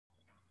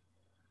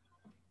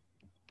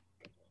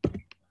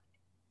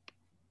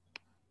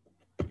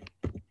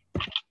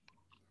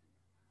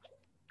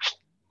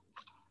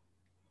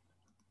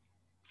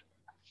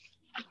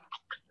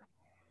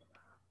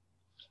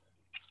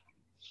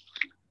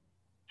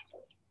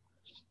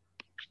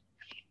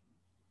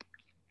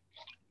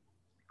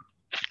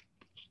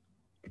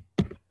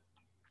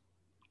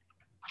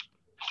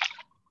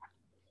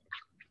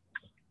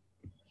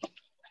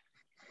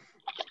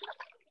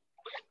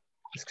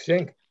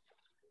Սկսենք։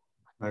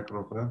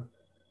 Microphone.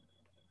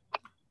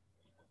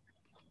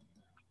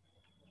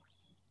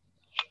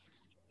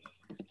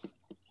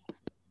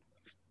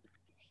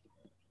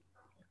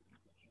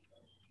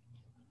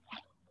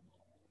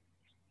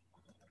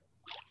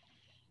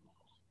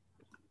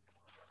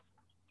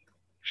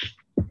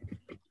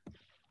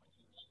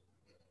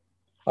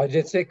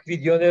 Հաջեցեք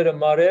վիդեոները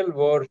մարել,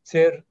 որ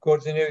ձեր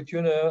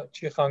գործունեությունը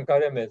չի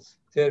խանգարե մեզ։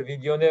 Ձեր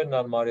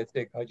վիդեոներն ալ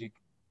մարեցեք, հաջիկ։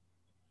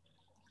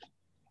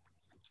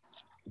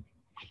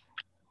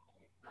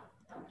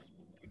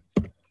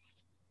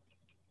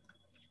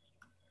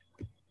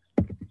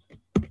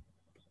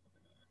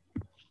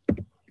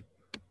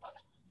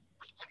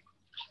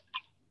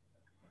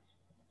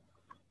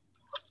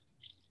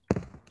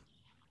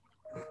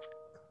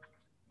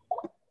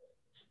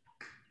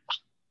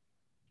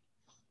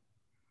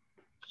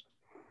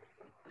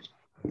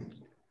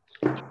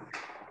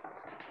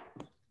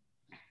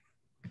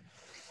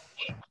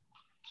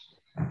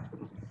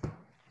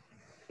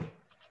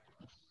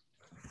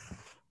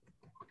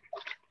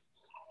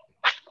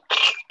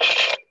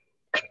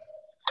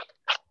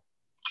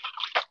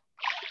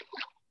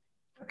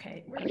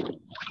 Okay, we're live.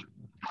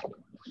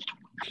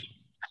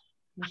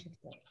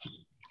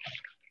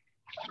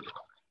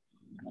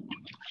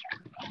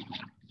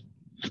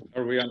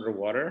 Are we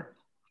underwater?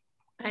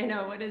 I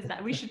know, what is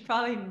that? We should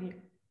probably mute.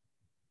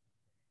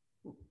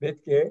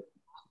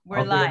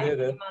 We're live.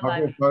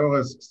 Հակոբ, կարող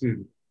ես սկսել։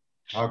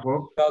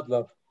 Հակոբ։ Շատ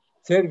լավ։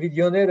 Ձեր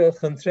վիդեոները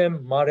խնդրեմ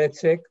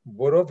մարեցեք,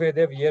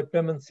 որովհետև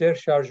երբեմն ձեր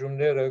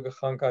շարժումները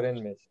կխանգարեն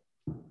մեզ։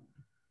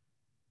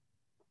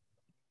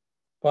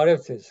 Բարև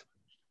ձեզ։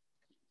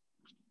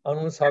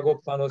 Անունս Հակոբ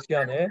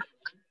Պանոսյան է,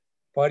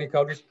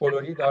 բարիքալուս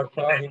բոլորի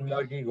դարբա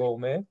հիմնարկի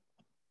կողմ է։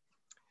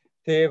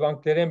 Թեև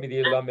անգլերեն պիտի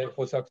լա մեր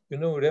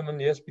խոսակցությունը, ուրեմն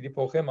ես պիտի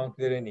փոխեմ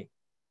անգլերենի։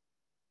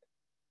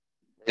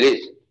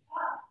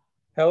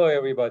 Hello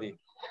everybody.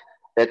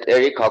 That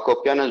Eric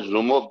Hacopian is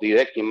Zoom-ով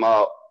direct հիմա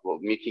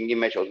meeting-ի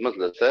մեջ ուզում ես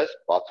լսես,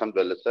 բացեմ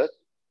դե լսես։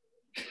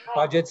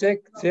 Հաջեցեք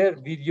ձեր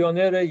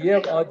վիդեոները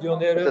եւ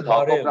աուդիոները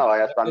մարել։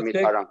 Հայաստան մի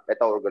տարանք,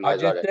 դա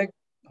օրգանիզար է։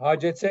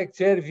 Հաջեցեք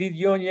ձեր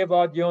վիդեոն եւ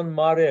աուդիոն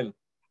մարել։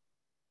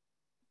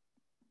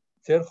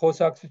 Ձեր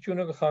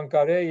խոսակցությունը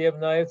կխանգարե եւ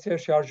նաեւ ձեր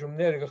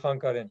շարժումները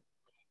կխանգարեն։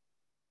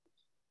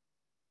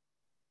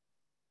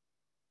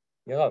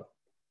 Եղավ։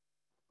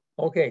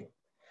 Okay.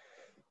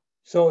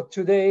 So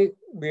today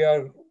we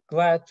are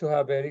glad to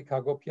have Eric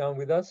Hacopian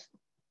with us.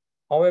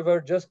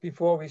 However, just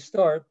before we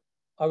start,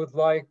 I would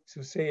like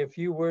to say a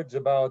few words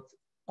about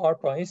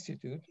ARPA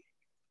Institute.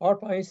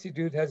 ARPA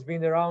Institute has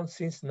been around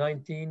since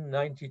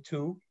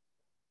 1992,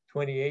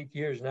 28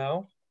 years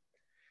now,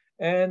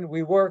 and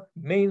we work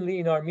mainly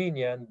in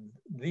Armenia. And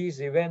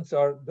these events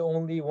are the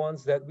only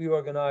ones that we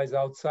organize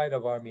outside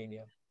of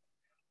Armenia.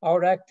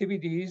 Our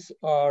activities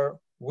are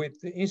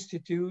with the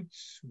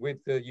institutes,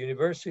 with the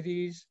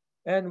universities,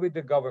 and with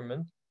the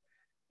government.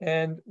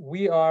 And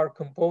we are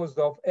composed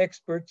of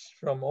experts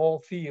from all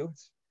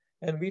fields,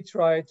 and we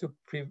try to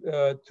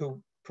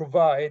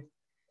provide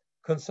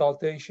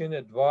consultation,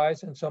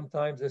 advice, and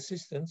sometimes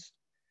assistance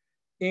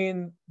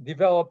in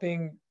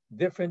developing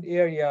different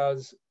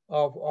areas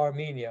of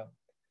Armenia.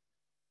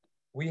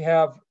 We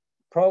have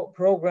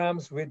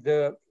programs with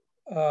the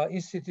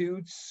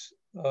institutes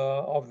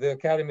of the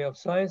Academy of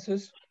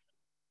Sciences.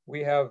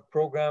 We have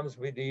programs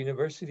with the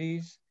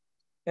universities,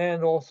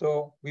 and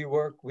also we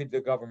work with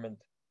the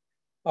government.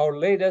 Our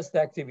latest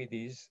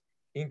activities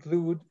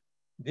include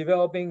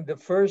developing the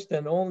first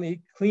and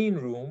only clean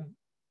room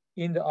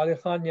in the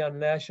Alekhanian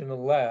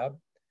National Lab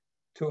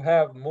to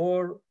have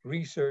more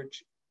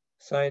research,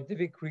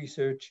 scientific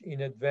research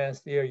in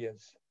advanced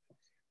areas.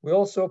 We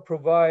also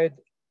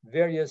provide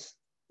various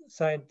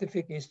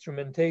scientific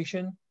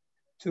instrumentation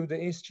to the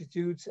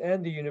institutes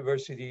and the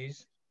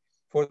universities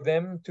for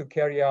them to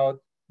carry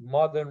out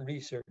modern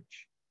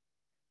research.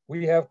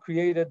 We have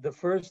created the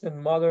first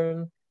and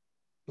modern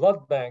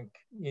blood bank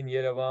in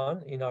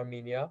Yerevan, in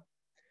Armenia,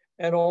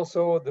 and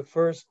also the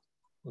first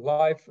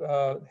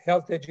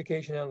health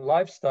education and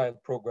lifestyle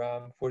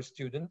program for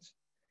students.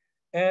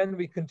 And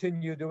we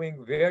continue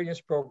doing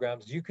various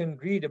programs. You can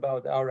read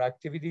about our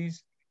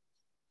activities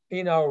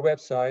in our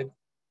website,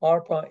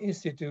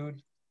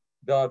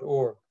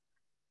 arpainstitute.org.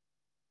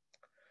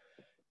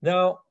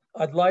 Now,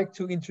 I'd like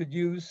to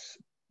introduce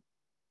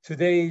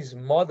today's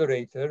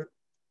moderator.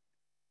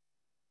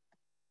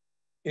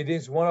 It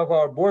is one of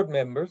our board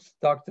members,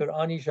 Dr.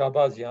 Ani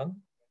Shahbazian.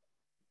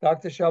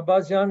 Dr.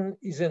 Shahbazian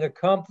is an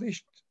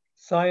accomplished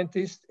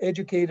scientist,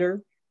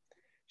 educator.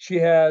 She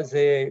has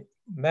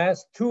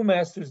two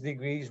master's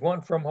degrees,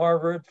 one from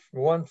Harvard,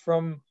 one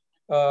from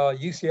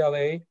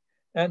UCLA,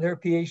 and her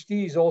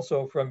PhD is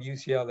also from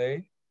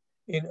UCLA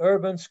in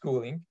urban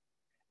schooling.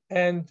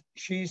 And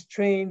she's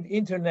trained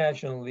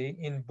internationally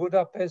in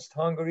Budapest,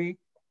 Hungary,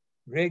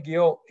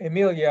 Reggio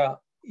Emilia,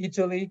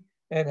 Italy,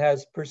 and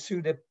has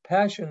pursued a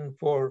passion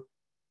for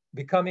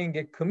becoming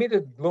a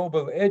committed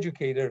global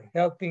educator,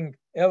 helping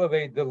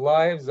elevate the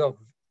lives of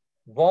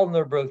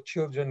vulnerable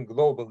children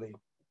globally.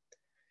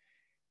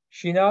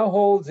 She now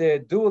holds a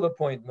dual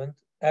appointment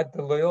at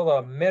the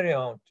Loyola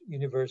Marymount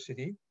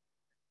University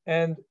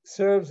and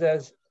serves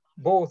as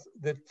both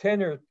the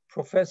tenured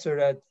professor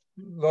at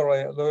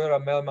Loyola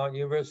Marymount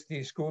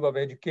University School of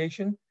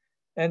Education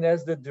and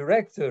as the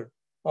director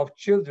of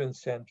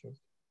Children's Center.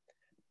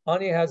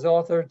 Ani has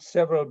authored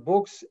several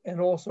books and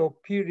also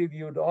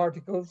peer-reviewed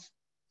articles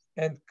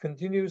and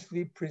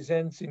continuously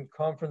presents in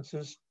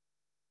conferences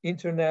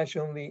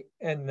internationally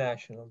and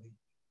nationally.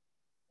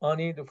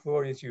 Ani, the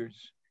floor is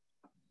yours.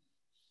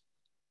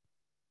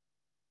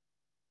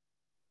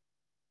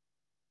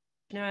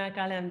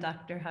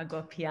 Dr.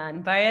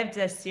 Hacopian.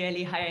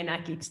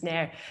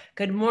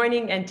 Good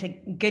morning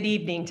and good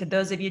evening to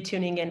those of you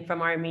tuning in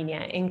from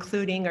Armenia,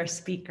 including our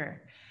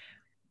speaker.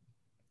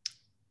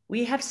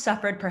 We have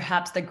suffered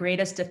perhaps the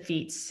greatest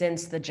defeat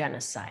since the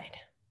genocide.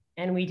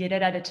 And we did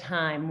it at a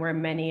time where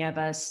many of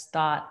us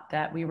thought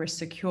that we were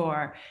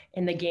secure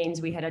in the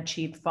gains we had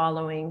achieved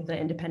following the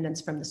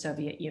independence from the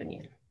Soviet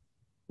Union.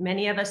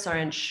 Many of us are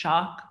in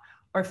shock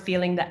or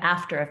feeling the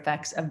after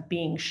effects of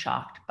being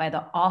shocked by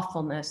the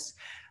awfulness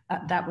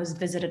that was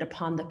visited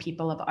upon the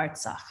people of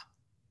Artsakh.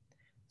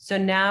 So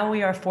now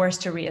we are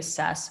forced to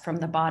reassess from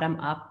the bottom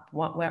up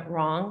what went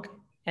wrong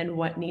and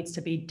what needs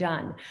to be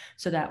done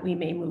so that we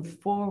may move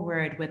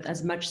forward with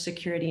as much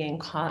security and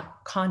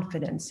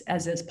confidence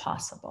as is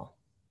possible.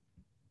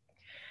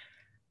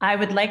 I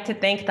would like to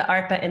thank the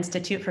ARPA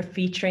Institute for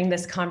featuring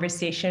this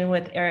conversation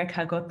with Eric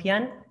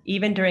Hacopian.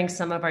 Even during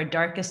some of our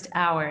darkest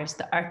hours,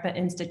 the ARPA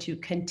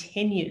Institute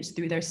continues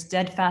through their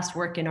steadfast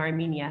work in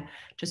Armenia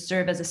to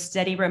serve as a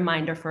steady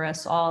reminder for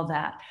us all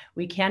that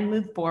we can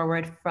move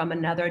forward from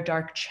another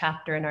dark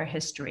chapter in our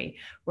history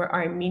where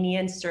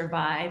Armenians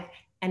survive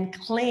and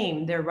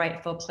claim their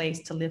rightful place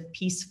to live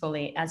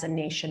peacefully as a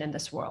nation in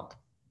this world.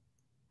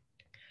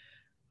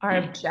 Our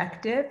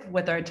objective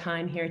with our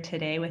time here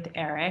today with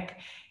Eric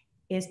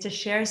is to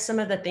share some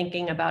of the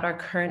thinking about our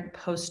current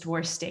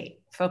post-war state,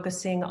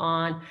 focusing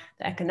on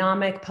the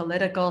economic,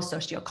 political,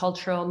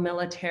 sociocultural,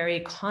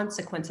 military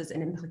consequences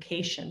and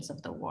implications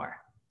of the war.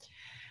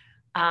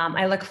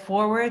 I look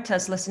forward to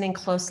us listening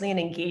closely and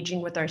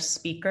engaging with our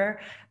speaker.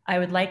 I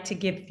would like to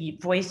give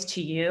voice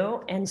to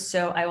you. And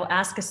so I will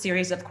ask a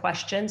series of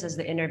questions as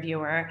the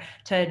interviewer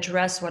to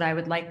address what I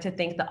would like to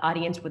think the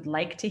audience would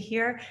like to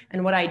hear.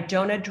 And what I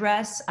don't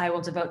address, I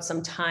will devote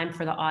some time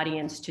for the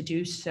audience to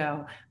do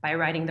so by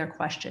writing their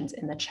questions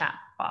in the chat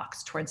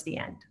box towards the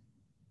end.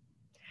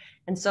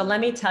 And so let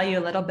me tell you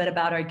a little bit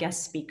about our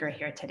guest speaker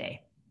here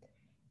today.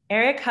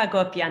 Eric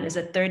Hacopian is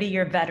a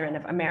 30-year veteran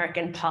of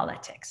American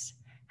politics,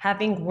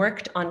 having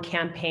worked on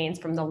campaigns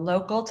from the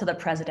local to the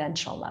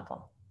presidential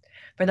level.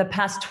 For the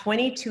past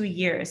 22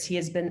 years, he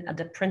has been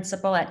the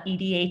principal at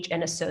EDH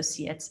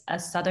Associates, a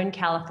Southern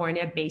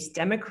California-based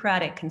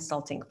Democratic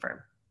consulting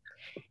firm.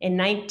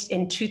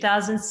 In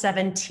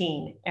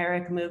 2017,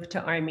 Eric moved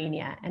to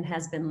Armenia and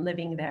has been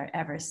living there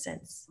ever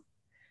since.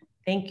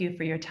 Thank you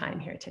for your time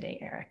here today,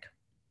 Eric.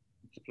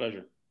 It's a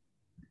pleasure.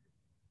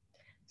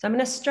 So I'm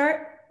going to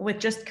start with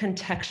just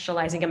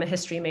contextualizing. I'm a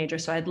history major,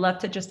 so I'd love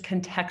to just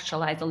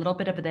contextualize a little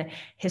bit of the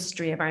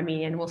history of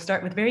Armenia. And we'll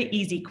start with very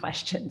easy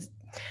questions.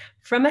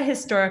 From a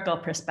historical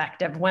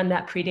perspective, one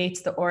that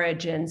predates the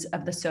origins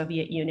of the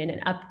Soviet Union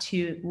and up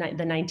to the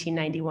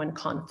 1991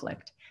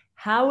 conflict,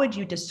 how would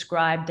you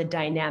describe the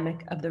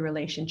dynamic of the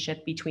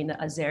relationship between the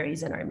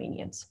Azeris and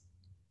Armenians?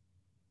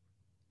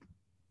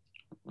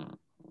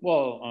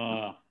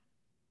 Well,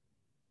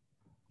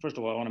 first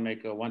of all, I want to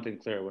make one thing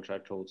clear, which I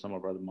told some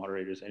of our other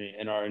moderators.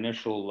 In our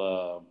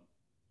initial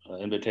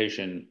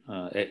invitation,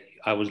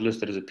 I was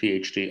listed as a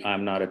PhD.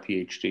 I'm not a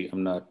PhD.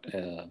 I'm not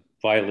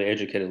widely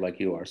educated like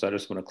you are. So I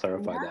just want to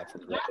clarify that for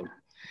the record.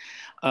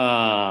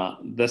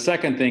 The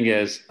second thing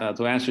is,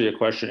 to answer your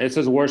question, it's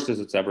as worst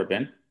as it's ever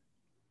been.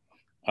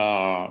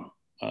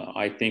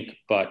 I think,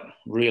 but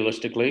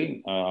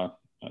realistically,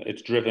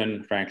 it's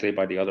driven, frankly,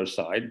 by the other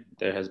side.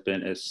 There has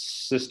been a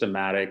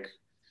systematic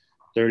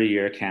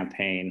 30-year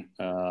campaign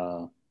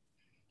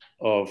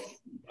of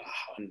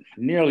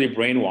nearly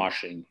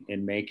brainwashing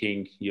in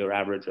making your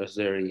average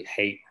Azeri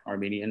hate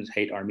Armenians,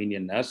 hate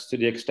Armenianness, to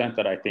the extent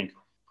that I think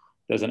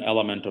there's an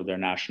element of their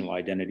national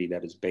identity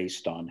that is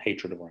based on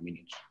hatred of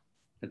Armenians.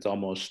 It's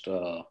almost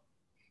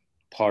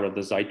part of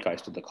the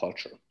zeitgeist of the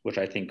culture, which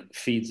I think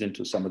feeds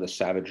into some of the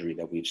savagery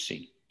that we've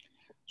seen.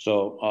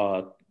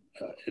 So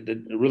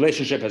the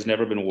relationship has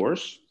never been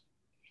worse.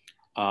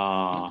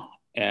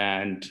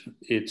 And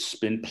it's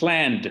been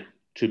planned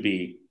to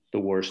be the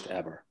worst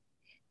ever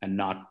and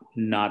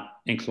not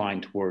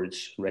inclined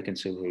towards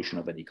reconciliation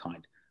of any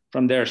kind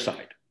from their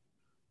side.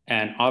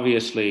 And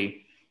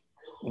obviously,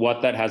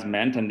 what that has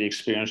meant and the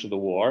experience of the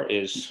war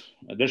is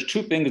there's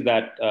two things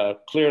that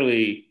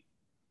clearly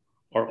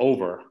are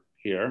over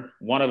here.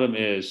 One of them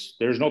is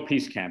there's no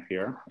peace camp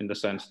here, in the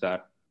sense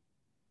that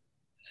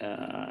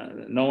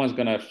no one's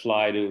going to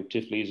fly to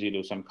Tiflis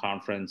to some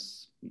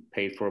conference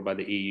paid for by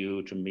the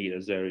EU to meet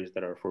Azeris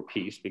that are for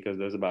peace, because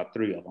there's about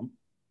 3 of them.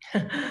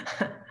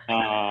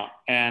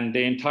 And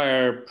the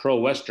entire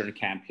pro-Western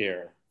camp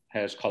here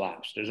has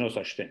collapsed. There's no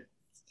such thing.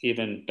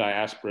 Even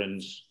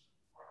diasporans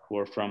who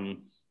are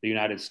from the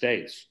United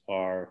States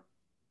are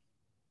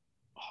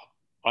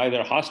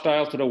either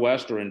hostile to the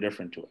West or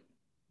indifferent to it.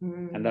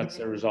 And that's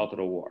the result of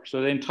the war.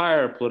 So the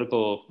entire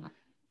political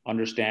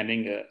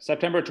understanding,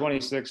 September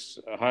 26th,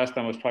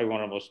 Hayastan was probably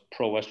one of the most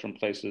pro-Western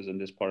places in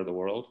this part of the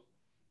world.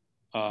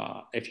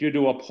 If you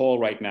do a poll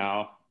right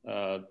now,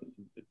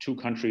 two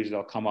countries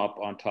that'll come up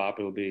on top,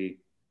 it'll be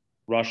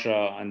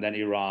Russia and then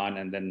Iran,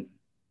 and then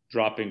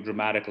dropping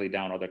dramatically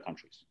down other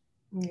countries.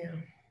 Yeah.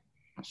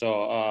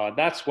 So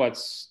that's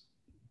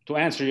to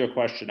answer your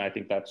question, I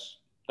think that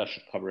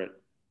should cover it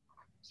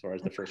as far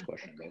as the first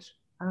question goes.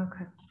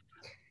 Okay.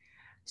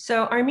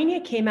 So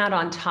Armenia came out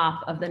on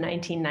top of the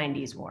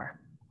 1990s war,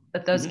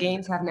 but those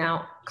gains have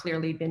now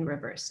clearly been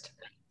reversed.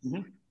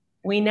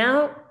 We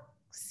now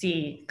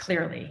see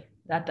clearly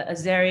that the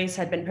Azeris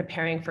had been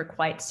preparing for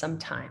quite some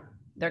time,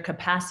 their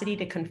capacity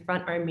to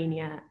confront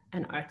Armenia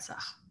and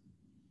Artsakh.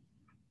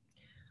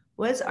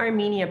 Was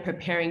Armenia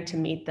preparing to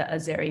meet the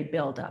Azeri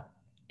buildup?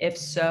 If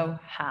so,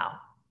 how?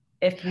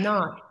 If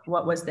not,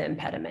 what was the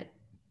impediment?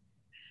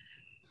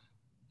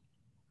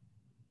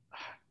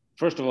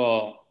 First of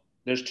all,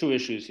 there's two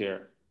issues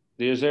here.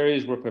 The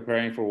Azeris were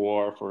preparing for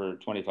war for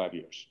 25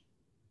 years,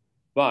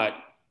 but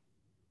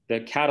the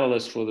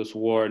catalyst for this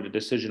war, the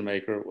decision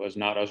maker, was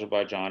not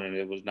Azerbaijan and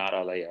it was not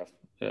Aliyev.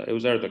 It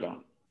was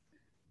Erdogan.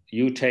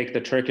 You take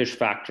the Turkish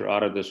factor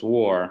out of this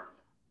war,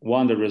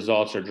 one, the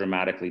results are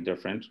dramatically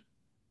different.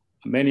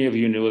 Many of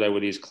you knew there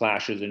were these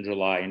clashes in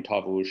July in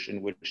Tavush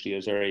in which the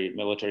Azeri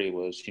military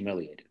was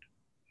humiliated.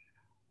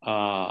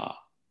 But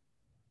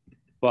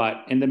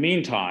in the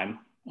meantime,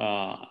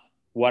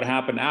 what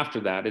happened after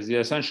that is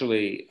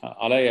essentially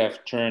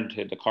Aliyev turned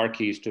the car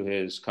keys to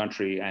his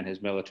country and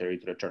his military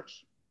to the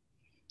Turks.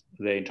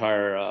 The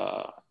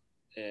entire,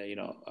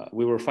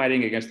 we were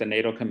fighting against the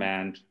NATO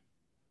command,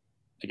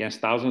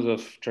 against thousands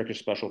of Turkish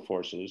special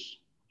forces,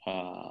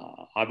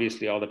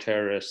 obviously all the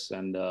terrorists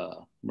and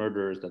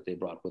murderers that they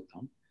brought with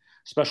them,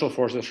 special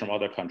forces from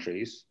other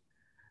countries,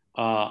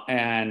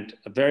 and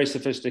very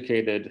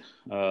sophisticated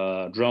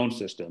drone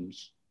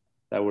systems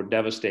that were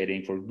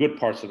devastating for good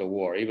parts of the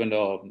war, even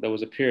though there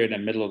was a period in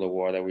the middle of the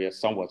war that we had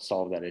somewhat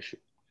solved that issue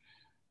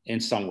in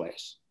some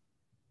ways.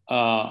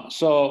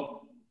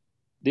 So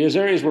the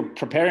Azeris were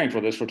preparing for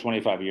this for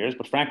 25 years,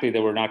 but frankly, they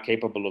were not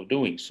capable of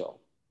doing so.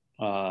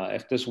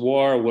 If this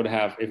war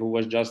if it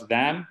was just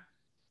them,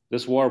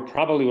 this war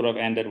probably would have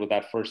ended with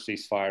that first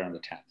ceasefire on the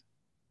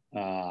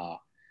 10th.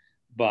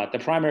 But the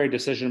primary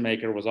decision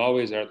maker was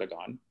always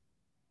Erdogan.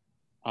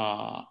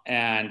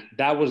 And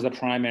that was the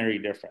primary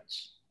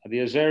difference. The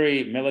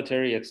Azeri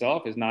military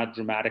itself is not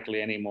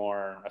dramatically any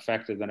more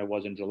effective than it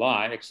was in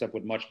July, except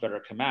with much better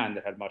command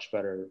that had much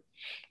better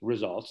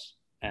results.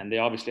 And they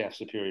obviously have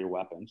superior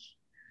weapons.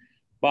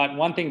 But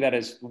one thing that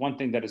has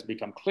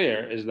become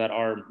clear is that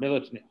our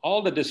military,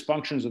 all the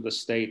dysfunctions of the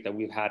state that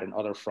we've had in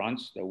other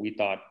fronts that we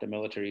thought the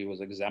military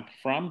was exempt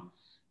from,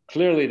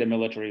 clearly the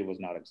military was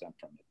not exempt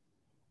from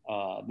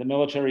it. The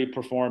military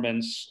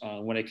performance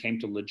when it came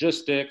to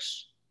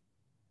logistics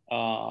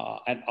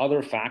and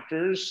other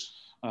factors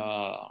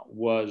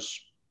was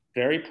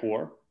very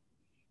poor.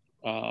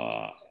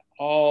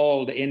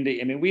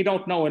 We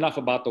don't know enough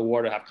about the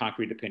war to have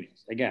concrete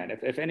opinions. Again,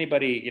 if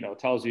anybody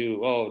tells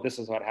you, oh, this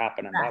is what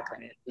happened, and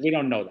we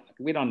don't know that.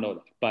 We don't know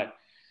that. But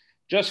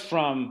just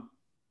from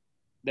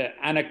the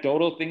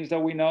anecdotal things that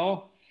we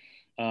know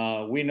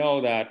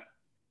that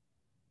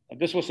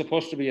this was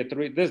supposed to be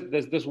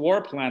this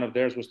war plan of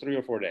theirs was 3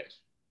 or 4 days.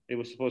 They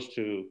were supposed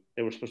to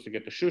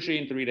get to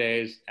Shushi in 3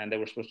 days, and they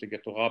were supposed to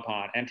get to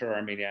Raphan, enter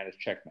Armenia, and it's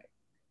checkmate.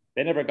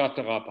 They never got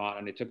to Raphan,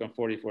 and it took them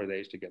 44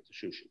 days to get to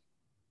Shushi.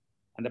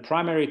 And the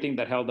primary thing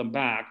that held them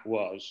back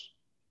was,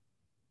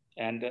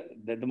 and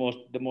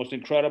the most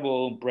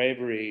incredible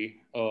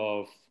bravery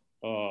of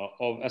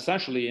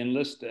essentially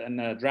enlist and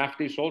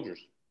draftee soldiers.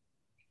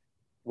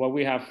 What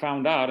we have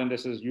found out, and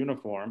this is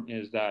uniform,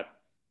 is that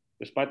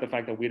despite the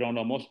fact that we don't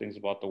know most things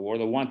about the war,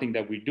 the one thing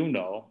that we do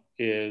know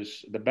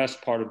is the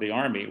best part of the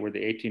army were the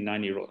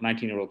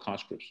 19-year-old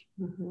conscripts,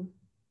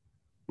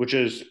 which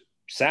is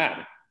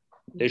sad.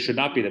 They should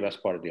not be the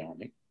best part of the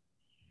army.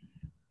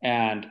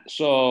 And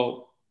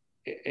so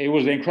it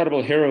was the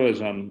incredible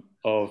heroism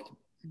of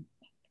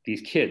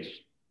these kids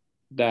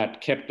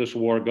that kept this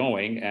war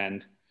going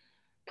and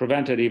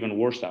prevented even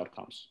worse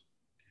outcomes.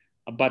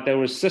 But there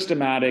was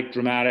systematic,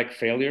 dramatic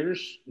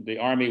failures. The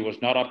army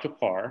was not up to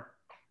par,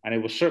 and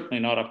it was certainly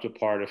not up to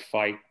par to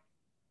fight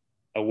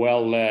a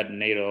well-led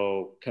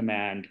NATO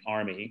command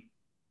army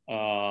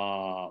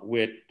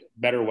with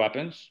better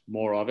weapons,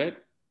 more of it.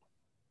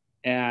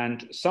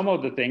 And some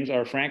of the things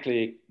are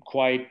frankly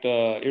quite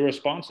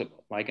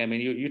irresponsible.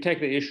 You take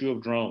the issue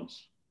of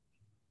drones.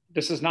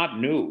 This is not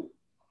new.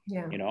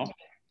 Yeah.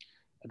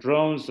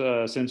 Drones,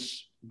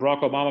 since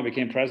Barack Obama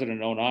became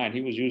president in 2009,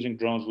 he was using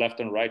drones left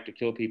and right to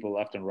kill people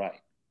left and right,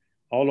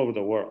 all over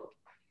the world.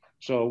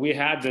 So we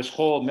had this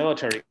whole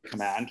military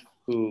command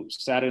who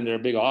sat in their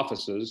big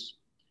offices,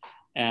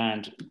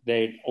 and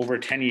they, over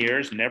 10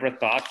 years, never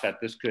thought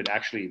that this could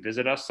actually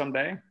visit us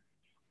someday.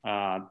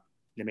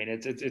 I mean,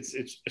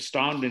 it's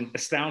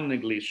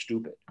astoundingly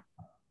stupid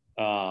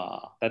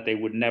that they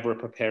would never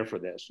prepare for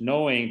this,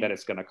 knowing that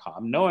it's going to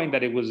come, knowing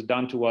that it was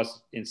done to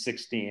us in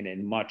 16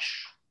 in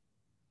much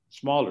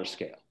smaller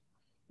scale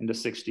in the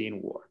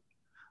 16 war.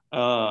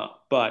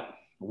 But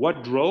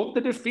what drove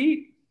the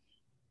defeat,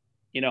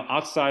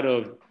 outside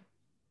of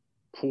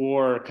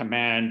poor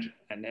command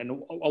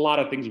and a lot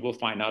of things we'll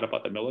find out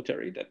about the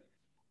military,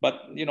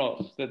 but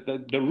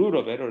the root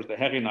of it, or the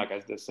herinak,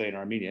 as they say in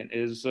Armenian,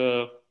 is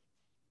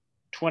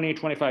 20,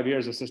 25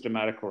 years of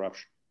systematic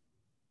corruption.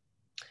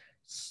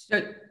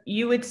 So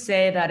you would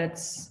say that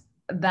it's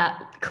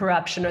that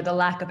corruption or the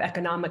lack of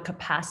economic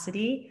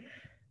capacity?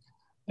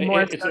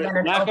 It's a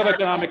lack of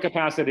economic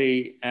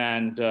capacity.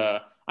 And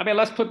I mean,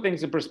 let's put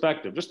things in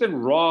perspective, just in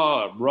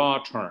raw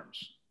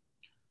terms.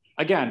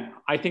 Again,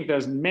 I think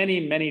there's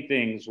many, many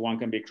things one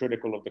can be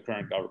critical of the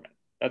current government.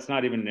 That's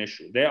not even an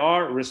issue. They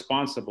are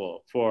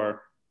responsible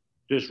for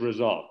this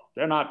result.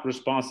 They're not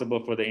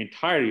responsible for the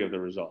entirety of the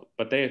result,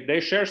 but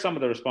they share some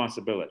of the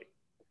responsibility,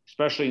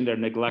 especially in their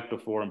neglect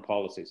of foreign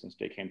policy since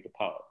they came to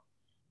power.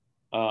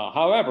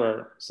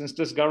 However, since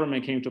this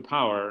government came to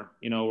power,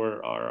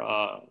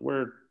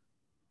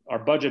 our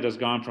budget has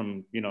gone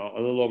from a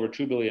little over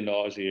 $2 billion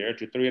a year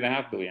to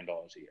 $3.5 billion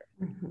a year.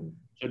 Mm-hmm.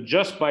 So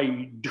just by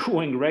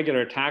doing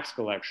regular tax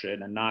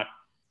collection and not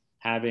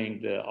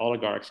having the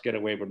oligarchs get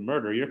away with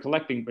murder, you're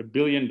collecting $1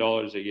 billion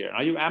a year.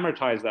 Now you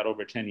amortize that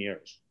over 10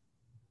 years.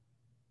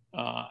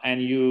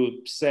 And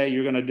you say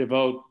you're going to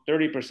devote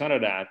 30%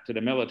 of that to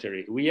the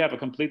military. We have a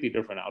completely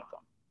different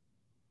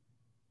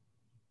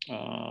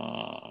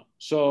outcome.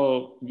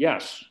 So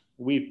yes,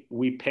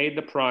 we paid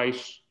the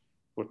price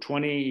for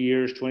 20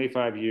 years,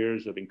 25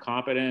 years of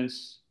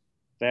incompetence,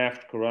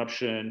 theft,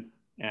 corruption,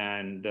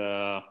 and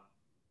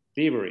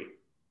thievery.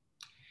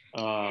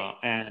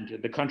 And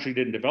the country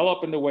didn't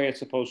develop in the way it's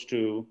supposed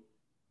to.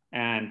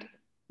 And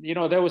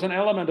there was an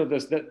element of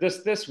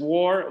this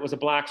war was a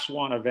black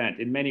swan event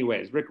in many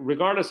ways.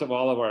 Regardless of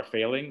all of our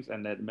failings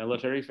and the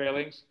military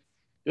failings,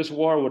 this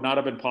war would not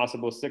have been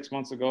possible 6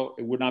 months ago.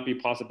 It would not be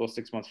possible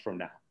 6 months from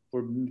now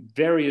for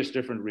various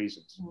different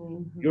reasons.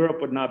 Mm-hmm.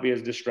 Europe would not be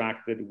as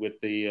distracted with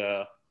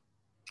the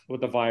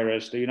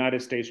virus. The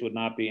United States would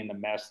not be in the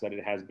mess that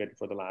it has been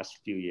for the last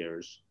few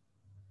years,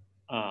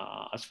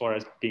 as far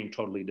as being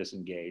totally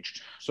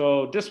disengaged.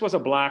 So this was a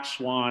black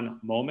swan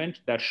moment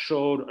that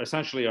showed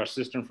essentially our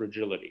system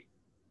fragility.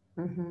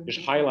 Mm-hmm.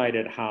 Just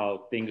highlighted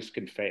how things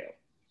can fail.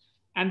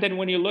 And then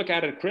when you look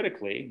at it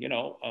critically,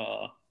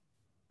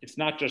 it's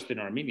not just in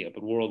Armenia,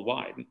 but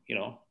worldwide.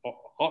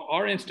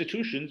 Our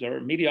institutions are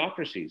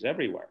mediocrities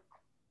everywhere.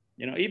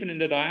 Even in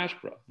the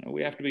diaspora,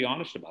 we have to be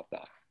honest about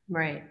that.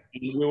 Right.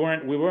 We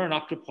weren't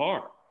up to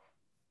par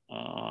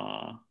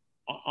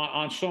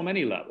on so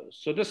many levels.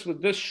 So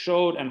this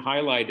showed and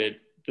highlighted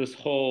this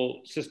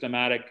whole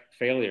systematic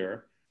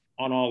failure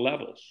on all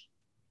levels.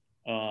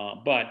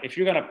 But if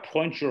you're going to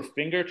point your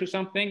finger to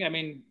something, I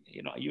mean,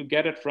 you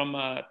get it from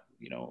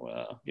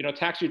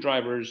taxi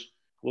drivers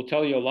will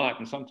tell you a lot,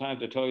 and sometimes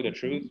they tell you the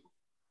truth.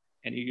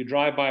 And you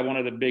drive by one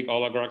of the big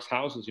oligarchs'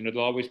 houses, they'll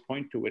always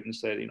point to it and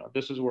say,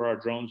 this is where our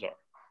drones are.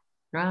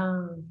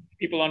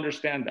 People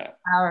understand that.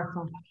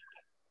 Powerful.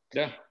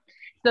 Yeah.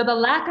 So the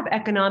lack of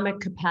economic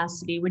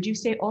capacity, would you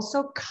say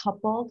also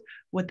coupled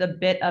with a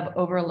bit of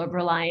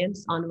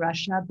over-reliance on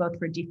Russia, both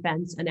for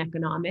defense and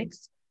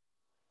economics,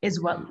 is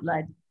what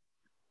led?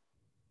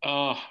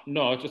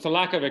 No, it's a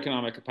lack of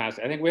economic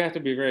capacity. I think we have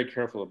to be very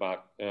careful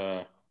about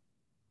the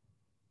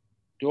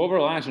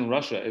over-reliance on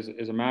Russia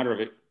is a matter of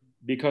it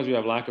because we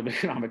have lack of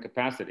economic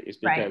capacity. It's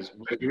because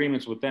with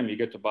agreements with them, you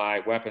get to buy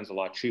weapons a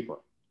lot cheaper.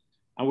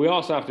 And we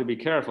also have to be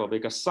careful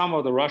because some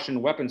of the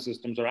Russian weapon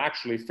systems are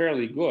actually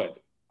fairly good.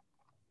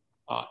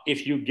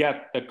 If you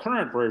get the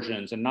current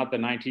versions and not the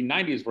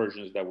 1990s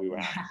versions that we were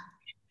having,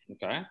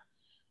 okay?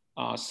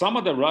 Some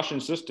of the Russian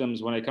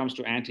systems, when it comes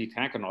to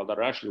anti-tank and all that,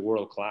 are actually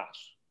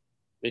world-class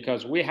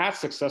because we had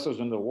successes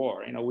in the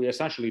war. We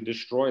essentially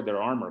destroyed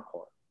their armor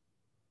corps.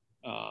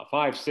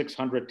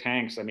 500-600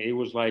 tanks. I mean, it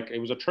was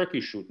a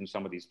turkey shoot in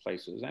some of these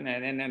places.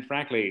 And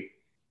frankly,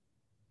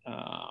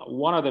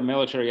 one of the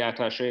military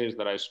attachés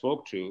that I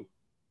spoke to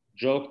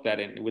joked that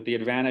with the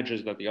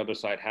advantages that the other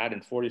side had, in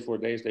 44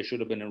 days, they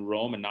should have been in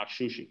Rome and not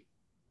Shushi.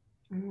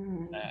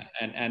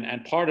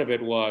 And part of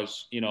it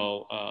was,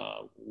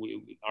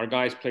 our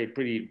guys played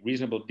pretty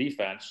reasonable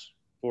defense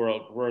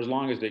for as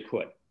long as they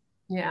could.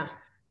 Yeah.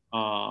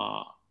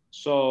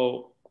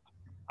 So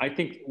I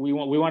think we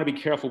want to be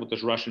careful with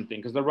this Russian thing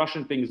because the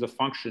Russian thing is a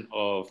function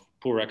of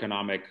poor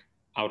economic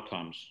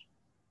outcomes,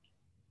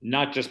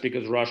 not just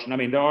because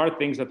there are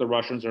things that the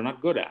Russians are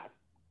not good at,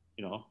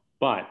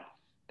 but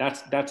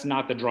that's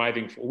not the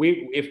driving force.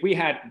 If we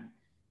had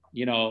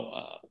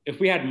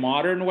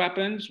modern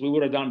weapons, we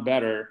would have done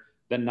better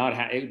than not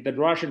having. The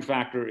Russian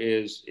factor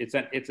it's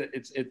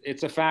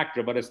a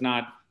factor, but it's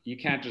not. You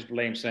can't just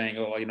blame saying,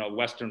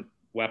 Western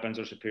weapons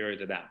are superior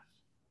to them.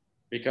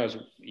 Because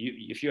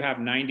if you have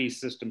 90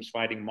 systems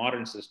fighting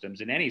modern systems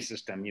in any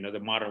system, the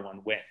modern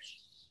one wins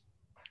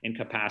in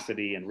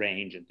capacity and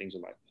range and things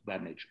of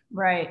that nature.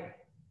 Right.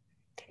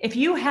 If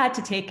you had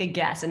to take a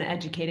guess, an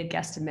educated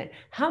guesstimate,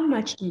 how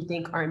much do you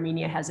think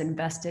Armenia has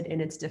invested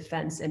in its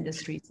defense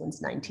industry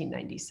since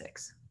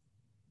 1996?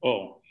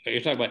 Oh, are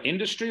you talking about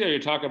industry or you're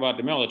talking about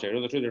the military?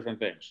 Those are two different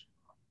things.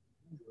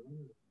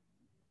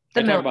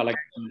 The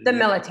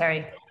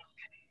military.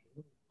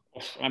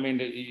 I mean,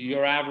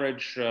 your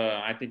average,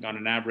 I think on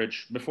an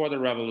average, before the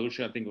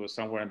revolution, I think it was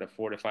somewhere in the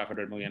 $400 to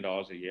 $500 million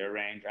a year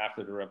range.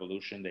 After the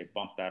revolution, they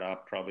bumped that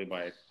up probably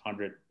by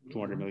 $100,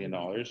 $200 million.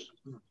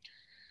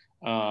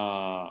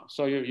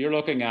 So you're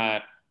looking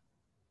at,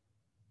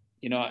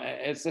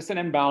 it's just an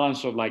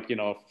imbalance of like,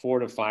 4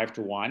 to 5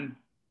 to 1.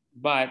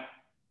 But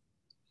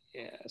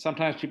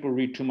sometimes people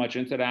read too much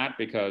into that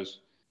because,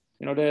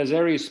 the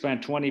Azeris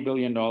spent $20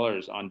 billion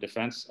on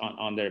defense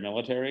on their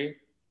military.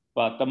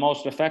 But the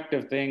most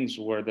effective things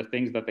were the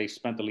things that they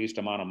spent the least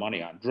amount of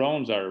money on.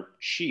 Drones are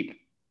cheap.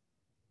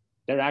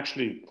 They're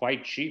actually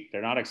quite cheap.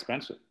 They're not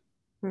expensive.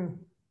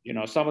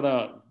 Some of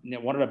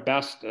one of the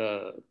best,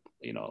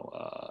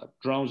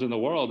 drones in the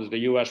world is the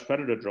U.S.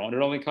 Predator drone.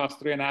 It only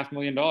costs $3.5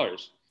 million.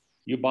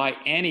 You buy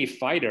any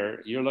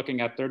fighter, you're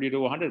looking at $30 to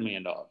 $100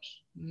 million.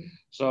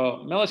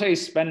 So military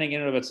spending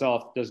in and of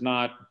itself does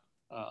not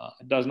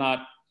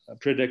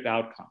predict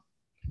outcome.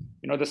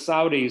 The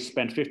Saudis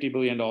spend $50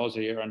 billion a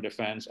year on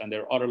defense, and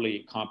they're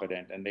utterly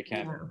incompetent, and they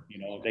can't,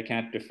 they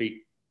can't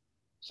defeat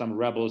some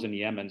rebels in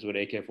Yemen with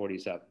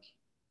AK-47s.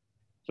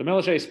 So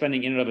military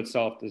spending in and of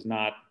itself does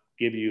not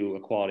give you a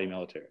quality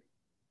military.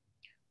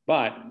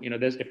 But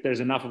if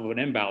there's enough of an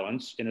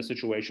imbalance in a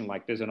situation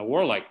like this, in a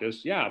war like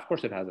this, yeah, of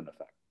course it has an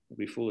effect. It'd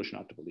be foolish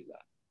not to believe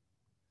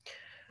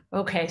that.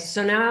 Okay,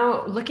 so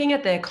now looking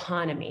at the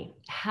economy,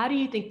 how do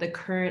you think the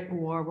current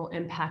war will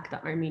impact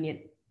the Armenian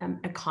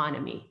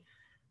economy?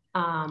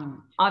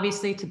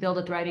 Obviously, to build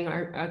a thriving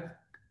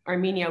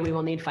Armenia, we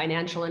will need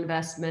financial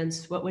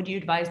investments. What would you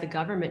advise the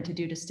government to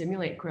do to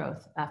stimulate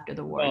growth after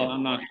the war?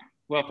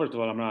 Well, first of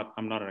all, I'm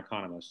not an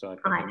economist, so I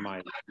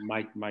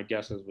think my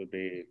guesses would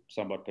be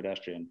somewhat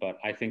pedestrian. But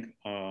I think,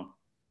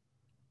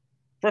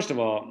 first of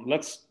all,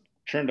 let's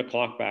turn the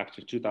clock back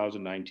to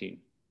 2019.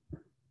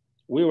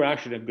 We were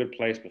actually in a good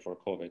place before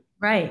COVID.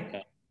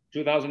 Right.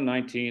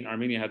 2019,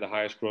 Armenia had the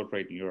highest growth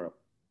rate in Europe,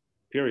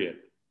 period.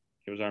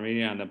 It was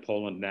Armenia and then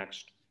Poland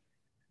next.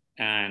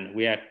 And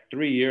we had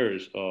 3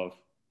 years of,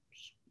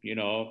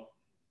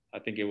 I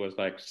think it was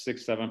like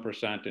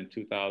 6-7% in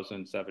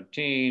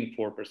 2017,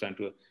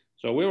 4%.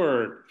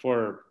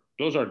 So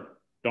those are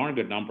darn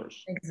good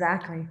numbers.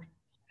 Exactly.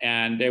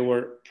 And they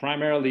were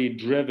primarily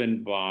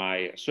driven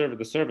by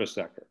the service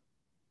sector.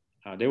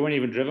 They weren't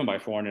even driven by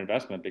foreign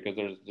investment because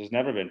there's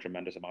never been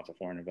tremendous amounts of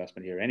foreign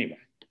investment here anyway.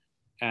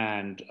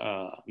 And,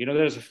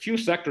 there's a few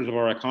sectors of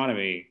our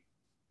economy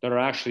that are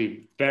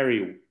actually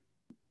very,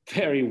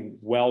 very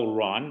well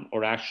run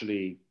or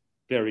actually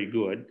very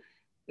good.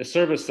 The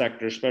service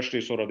sector,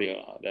 especially sort of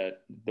the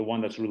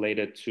one that's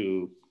related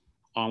to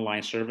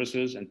online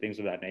services and things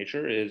of that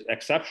nature, is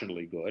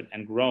exceptionally good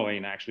and growing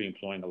and actually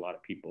employing a lot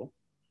of people.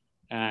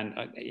 And,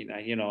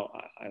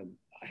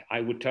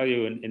 I would tell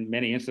you in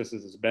many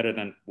instances, it's better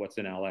than what's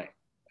in LA. I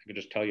can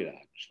just tell you that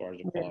as far as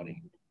the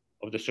quality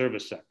of the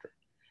service sector.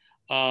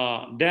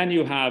 Then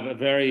you have a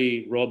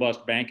very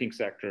robust banking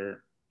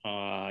sector.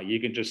 You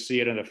can just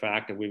see it in the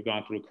fact that we've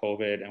gone through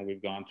COVID and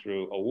we've gone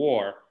through a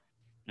war,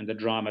 and the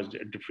dram has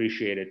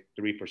depreciated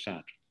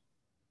 3%,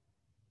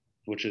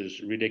 which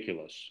is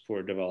ridiculous for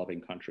a developing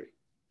country.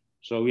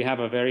 So we have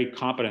a very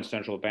competent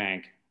central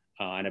bank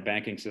and a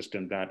banking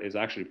system that is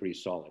actually pretty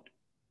solid.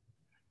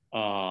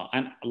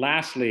 And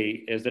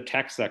lastly is the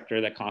tech sector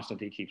that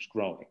constantly keeps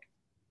growing,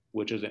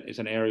 which is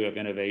an area of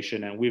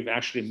innovation. And we've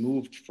actually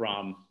moved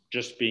from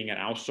just being an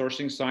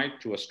outsourcing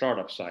site to a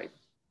startup site.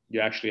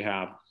 You actually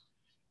have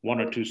 1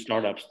 or 2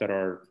 startups that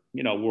are,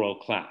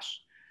 world class.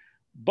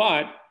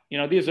 But,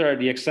 these are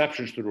the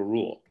exceptions to the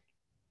rule.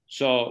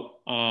 So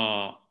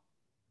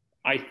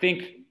I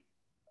think,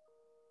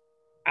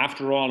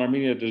 after all,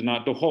 Armenia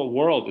the whole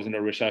world is in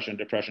a recession,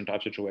 depression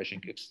type situation,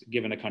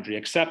 given a country,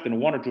 except in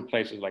 1 or 2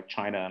 places like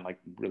China and like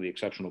really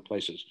exceptional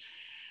places.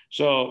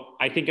 So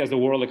I think as the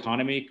world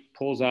economy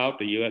pulls out,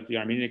 the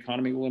Armenian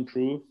economy will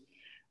improve.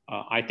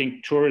 I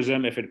think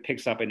tourism, if it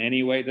picks up in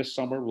any way this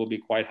summer, will be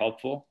quite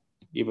helpful,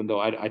 even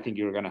though I think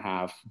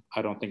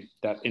I don't think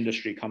that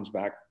industry comes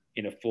back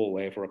in a full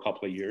way for a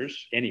couple of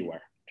years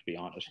anywhere, to be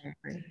honest.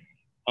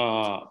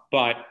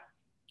 But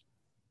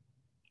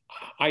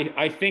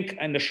I think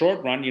in the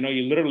short run, you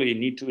literally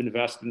need to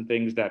invest in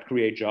things that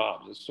create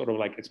jobs. It's sort of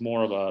like, it's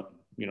more of a,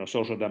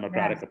 social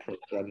democratic approach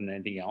rather than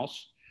anything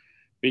else.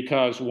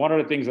 Because one of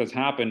the things that's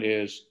happened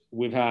is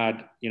we've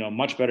had,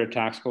 much better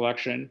tax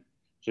collection.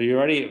 So you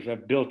already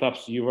have built up,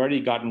 so you've already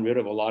gotten rid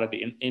of a lot of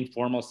the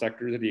informal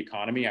sectors of the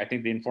economy. I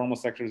think the informal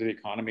sectors of the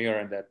economy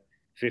are in that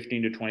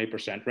 15 to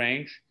 20%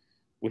 range,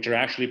 which are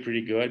actually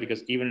pretty good,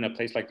 because even in a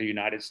place like the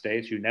United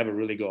States, you never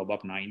really go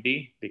above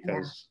 90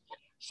 because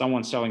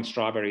someone selling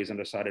strawberries on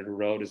the side of the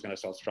road is going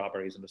to sell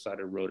strawberries on the side of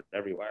the road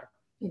everywhere.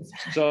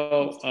 Exactly.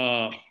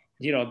 So,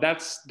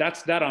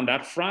 that's that on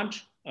that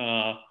front.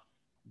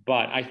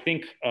 But I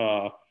think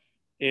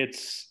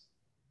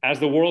as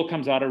the world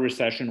comes out of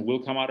recession,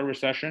 we'll come out of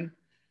recession.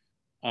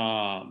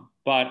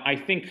 But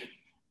I think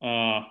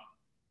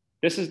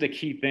this is the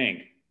key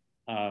thing,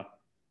 and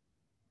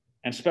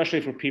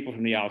especially for people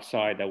from the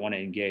outside that want to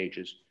engage,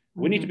 is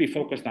we need to be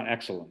focused on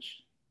excellence,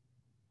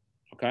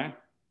 okay?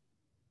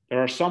 There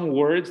are some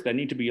words that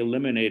need to be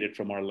eliminated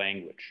from our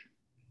language.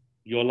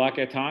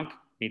 Yolaketank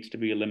needs to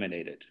be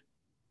eliminated.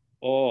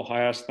 Oh,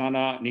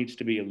 Hayastana needs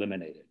to be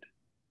eliminated.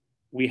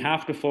 We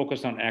have to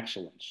focus on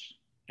excellence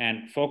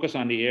and focus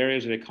on the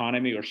areas of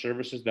economy or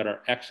services that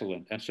are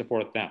excellent and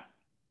support them.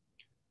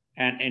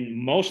 And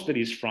in most of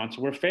these fronts,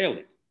 we're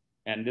failing.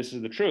 And this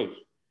is the truth.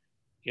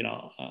 You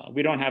know,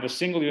 we don't have a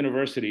single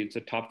university that's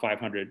a top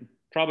 500,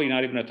 probably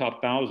not even a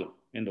top 1,000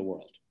 in the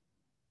world.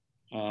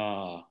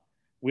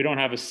 We don't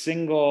have a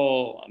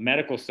single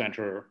medical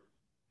center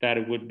that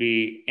it would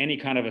be any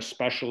kind of a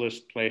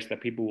specialist place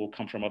that people will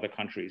come from other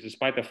countries,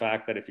 despite the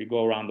fact that if you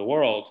go around the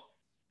world,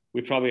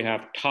 we probably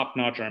have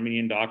top-notch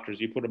Armenian doctors.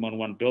 You put them on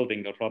one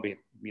building, they'll probably,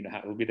 you know,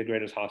 it'll be the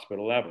greatest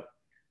hospital ever.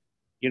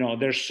 You know,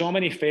 there's so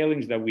many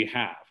failings that we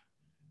have.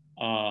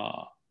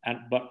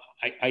 But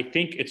I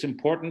think it's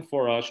important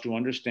for us to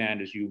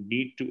understand is you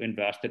need to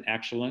invest in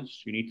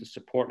excellence. You need to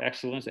support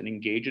excellence and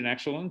engage in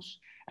excellence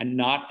and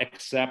not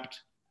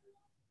accept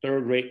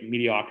third-rate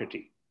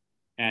mediocrity.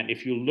 And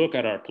if you look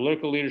at our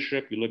political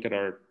leadership, you look at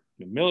our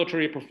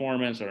military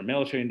performance, our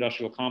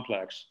military-industrial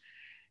complex,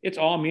 it's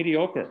all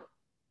mediocre.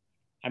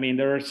 I mean,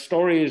 there are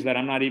stories that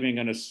I'm not even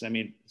going to,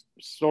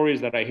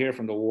 stories that I hear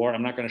from the war,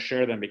 I'm not going to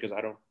share them because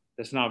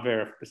it's not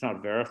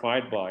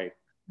verified by,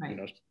 you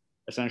know,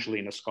 essentially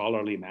in a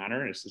scholarly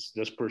manner. It's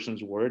this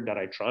person's word that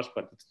I trust,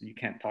 but you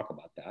can't talk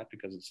about that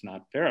because it's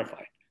not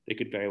verified. They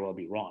could very well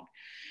be wrong.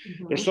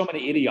 There's so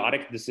many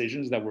idiotic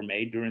decisions that were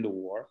made during the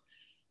war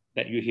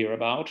that you hear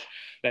about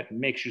that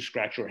makes you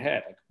scratch your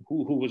head, like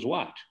who was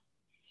what?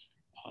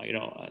 You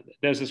know,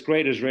 there's this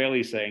great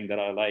Israeli saying that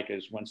I like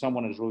is when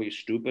someone is really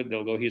stupid,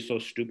 they'll go, he's so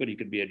stupid, he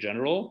could be a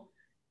general.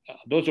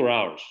 Those are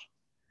ours,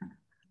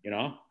 you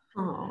know?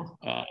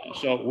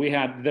 So we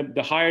had,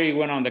 the higher you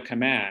went on the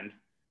command,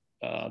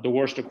 the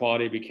worse the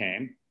quality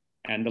became.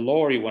 And the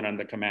lower you went on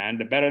the command,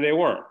 the better they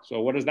were. So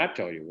what does that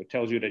tell you? It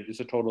tells you that it's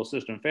a total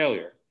system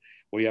failure,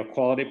 where you have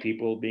quality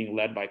people being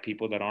led by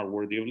people that aren't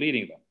worthy of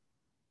leading them.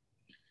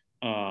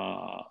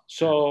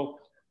 So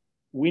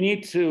we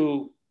need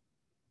to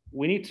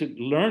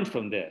learn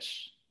from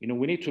this. You know,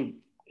 we need to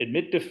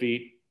admit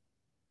defeat,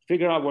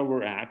 figure out where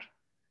we're at.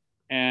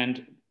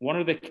 And one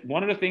of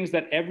the things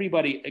that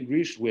everybody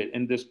agrees with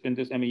in this,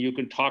 I mean, you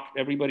can talk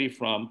everybody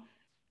from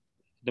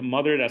the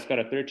mother that's got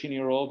a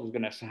 13-year-old who's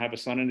going to have a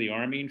son in the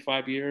army in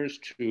 5 years,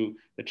 to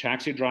the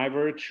taxi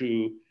driver,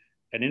 to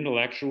an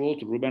intellectual,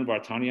 to Ruben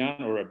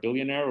Vartanian or a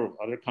billionaire or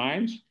other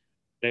kinds.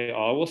 They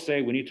all will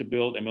say we need to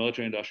build a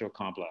military-industrial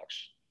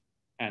complex.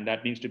 And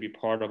that needs to be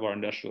part of our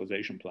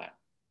industrialization plan.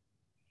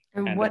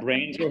 And the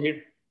brains are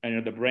here.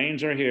 And the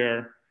brains are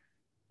here.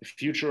 The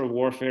future of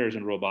warfare is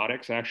in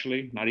robotics,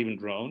 actually, not even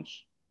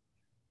drones.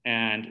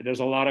 And there's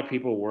a lot of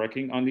people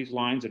working on these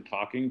lines and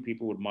talking,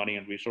 people with money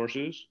and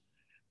resources.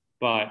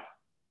 But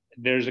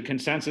there's a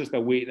consensus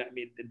that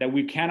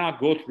we cannot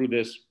go through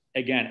this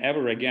again,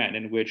 ever again,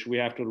 in which we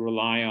have to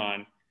rely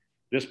on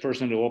this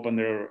person to open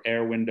their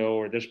air window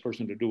or this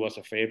person to do us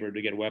a favor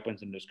to get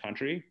weapons in this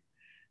country.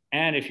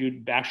 And if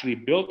you actually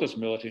built this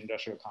military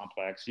industrial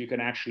complex, you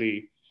can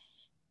actually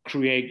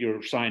create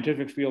your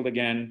scientific field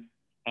again,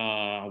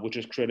 which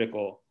is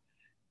critical,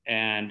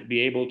 and be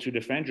able to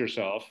defend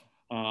yourself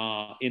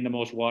in the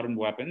most modern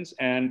weapons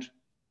and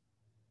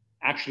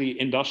actually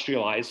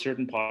industrialize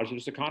certain parts of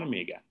this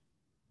economy again.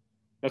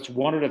 That's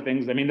one of the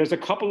things. I mean, there's a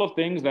couple of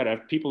things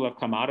that people have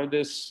come out of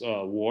this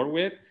war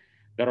with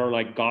that are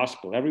like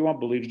gospel. Everyone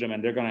believes them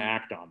and they're going to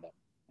act on them.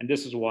 And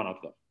this is one of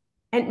them.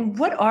 And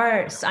what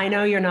are, I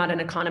know you're not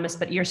an economist,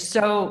 but you're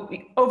so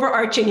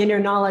overarching in your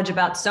knowledge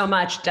about so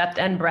much depth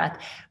and breadth.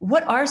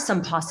 What are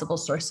some possible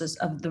sources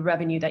of the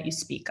revenue that you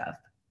speak of?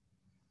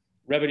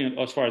 Revenue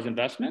as far as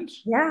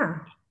investments? Yeah.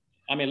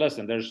 I mean,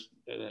 listen, there's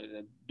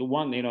the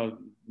one, you know,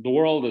 the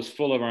world is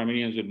full of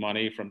Armenians with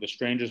money from the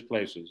strangest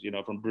places, you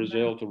know, from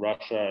Brazil to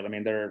Russia. I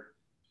mean,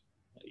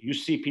 you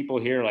see people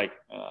here like,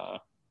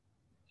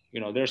 you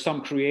know, there's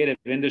some creative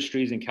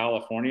industries in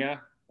California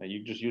that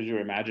you just use your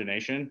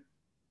imagination.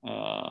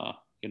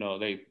 You know,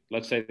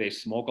 let's say they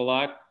smoke a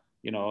lot,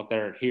 you know,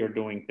 they're here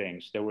doing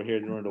things. They were here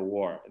during the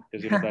war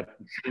because, you know,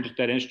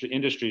 that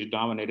industry is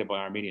dominated by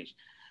Armenians.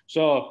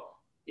 So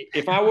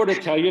if I were to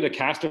tell you the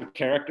cast of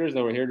characters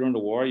that were here during the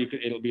war,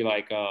 it'll be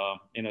like,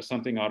 you know,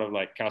 something out of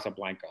like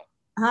Casablanca.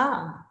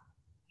 Ah.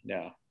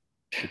 Yeah.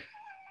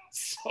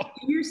 So.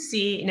 You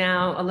see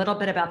now a little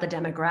bit about the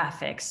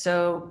demographics.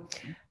 So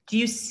do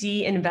you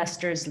see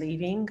investors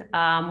leaving?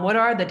 What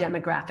are the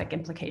demographic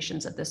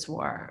implications of this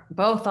war,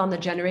 both on the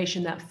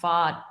generation that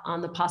fought,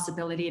 on the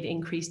possibility of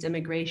increased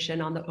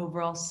immigration, on the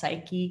overall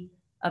psyche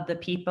of the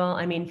people?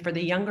 I mean, for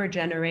the younger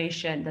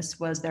generation, this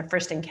was their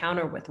first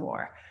encounter with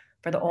war.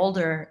 For the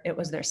older, it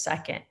was their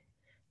second.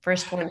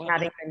 First one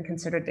having been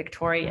considered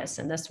victorious,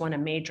 and this one a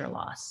major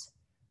loss.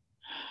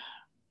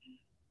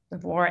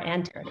 of war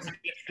and terrorism.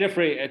 It's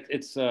different.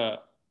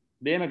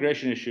 The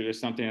immigration issue is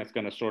something that's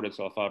going to sort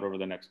itself out over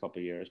the next couple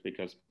of years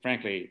because,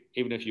 frankly,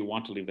 even if you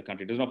want to leave the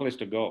country, there's no place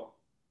to go.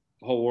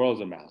 The whole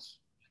world's a mess,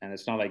 and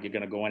it's not like you're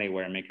going to go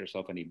anywhere and make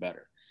yourself any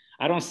better.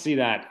 I don't see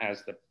that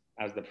as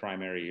the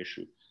primary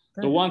issue.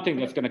 The one thing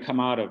that's going to come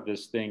out of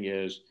this thing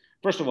is,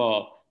 first of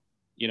all,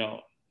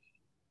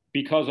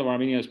 because of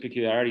Armenia's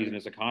peculiarities in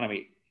its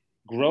economy,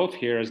 growth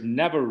here has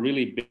never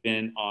really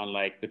been on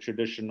like the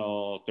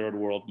traditional third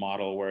world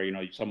model where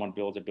someone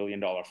builds $1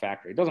 billion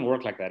factory. It doesn't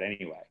work like that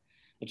anyway.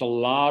 It's a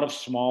lot of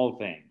small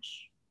things,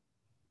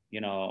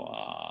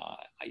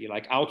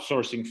 like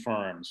outsourcing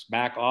firms,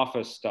 back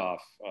office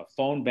stuff,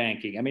 phone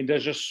banking. I mean,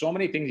 there's just so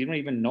many things you don't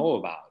even know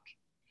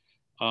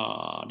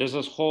about. There's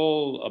this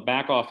whole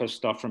back office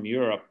stuff from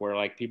Europe where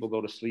like people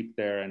go to sleep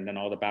there and then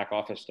all the back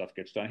office stuff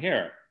gets done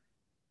here,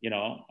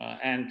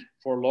 and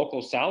for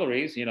local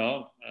salaries,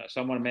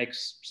 someone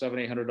makes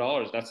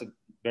 $700-800. That's a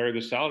very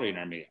good salary in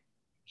Armenia,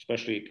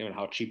 especially given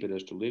how cheap it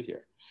is to live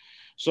here.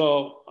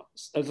 So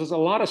there's a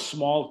lot of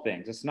small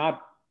things. It's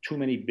not too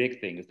many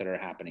big things that are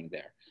happening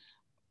there.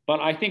 But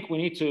I think we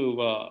need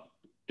to,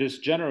 this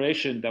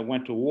generation that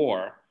went to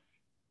war,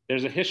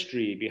 there's a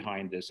history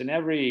behind this. In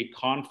every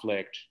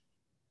conflict,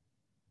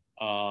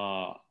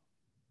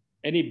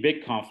 any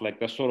big conflict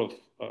that sort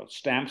of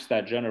stamps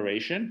that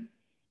generation,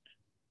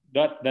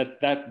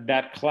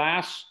 that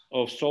class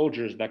of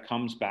soldiers that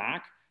comes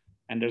back,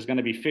 and there's going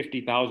to be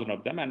 50,000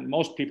 of them, and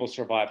most people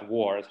survive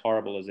war, as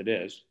horrible as it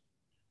is.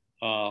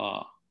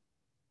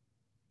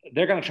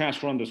 They're going to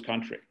transform this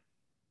country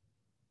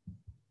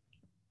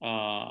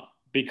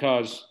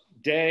because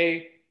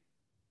they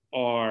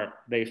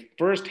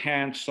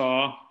firsthand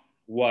saw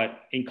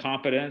what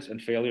incompetence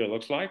and failure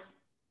looks like,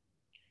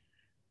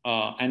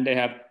 and they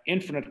have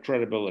infinite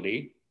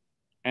credibility.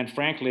 And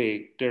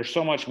frankly, they're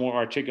so much more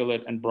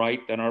articulate and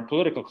bright than our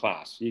political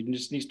class. You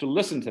just need to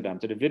listen to them,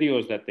 to the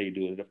videos that they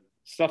do, the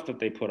stuff that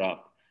they put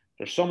up.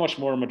 They're so much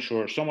more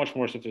mature, so much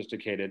more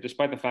sophisticated,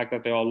 despite the fact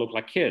that they all look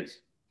like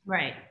kids.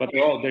 Right. But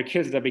they're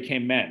kids that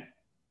became men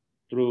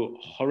through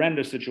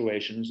horrendous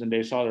situations, and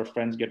they saw their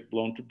friends get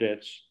blown to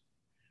bits.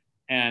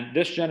 And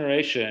this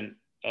generation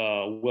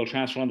will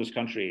transform this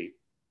country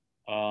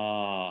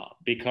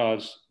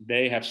because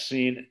they have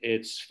seen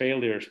its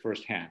failures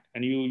firsthand.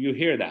 And you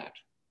hear that.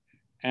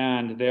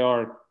 And they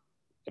are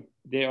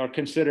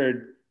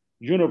considered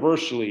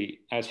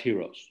universally as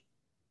heroes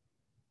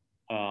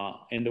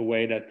in the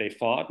way that they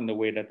fought and the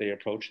way that they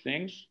approached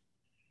things.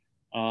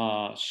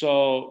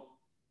 So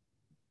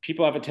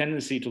people have a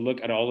tendency to look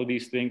at all of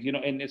these things,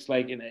 and it's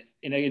like in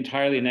an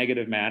entirely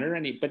negative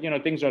manner. But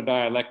things are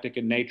dialectic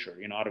in nature.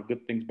 Out of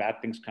good things,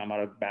 bad things come. Out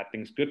of bad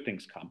things, good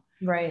things come.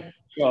 Right.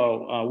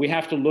 So we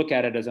have to look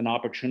at it as an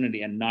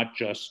opportunity and not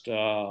just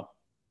as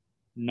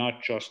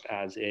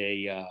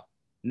a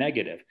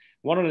negative.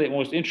 One of the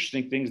most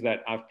interesting things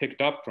that I've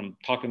picked up from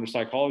talking to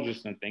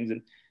psychologists and things,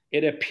 and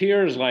it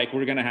appears like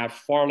we're going to have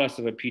far less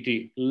of a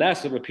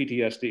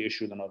PTSD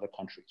issue than other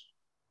countries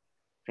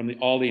from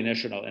all the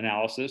initial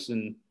analysis.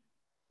 And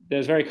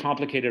there's very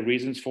complicated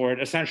reasons for it.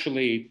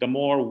 Essentially, the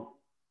more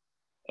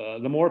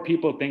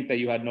people think that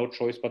you had no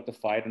choice but to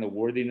fight, and the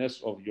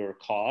worthiness of your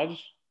cause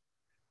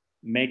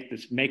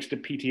makes the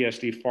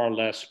PTSD far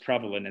less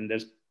prevalent. And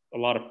there's a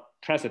lot of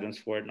precedents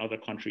for it in other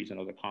countries and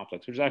other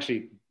conflicts, which is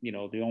actually,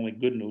 the only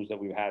good news that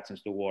we've had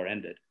since the war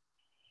ended.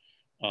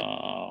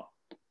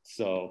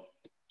 So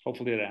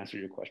hopefully that answered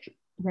your question.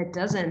 That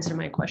does answer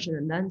my question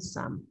and then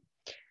some.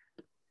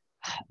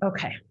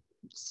 Okay,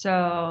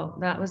 so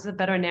that was a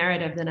better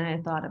narrative than I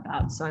had thought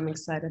about. So I'm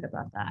excited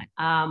about that.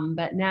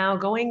 But now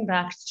going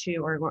back to,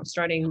 or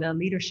starting the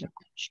leadership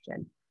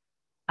question.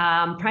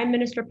 Prime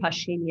Minister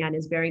Pashinyan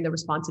is bearing the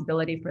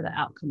responsibility for the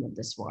outcome of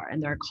this war,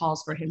 and there are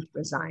calls for him to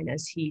resign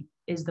as he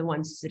is the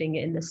one sitting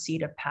in the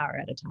seat of power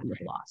at a time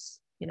of loss,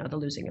 the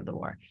losing of the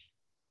war.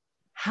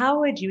 How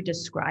would you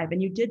describe,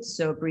 and you did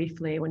so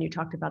briefly when you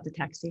talked about the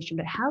taxation,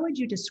 but how would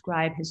you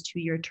describe his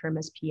 2-year term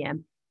as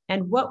PM,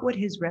 and what would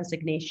his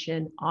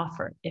resignation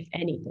offer, if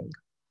anything?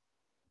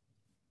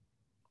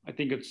 I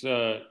think it's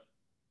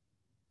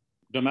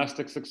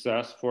domestic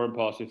success, foreign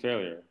policy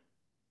failure.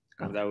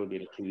 Okay. That would be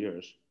the 2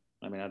 years.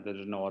 I mean,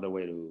 there's no other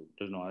way to,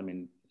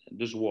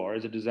 this war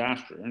is a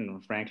disaster.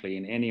 And frankly,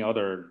 in any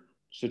other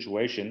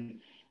situation,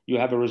 you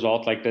have a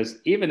result like this,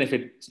 even if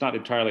it's not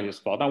entirely his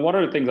fault. Now, one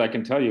of the things I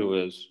can tell you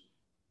is,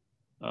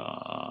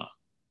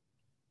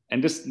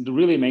 and this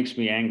really makes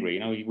me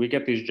angry. We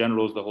get these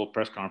generals that hold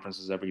press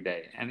conferences every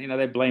day, and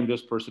they blame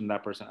this person,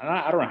 that person. And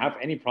I don't have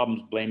any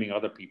problems blaming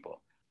other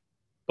people.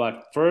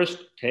 But first,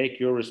 take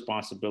your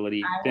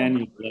responsibility, then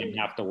you blame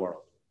half the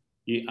world.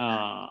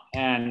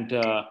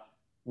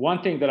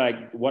 One thing that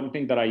I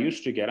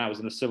used to get, I was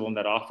in the civil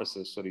net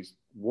offices, so these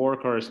war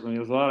correspondents,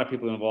 there's a lot of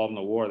people involved in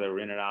the war that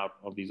were in and out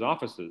of these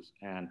offices,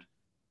 and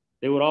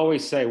they would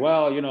always say,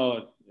 well,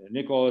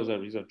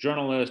 Nico he's a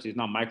journalist, he's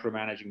not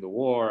micromanaging the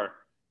war.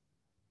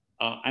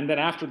 And then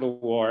after the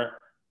war,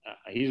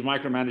 he's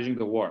micromanaging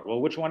the war.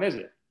 Well, which one is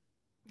it?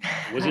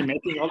 Was he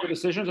making all the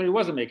decisions, or he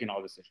wasn't making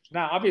all the decisions?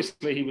 Now,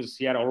 obviously,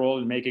 he had a role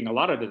in making a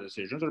lot of the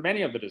decisions, or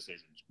many of the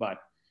decisions, but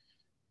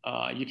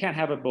you can't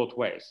have it both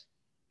ways.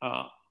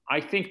 I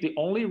think the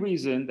only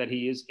reason that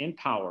he is in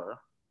power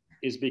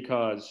is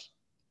because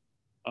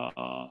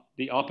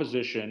the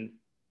opposition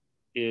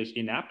is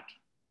inept,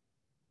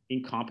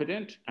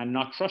 incompetent, and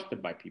not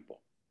trusted by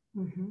people.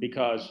 Mm-hmm.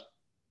 Because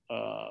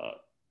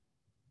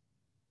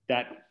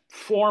that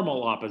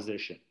formal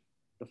opposition,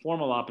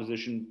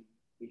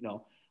 you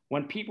know,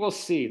 when people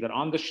see that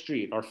on the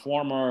street our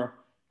former,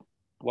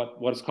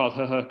 what's called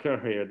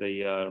here,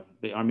 the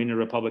Armenian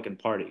Republican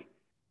Party,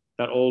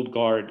 that old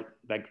guard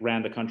that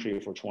ran the country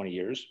for 20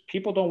 years,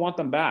 people don't want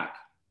them back.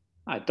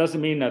 It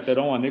doesn't mean that they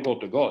don't want Nikol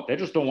to go. They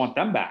just don't want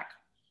them back.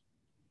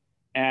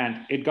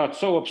 And it got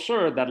so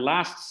absurd that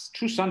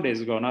two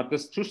Sundays ago,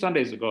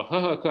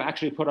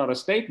 actually put out a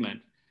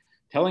statement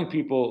telling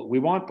people, we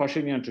want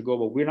Pashinyan to go,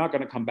 but we're not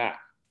going to come back.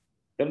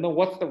 Then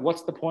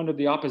what's the point of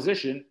the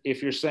opposition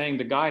if you're saying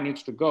the guy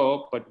needs to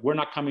go, but we're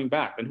not coming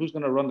back? Then who's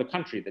going to run the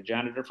country? The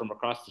janitor from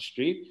across the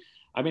street?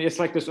 I mean, it's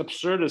like this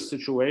absurdist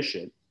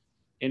situation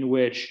in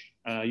which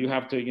you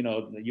have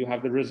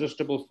the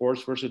resistible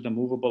force versus the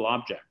movable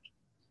object.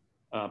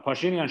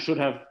 Pashinyan should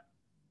have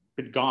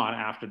been gone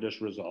after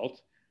this result,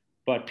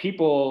 but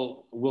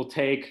people will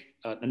take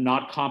a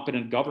not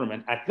competent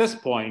government at this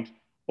point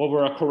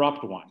over a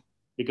corrupt one.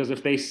 Because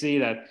if they see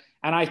that,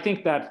 and I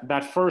think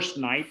that first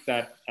night,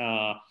 that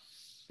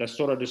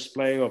sort of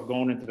display of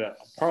going into the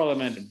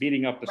parliament and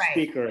beating up the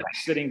speaker and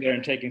sitting there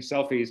and taking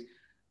selfies,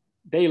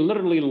 they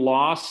literally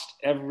lost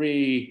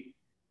every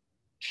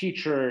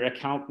teacher,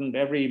 accountant,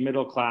 every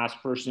middle-class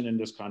person in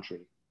this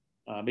country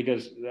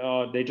because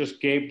they just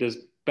gave this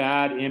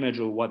bad image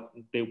of what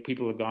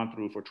people have gone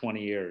through for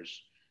 20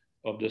 years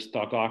of this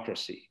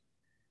autocracy.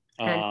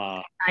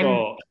 Eric,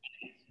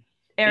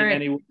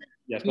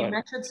 yes, you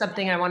mentioned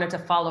something I wanted to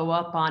follow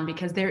up on,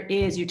 because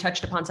you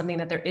touched upon something,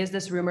 that there is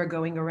this rumor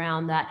going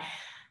around that,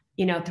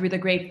 you know, through the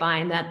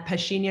grapevine, that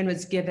Pashinyan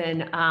was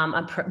given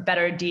a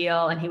better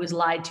deal and he was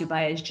lied to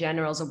by his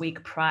generals a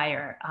week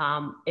prior.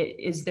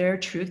 Is there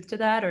truth to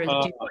that, or do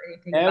you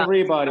know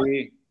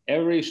anything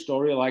every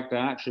story like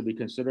that should be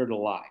considered a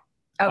lie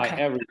by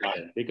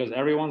everybody, because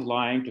everyone's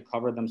lying to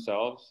cover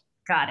themselves.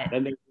 Got it.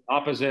 Then there's the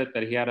opposite,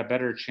 that he had a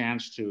better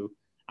chance to.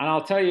 And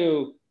I'll tell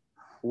you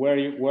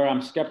where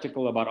I'm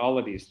skeptical about all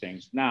of these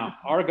things. Now,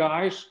 our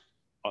guys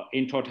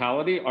in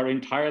totality are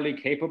entirely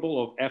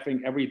capable of effing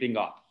everything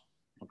up,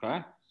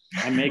 okay?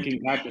 And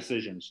making bad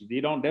decisions.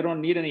 They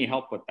don't need any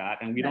help with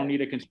that, and we don't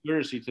need a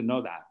conspiracy to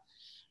know that.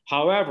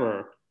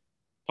 However,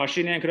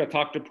 Pashinyan could have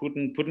talked to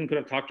Putin, Putin could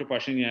have talked to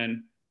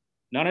Pashinyan.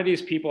 None of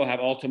these people have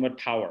ultimate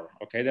power,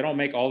 okay? They don't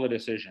make all the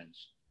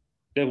decisions.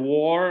 The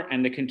war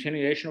and the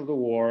continuation of the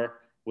war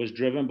was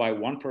driven by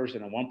one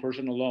person and one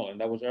person alone, and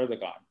that was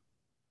Erdogan.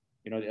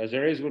 You know, the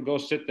Azeris would go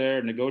sit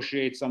there,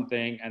 negotiate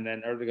something, and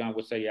then Erdogan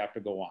would say, you have to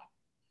go on.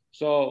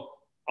 So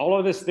all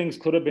of these things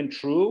could have been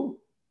true.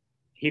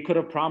 He could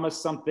have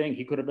promised something.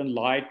 He could have been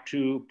lied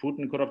to.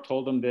 Putin could have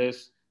told him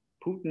this.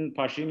 Putin,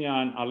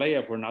 Pashinyan,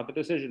 Aliyev were not the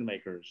decision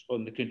makers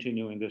on the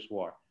continuing this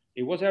war.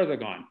 It was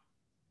Erdogan.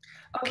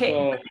 Okay.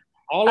 So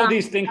all of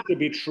these things could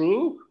be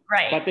true,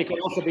 but they could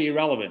also be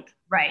irrelevant.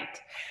 Right.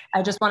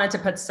 I just wanted to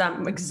put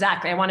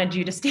I wanted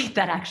you to state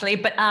that, actually.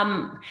 But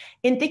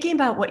in thinking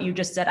about what you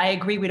just said, I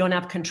agree we don't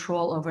have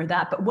control over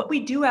that. But what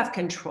we do have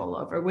control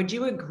over, would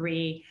you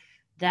agree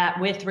that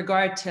with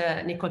regard to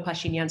Nikol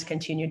Pashinyan's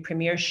continued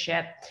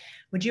premiership,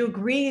 would you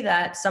agree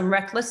that some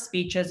reckless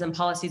speeches and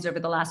policies over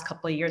the last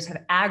couple of years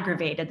have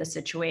aggravated the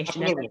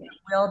situation, and that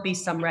there will be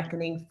some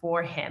reckoning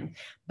for him,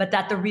 but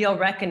that the real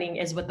reckoning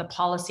is with the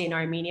policy in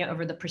Armenia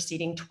over the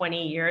preceding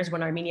 20 years,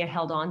 when Armenia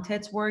held on to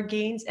its war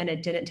gains and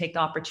it didn't take the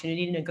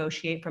opportunity to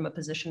negotiate from a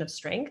position of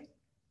strength?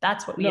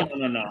 That's what we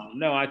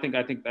No. I think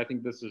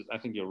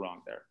you're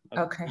wrong there.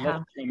 Okay.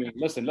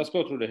 Listen, let's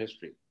go through the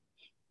history.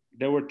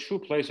 There were two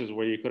places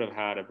where you could have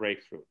had a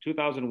breakthrough.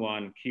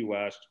 2001, Key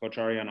West,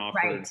 Kocharian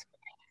offered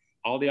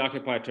all the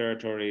occupied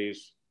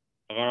territories.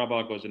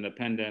 Karabakh was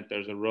independent.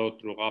 There's a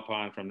road through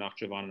Ghapan from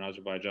Nakhchivan in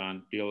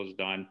Azerbaijan. Deal is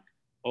done.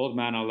 Old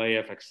man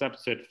Aliyev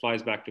accepts it,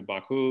 flies back to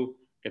Baku,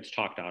 gets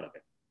talked out of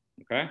it.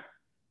 Okay?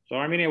 So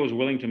Armenia was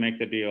willing to make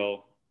the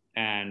deal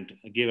and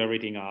give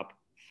everything up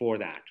for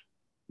that,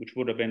 which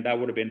would have been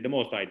the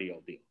most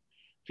ideal deal.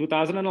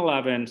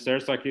 2011,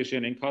 Serge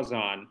Sarkisian in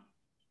Kazan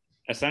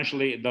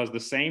essentially does the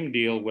same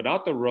deal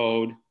without the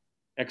road,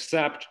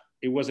 except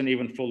it wasn't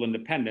even full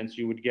independence.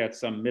 You would get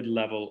some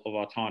mid-level of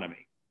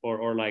autonomy,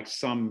 or like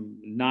some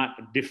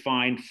not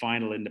defined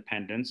final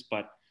independence,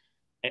 but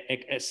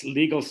a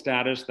legal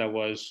status that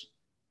was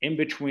in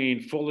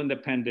between full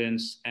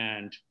independence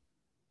and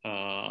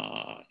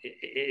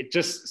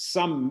just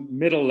some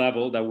middle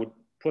level that would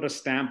put a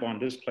stamp on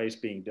this place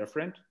being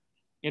different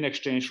in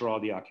exchange for all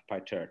the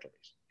occupied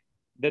territories.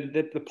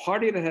 The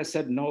party that has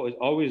said no is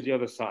always the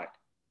other side.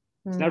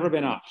 It's never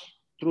been us.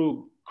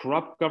 Through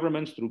corrupt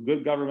governments, through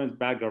good governments,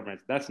 bad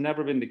governments. That's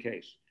never been the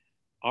case.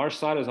 Our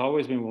side has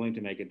always been willing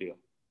to make a deal.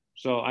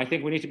 So I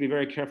think we need to be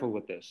very careful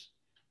with this.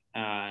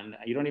 And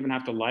you don't even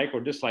have to like or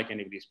dislike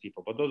any of these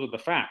people, but those are the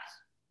facts.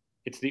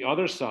 It's the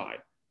other side.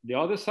 The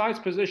other side's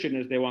position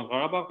is they want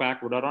Karabakh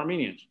back without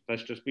Armenians.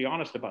 Let's just be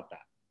honest about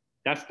that.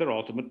 That's their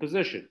ultimate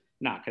position.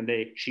 Now, can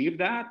they achieve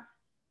that?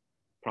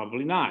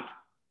 Probably not.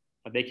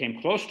 But they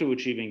came close to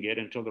achieving it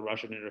until the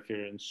Russian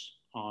interference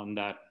on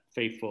that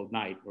fateful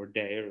night or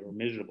day, or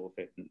miserable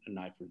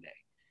night or day.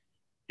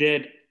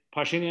 Did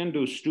Pashinyan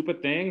do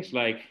stupid things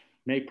like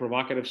make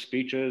provocative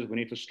speeches? We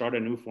need to start a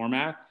new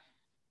format.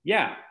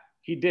 Yeah,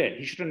 he did.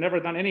 He should have never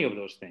done any of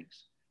those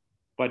things.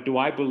 But do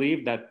I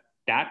believe that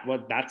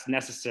that's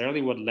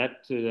necessarily what led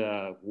to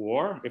the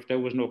war? If there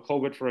was no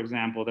COVID, for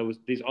example, there was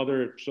these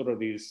other sort of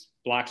these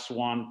black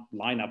swan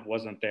lineup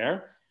wasn't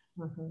there.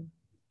 Mm-hmm.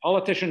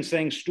 Politicians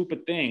saying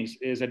stupid things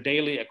is a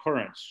daily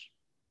occurrence.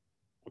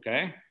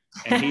 Okay.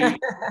 And he is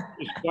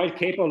quite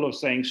capable of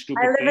saying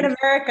stupid things. I live in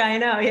America, I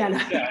know,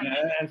 yeah.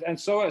 Yeah, and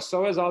so is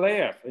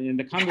Aleyev. And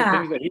the kind of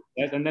things that he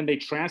says, and then they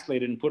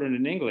translate it and put it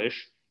in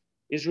English,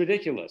 is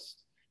ridiculous.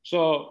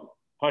 So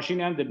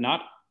Pashinyan did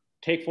not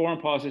take foreign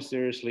policy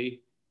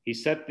seriously. He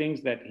said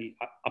things that he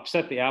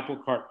upset the apple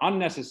cart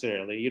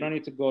unnecessarily. You don't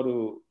need to go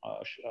to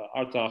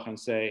Artsakh and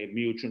say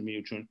Miyuchun,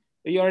 Miyuchun.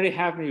 You already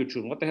have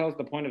Miyuchun. What the hell is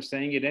the point of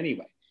saying it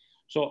anyway?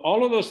 So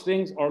all of those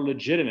things are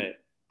legitimate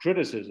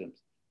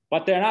criticisms,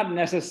 but they're not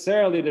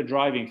necessarily the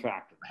driving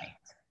factor. Right.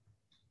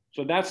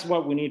 So that's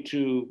what we need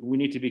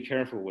to be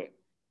careful with.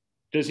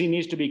 Does he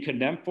need to be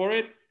condemned for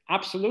it?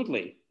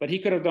 Absolutely. But he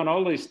could have done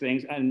all these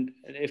things, and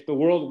if the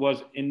world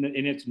was in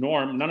its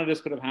norm, none of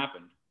this could have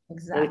happened.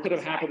 Exactly. Or it could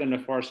have happened on a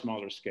far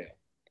smaller scale.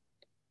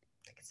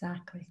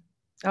 Exactly.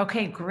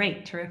 Okay,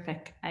 great,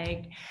 terrific.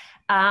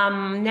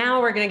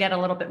 Now we're going to get a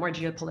little bit more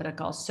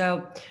geopolitical.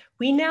 So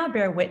we now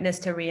bear witness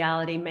to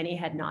reality many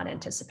had not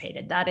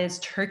anticipated. That is,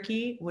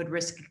 Turkey would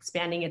risk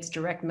expanding its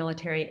direct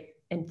military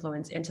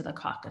influence into the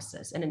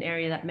Caucasus, in an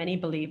area that many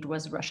believed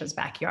was Russia's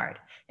backyard,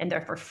 and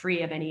therefore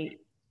free of any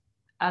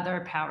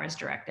other powers'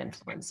 direct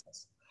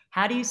influences.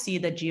 How do you see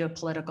the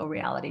geopolitical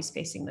realities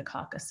facing the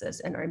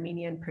Caucasus, and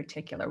Armenia in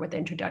particular, with the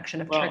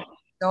introduction of Turkey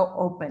so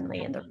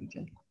openly in the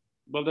region?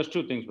 Well, there's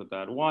two things with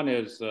that. One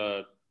is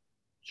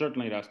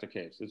certainly that's the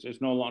case.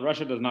 It's no longer,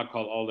 Russia does not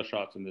call all the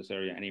shots in this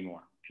area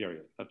anymore,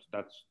 period.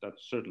 That's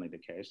certainly the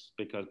case,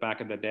 because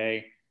back in the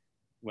day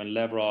when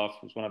Lavrov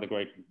was one of the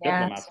great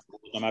diplomats,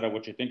 no matter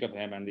what you think of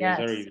him, and the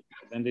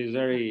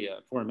Azeri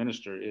foreign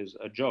minister is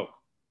a joke,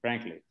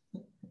 frankly.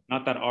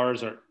 Not that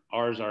ours are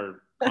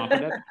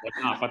competent,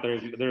 but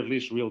they're at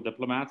least real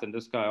diplomats, and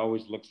this guy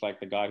always looks like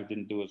the guy who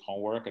didn't do his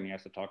homework and he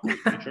has to talk to his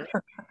teacher.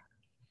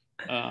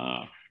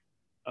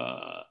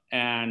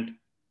 And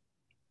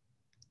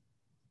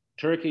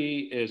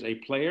Turkey is a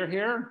player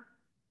here,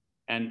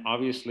 and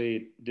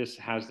obviously this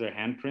has their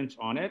handprints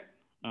on it,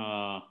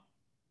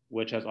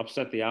 which has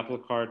upset the apple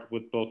cart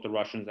with both the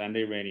Russians and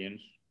the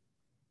Iranians.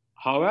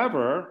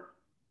 However,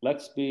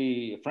 let's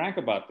be frank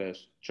about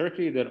this.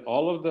 Turkey did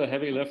all of the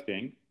heavy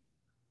lifting,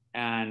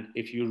 and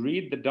if you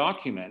read the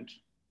document,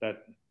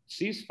 that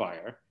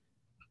ceasefire,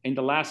 in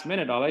the last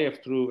minute,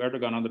 Aliyev threw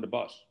Erdogan under the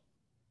bus.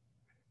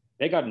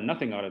 They got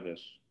nothing out of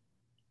this.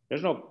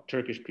 There's no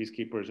Turkish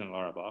peacekeepers in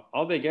Karabakh.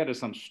 All they get is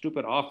some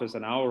stupid office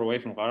an hour away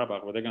from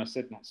Karabakh where they're going to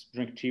sit and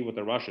drink tea with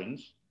the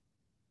Russians,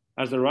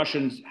 as the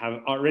Russians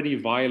have already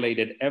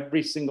violated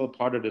every single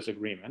part of this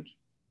agreement.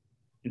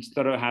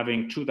 Instead of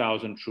having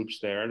 2,000 troops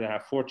there, they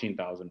have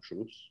 14,000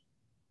 troops.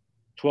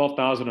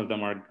 12,000 of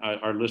them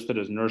are listed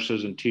as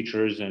nurses and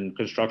teachers and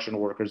construction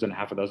workers and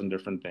half a dozen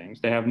different things.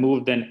 They have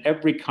moved in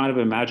every kind of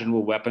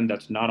imaginable weapon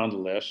that's not on the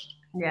list.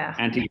 Yeah.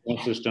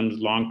 Anti-drone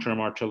systems, long-term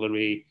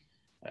artillery,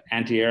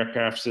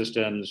 anti-aircraft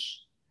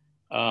systems.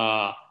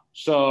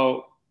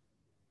 So,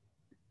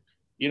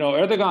 you know,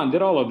 Erdogan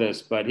did all of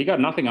this, but he got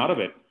nothing out of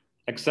it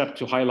except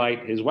to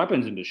highlight his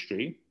weapons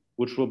industry,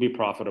 which will be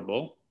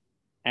profitable.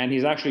 And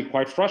he's actually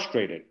quite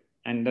frustrated.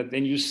 And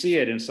then you see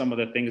it in some of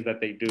the things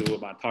that they do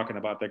about talking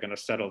about they're going to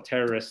settle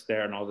terrorists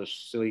there and all this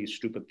silly,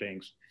 stupid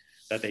things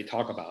that they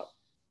talk about.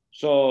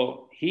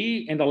 So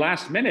he, in the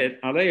last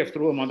minute, Aliyev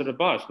threw him under the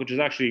bus, which is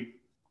actually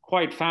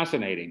quite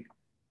fascinating.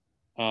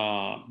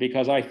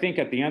 Because I think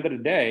at the end of the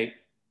day,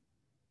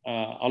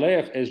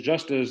 Aliyev is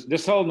just as,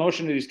 this whole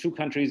notion of these two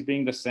countries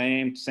being the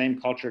same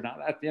culture, now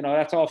that, you know,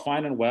 that's all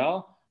fine and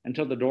well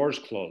until the doors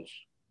close.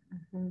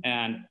 Mm-hmm.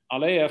 And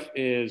Aliyev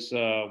is,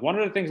 one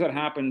of the things that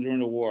happened during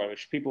the war,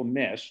 which people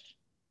missed,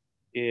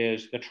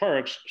 is the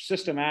Turks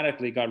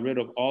systematically got rid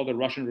of all the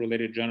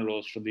Russian-related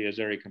generals from the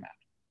Azeri command.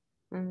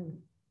 Mm-hmm.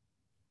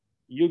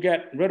 You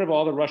get rid of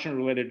all the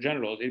Russian-related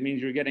generals, it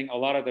means you're getting a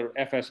lot of the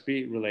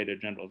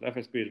FSB-related generals.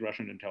 FSB is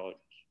Russian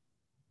intelligence,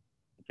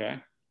 okay?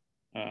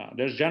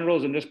 There's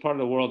generals in this part of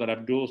the world that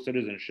have dual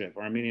citizenship,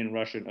 Armenian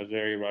Russian,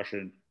 Azeri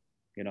Russian,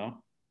 you know?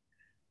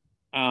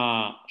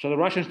 So the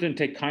Russians didn't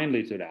take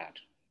kindly to that.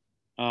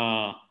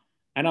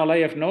 And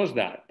Aliyev knows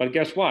that. But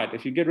guess what?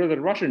 If you get rid of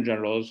the Russian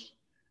generals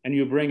and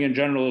you bring in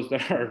generals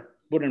that are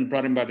brought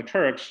in by the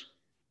Turks,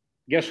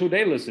 guess who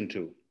they listen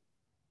to?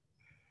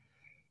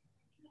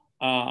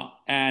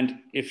 And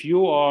if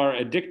you are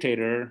a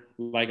dictator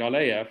like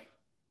Aliyev,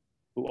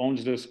 who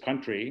owns this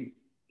country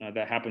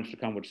that happens to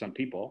come with some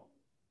people,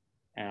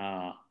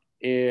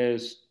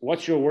 is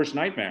what's your worst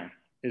nightmare?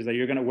 Is that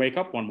you're going to wake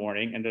up one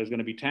morning and there's going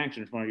to be tanks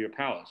in front of your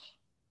palace.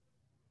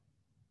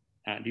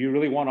 Do you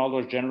really want all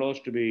those generals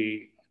to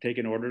be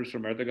taking orders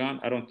from Erdogan?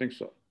 I don't think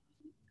so.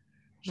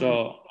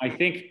 So I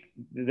think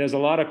there's a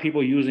lot of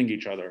people using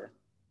each other.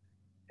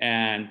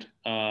 And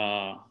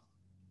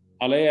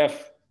Aliyev,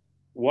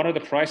 one of the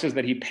prices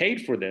that he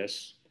paid for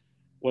this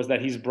was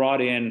that he's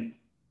brought in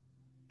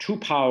two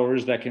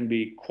powers that can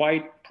be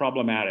quite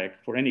problematic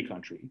for any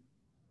country,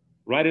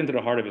 right into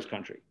the heart of his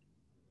country.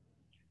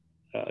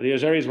 The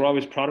Azeris were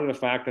always proud of the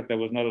fact that there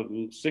was not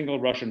a single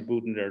Russian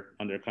boot in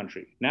their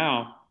country.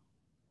 Now,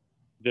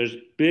 there's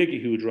big,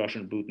 huge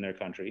Russian boot in their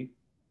country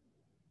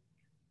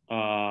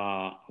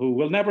who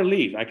will never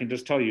leave. I can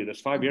just tell you,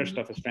 this 5-year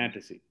stuff is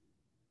fantasy.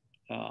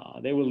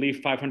 They will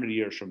leave 500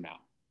 years from now.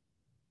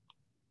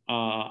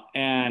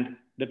 And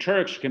the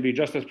Turks can be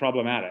just as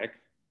problematic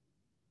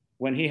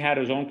when he had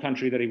his own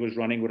country that he was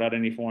running without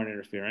any foreign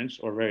interference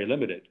or very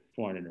limited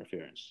foreign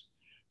interference.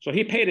 So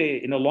he paid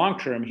in the long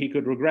term, he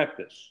could regret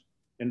this.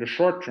 In the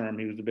short term,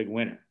 he was the big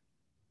winner.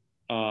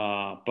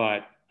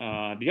 But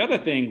the other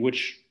thing,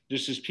 which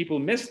this is people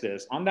miss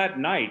this, on that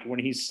night when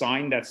he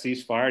signed that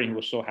ceasefire, and he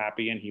was so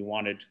happy and he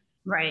wanted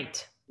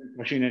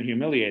machine and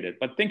humiliated.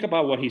 But think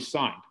about what he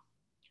signed.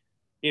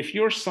 If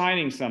you're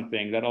signing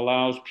something that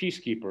allows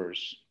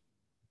peacekeepers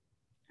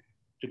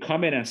to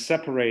come in and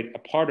separate a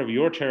part of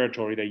your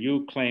territory that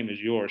you claim is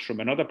yours from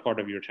another part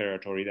of your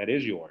territory that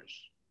is yours,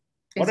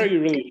 what are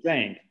you really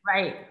saying?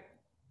 Right.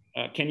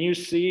 Can you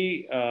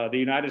see the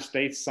United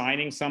States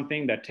signing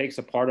something that takes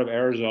a part of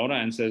Arizona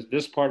and says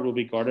this part will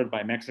be guarded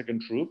by Mexican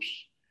troops,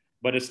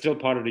 but it's still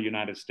part of the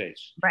United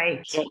States?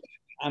 Right. So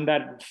on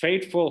that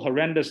fateful,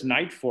 horrendous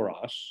night for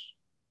us,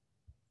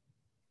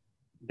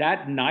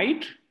 that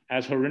night,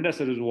 as horrendous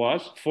as it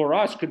was, for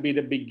us could be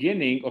the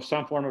beginning of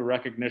some form of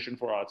recognition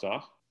for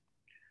Artsakh.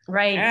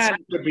 Right. And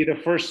it could be the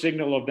first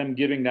signal of them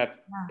giving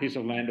that piece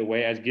of land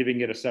away as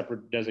giving it a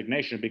separate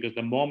designation, because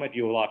the moment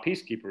you allow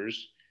peacekeepers,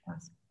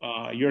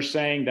 you're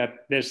saying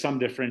that there's some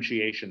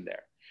differentiation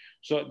there.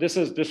 So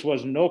this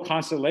was no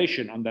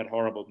consolation on that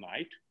horrible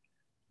night.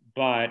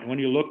 But when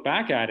you look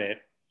back at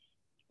it,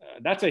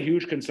 that's a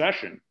huge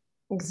concession.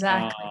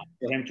 Exactly.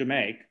 For him to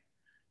make.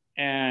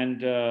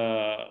 And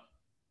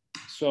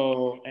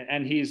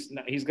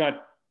he's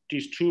got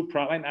these two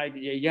problems.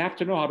 You have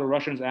to know how the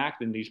Russians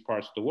act in these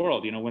parts of the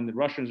world. You know, when the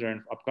Russians are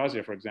in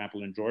Abkhazia, for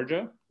example, in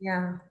Georgia,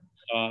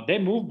 they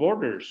move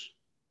borders.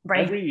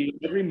 Right.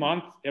 Every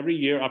month, every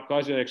year,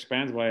 Abkhazia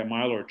expands by a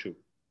mile or two.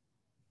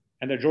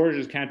 And the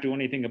Georgians can't do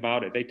anything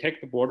about it. They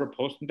take the border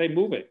post and they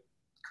move it.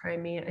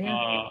 Crimea.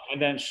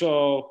 And then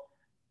so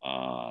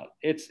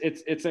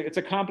it's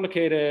a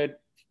complicated,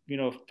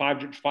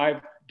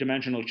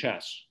 five-dimensional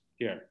chess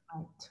here.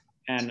 Right.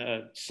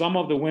 And some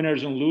of the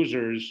winners and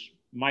losers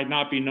might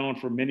not be known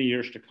for many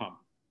years to come.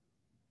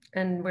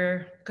 And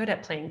we're good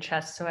at playing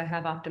chess, so I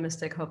have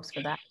optimistic hopes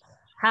for that.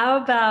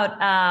 How about,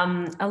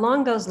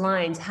 along those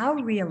lines, how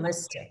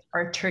realistic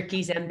are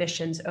Turkey's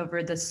ambitions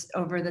over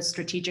the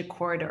strategic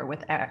corridor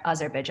with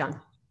Azerbaijan?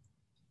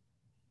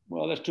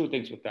 Well, there's two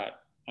things with that.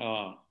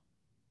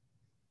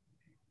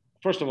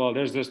 First of all,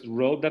 there's this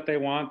road that they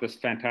want, this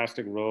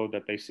fantastic road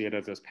that they see it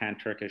as this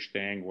pan-Turkish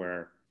thing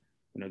where,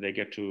 they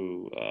get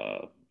to,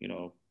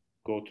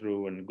 go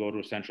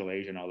through Central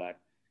Asia and all that.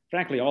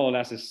 Frankly, all of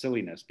that is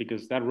silliness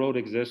because that road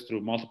exists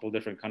through multiple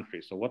different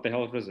countries. So what the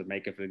hell does it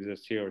make if it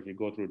exists here? If you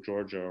go through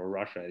Georgia or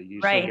Russia,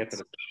 you still get to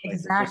the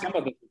exactly.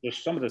 So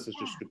some of this is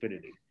just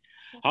stupidity.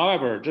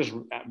 However, just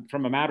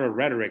from a matter of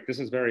rhetoric, this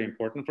is very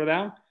important for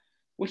them,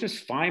 which is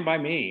fine by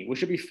me. Which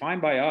should be fine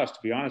by us, to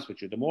be honest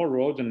with you. The more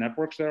roads and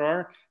networks there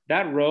are,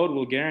 that road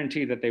will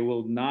guarantee that they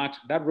will not.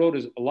 That road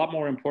is a lot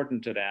more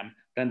important to them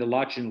than the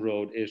Lachin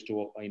road is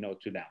to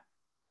them.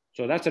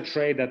 So that's a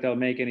trade that they'll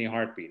make any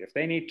heartbeat. If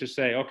they need to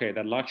say, okay,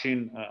 that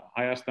Lachin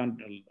Hayastan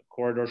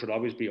corridor should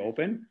always be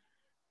open,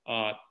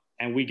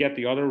 and we get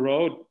the other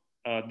road,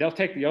 they'll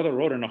take the other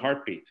road in a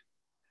heartbeat.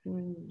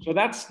 So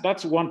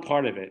that's one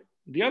part of it.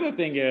 The other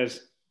thing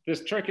is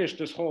this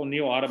whole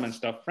neo-Ottoman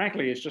stuff,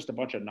 frankly, it's just a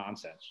bunch of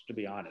nonsense, to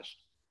be honest.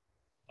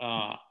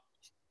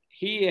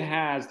 He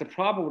has the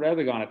problem with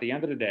Erdogan at the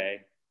end of the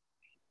day.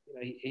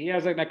 He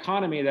has an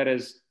economy that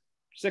is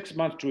 6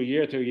 months to a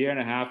year and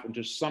a half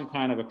into some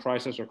kind of a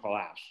crisis or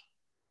collapse.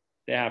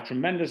 They have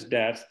tremendous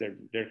debts.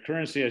 Their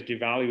currency has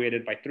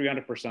devaluated by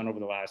 300% over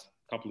the last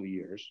couple of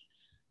years,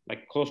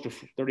 like close to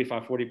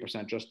 35,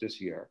 40% just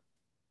this year.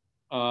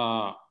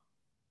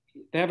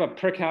 They have a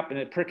per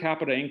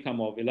capita income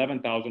of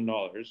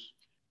 $11,000.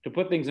 To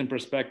put things in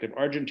perspective,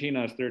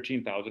 Argentina is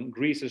 13,000,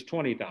 Greece is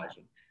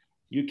 20,000.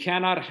 You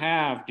cannot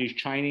have these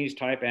Chinese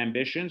type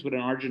ambitions with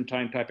an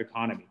Argentine type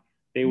economy.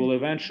 They will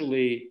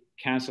eventually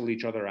cancel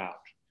each other out.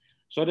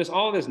 So there's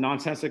all this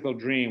nonsensical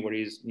dream where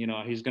he's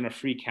going to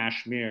free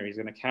Kashmir, he's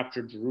going to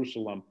capture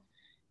Jerusalem.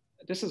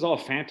 This is all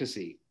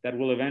fantasy that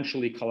will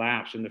eventually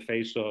collapse in the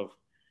face of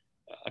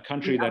a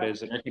country that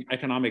is an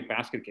economic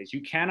basket case.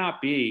 You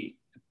cannot be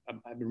a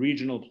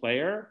regional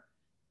player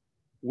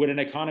with an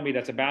economy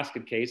that's a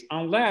basket case,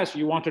 unless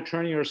you want to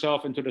turn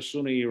yourself into the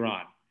Sunni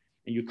Iran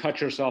and you cut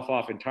yourself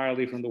off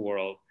entirely from the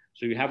world.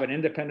 So you have an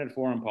independent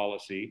foreign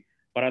policy,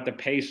 but at the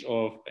pace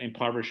of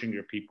impoverishing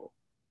your people.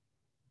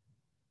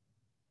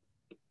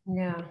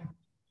 Yeah,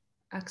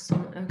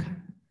 excellent. Okay,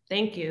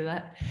 thank you.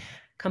 That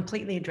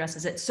completely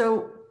addresses it.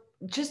 So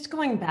just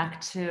going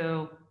back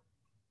to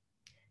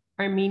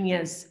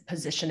Armenia's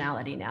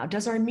positionality now,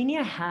 does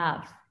Armenia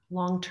have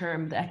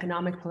long-term the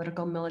economic,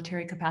 political,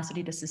 military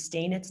capacity to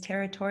sustain its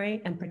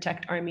territory and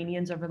protect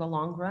Armenians over the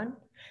long run?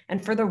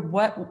 And further,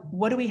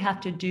 what do we have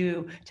to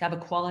do to have a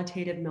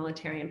qualitative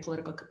military and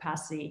political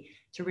capacity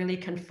to really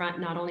confront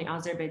not only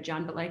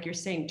Azerbaijan, but like you're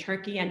saying,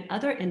 Turkey and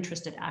other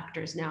interested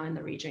actors now in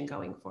the region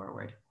going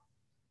forward?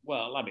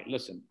 Well, I mean,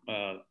 listen,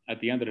 at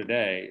the end of the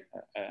day,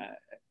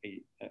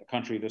 a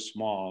country this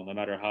small, no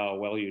matter how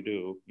well you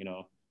do, you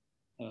know,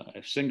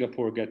 if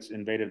Singapore gets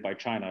invaded by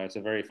China, it's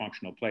a very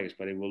functional place,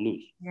 but it will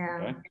lose.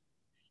 Yeah.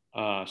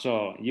 Okay?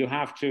 So you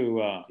have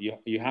to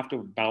you have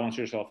to balance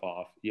yourself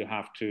off. You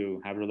have to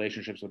have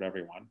relationships with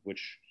everyone.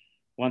 Which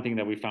one thing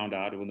that we found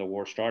out when the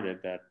war started,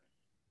 that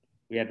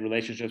we had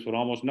relationships with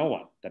almost no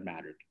one that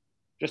mattered,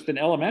 just in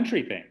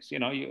elementary things. You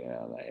know,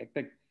 I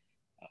think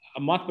a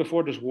month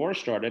before this war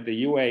started,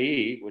 the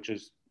UAE, which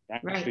is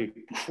actually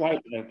quite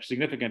a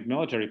significant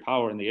military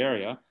power in the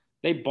area,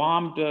 they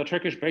bombed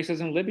Turkish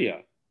bases in Libya.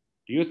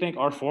 Do you think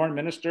our foreign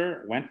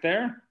minister went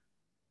there?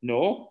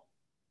 No,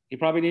 he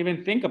probably didn't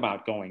even think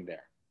about going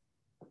there.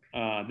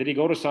 Did he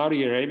go to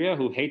Saudi Arabia,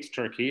 who hates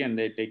Turkey, and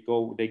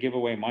they give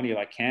away money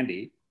like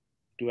candy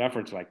to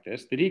efforts like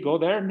this? Did he go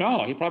there?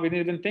 No, he probably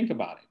didn't even think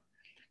about it.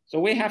 So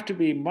we have to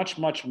be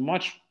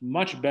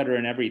much better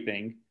in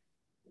everything.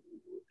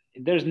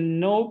 There's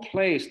no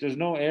place, there's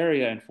no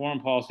area in foreign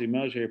policy,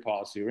 military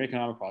policy, or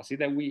economic policy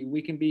that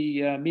we can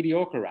be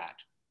mediocre at.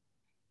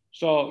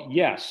 So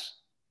yes,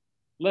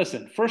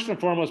 listen, first and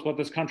foremost, what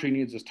this country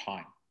needs is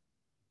time.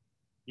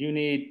 You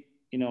need,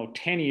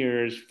 10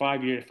 years,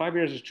 5 years. 5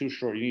 years is too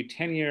short. You need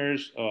 10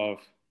 years of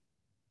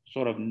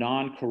sort of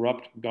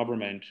non-corrupt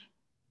government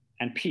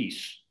and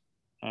peace.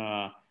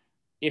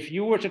 If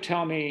you were to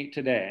tell me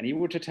today, and you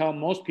were to tell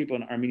most people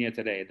in Armenia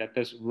today, that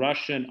this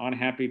Russian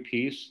unhappy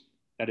peace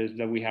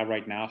that we have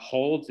right now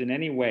holds in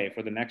any way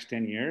for the next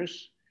 10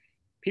 years,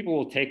 people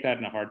will take that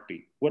in a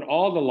heartbeat, with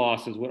all the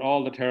losses, with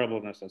all the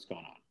terribleness that's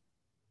going on.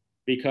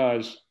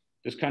 Because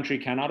this country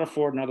cannot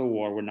afford another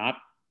war. We're not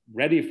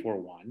ready for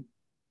one.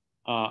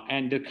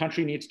 And the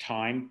country needs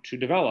time to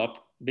develop,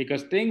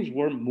 because things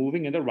were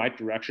moving in the right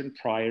direction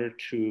prior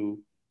to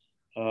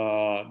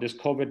this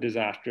COVID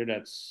disaster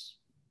that's,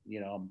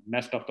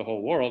 messed up the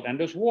whole world, and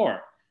this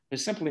war. We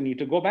simply need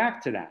to go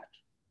back to that.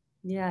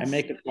 Yes. And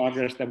make the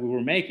progress that we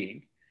were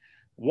making,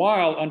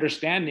 while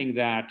understanding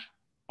that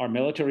our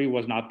military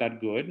was not that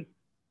good,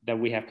 that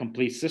we have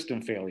complete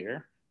system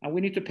failure, and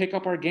we need to pick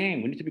up our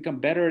game. We need to become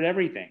better at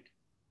everything.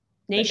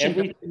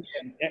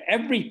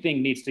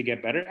 Everything needs to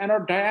get better, and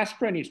our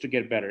diaspora needs to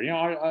get better.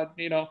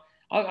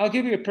 I'll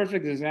give you a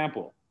perfect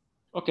example.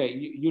 Okay,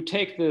 you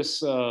take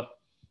this,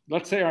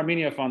 let's say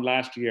Armenia Fund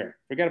last year.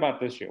 Forget about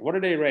this year. What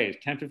did they raise?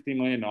 $10, $15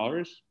 million?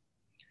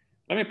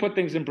 Let me put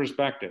things in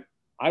perspective.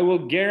 I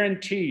will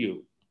guarantee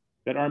you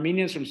that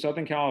Armenians from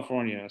Southern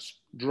California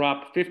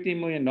drop $50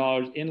 million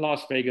in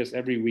Las Vegas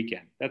every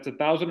weekend. That's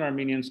 1,000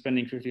 Armenians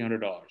spending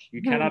 $1,500.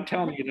 You cannot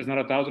tell me there's not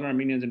 1,000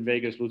 Armenians in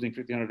Vegas losing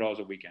 $1,500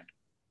 a weekend.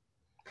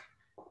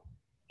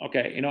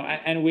 Okay,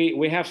 and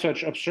we have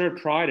such absurd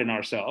pride in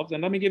ourselves.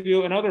 And let me give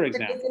you another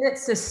example. Isn't it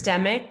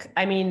systemic?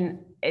 I mean,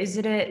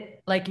 isn't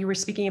it like you were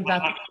speaking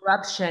about the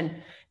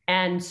corruption?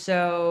 And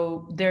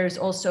so there's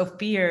also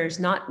fears,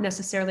 not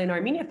necessarily in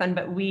Armenia Fund,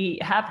 but we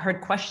have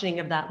heard questioning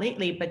of that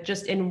lately, but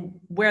just in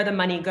where the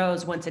money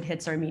goes once it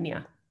hits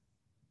Armenia.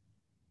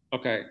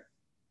 Okay.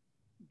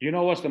 Do you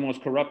know what's the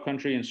most corrupt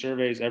country in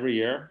surveys every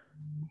year?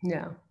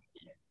 No.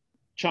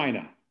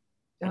 China.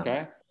 Oh.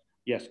 Okay.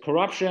 Yes,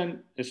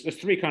 corruption is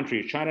three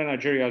countries: China,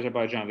 Nigeria,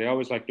 Azerbaijan. They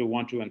always like do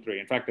 1, 2, and 3.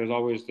 In fact, there's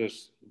always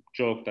this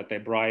joke that they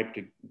bribe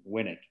to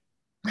win it.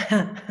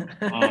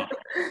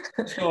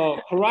 So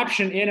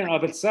corruption in and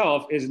of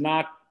itself is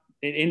not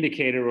an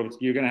indicator of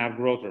you're going to have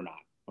growth or not.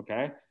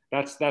 Okay,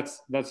 that's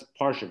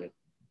part of it.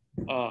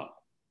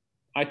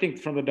 I think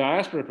from the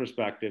diaspora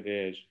perspective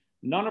is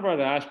none of our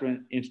diaspora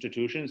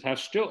institutions have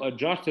still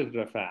adjusted to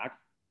the fact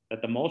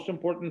that the most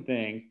important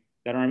thing,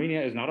 that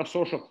Armenia is not a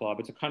social club,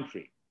 it's a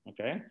country.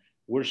 Okay,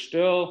 we're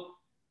still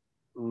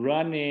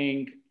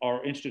running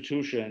our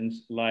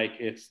institutions like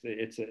it's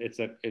the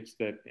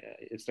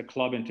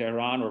club in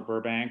Tehran or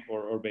Burbank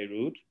or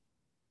Beirut,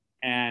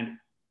 and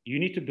you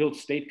need to build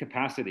state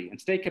capacity,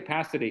 and state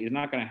capacity is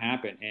not going to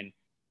happen in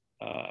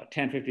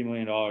 $10-50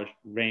 million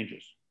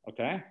ranges.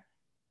 Okay,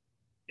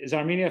 is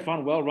Armenia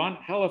Fund well run?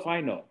 Hell if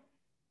I know.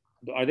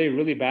 Are they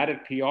really bad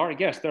at PR?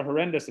 Yes, they're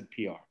horrendous at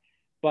PR.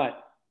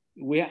 But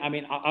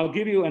I'll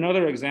give you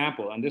another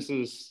example, and this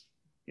is,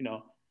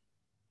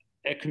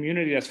 a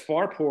community that's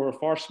far poorer,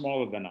 far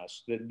smaller than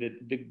us.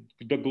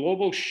 The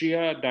global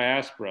Shia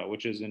diaspora,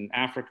 which is in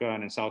Africa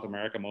and in South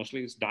America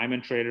mostly, is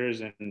diamond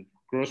traders and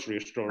grocery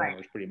store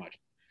owners, pretty much.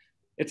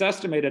 It's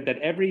estimated that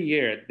every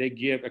year they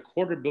give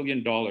 $250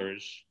 million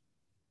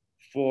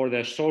for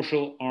the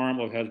social arm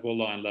of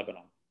Hezbollah in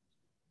Lebanon.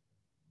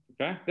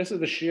 Okay, this is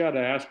the Shia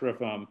diaspora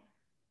from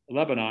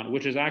Lebanon,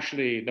 which is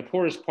actually the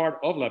poorest part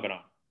of Lebanon,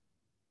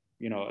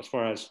 as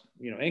far as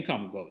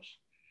income goes.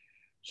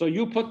 So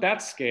you put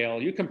that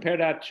scale, you compare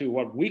that to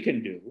what we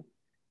can do,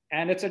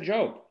 and it's a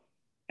joke.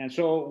 And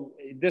so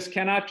this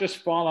cannot just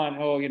fall on,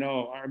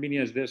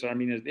 Armenia is this,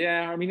 Armenia is,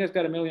 Armenia's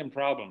got a million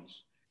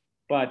problems,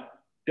 but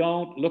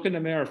don't look in the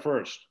mirror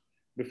first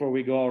before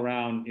we go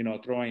around,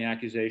 throwing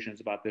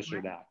accusations about this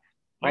or that.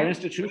 Our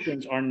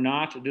institutions are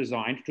not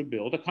designed to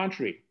build a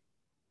country.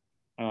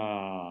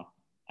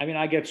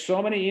 I get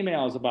so many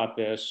emails about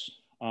this,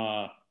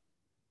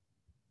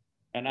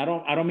 and I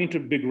don't mean to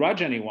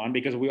begrudge anyone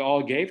because we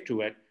all gave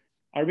to it.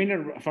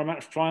 Armenian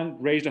Fund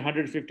raised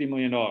 $150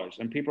 million,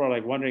 and people are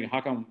like wondering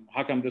how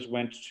come this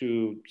went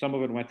to, some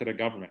of it went to the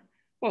government.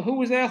 Well, who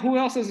was there? Who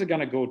else is it going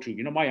to go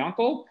to? My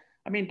uncle?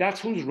 That's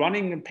who's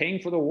running and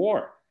paying for the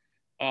war.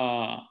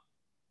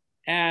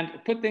 And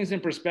put things in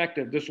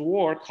perspective, this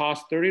war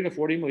cost $30 to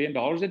 $40 million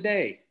a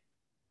day.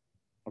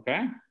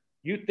 Okay,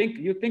 you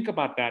think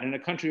about that in a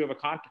country of a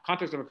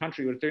context of a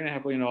country with a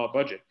 $3.5 billion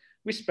budget.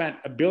 We spent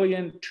 $1.2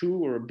 billion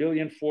or $1.4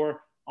 billion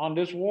on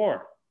this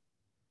war.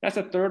 That's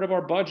a third of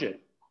our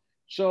budget.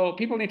 So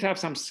people need to have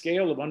some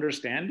scale of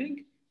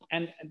understanding.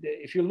 And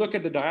if you look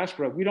at the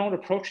diaspora, we don't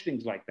approach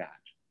things like that.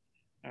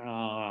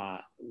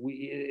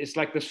 It's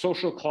like the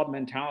social club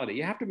mentality.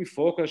 You have to be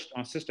focused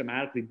on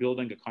systematically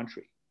building a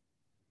country,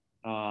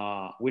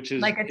 which is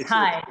like a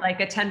tie,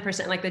 like a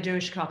 10%, like the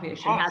Jewish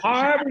population.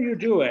 However you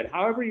do it,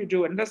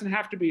 it doesn't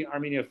have to be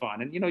Armenia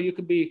Fund. And you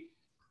could be,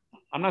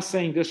 I'm not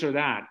saying this or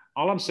that.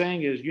 All I'm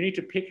saying is you need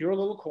to pick your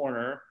little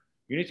corner.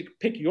 You need to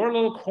pick your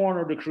little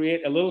corner to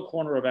create a little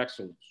corner of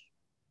excellence.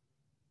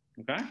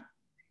 Okay?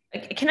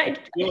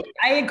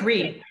 I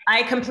agree.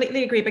 I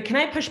completely agree. But can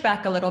I push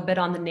back a little bit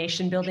on the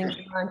nation building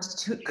front?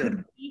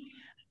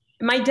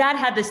 My dad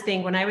had this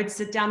thing when I would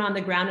sit down on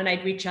the ground and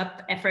I'd reach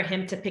up for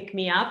him to pick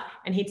me up,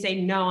 and he'd say,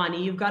 "No,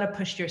 Ani, you've got to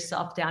push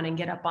yourself down and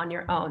get up on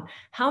your own."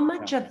 How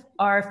much of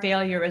our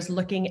failure is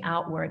looking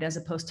outward as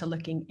opposed to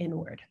looking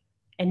inward,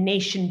 and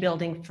nation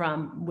building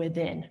from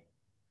within?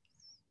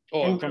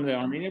 Oh, from the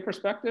Armenian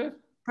perspective?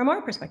 From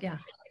our perspective, yeah.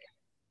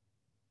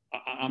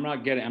 I'm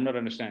not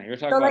understanding. You're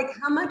talking so about, like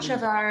how much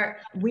of our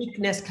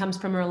weakness comes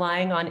from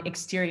relying on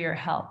exterior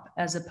help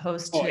as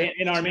opposed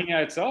to in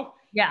Armenia itself?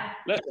 Yeah.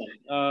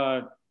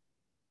 Listen,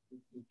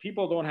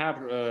 people don't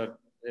have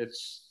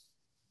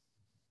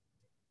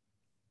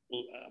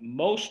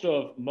most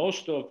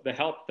of the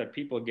help that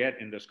people get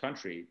in this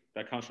country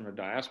that comes from the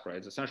diaspora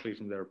is essentially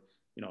from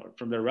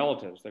their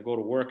relatives that go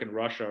to work in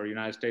Russia or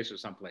United States or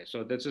someplace.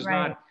 So this is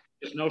not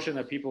this notion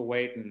that people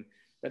wait, and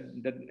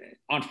that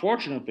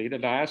unfortunately the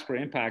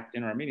diaspora impact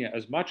in Armenia,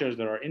 as much as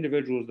there are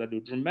individuals that do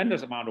a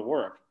tremendous amount of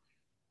work,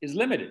 is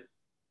limited.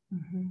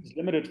 It's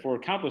limited for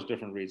countless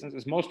different reasons.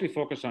 It's mostly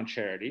focused on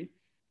charity,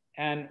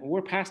 and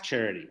we're past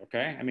charity.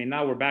 Okay,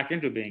 now we're back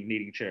into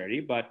needing charity,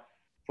 but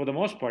for the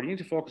most part, you need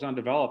to focus on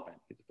development.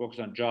 You need to focus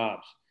on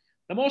jobs.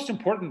 The most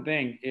important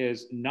thing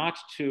is not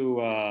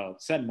to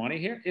send money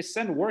here; is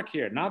send work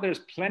here. Now there's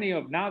plenty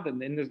of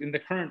in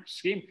the current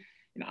scheme.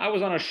 I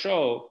was on a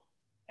show.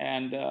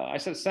 And I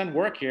said, send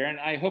work here. And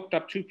I hooked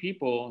up 2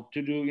 people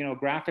to do,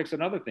 graphics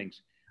and other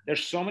things.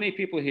 There's so many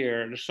people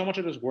here. There's so much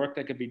of this work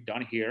that could be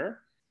done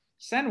here.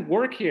 Send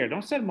work here.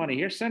 Don't send money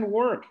here. Send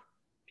work.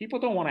 People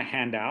don't want to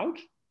hand out.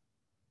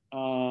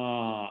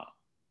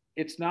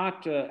 It's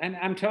not, and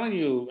I'm telling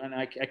you, and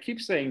I keep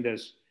saying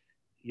this,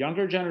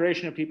 younger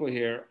generation of people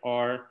here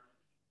are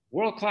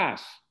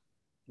world-class.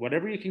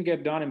 Whatever you can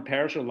get done in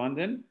Paris or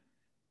London,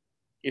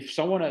 if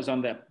someone is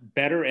on the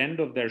better end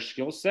of their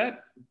skill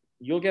set,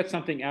 you'll get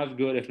something as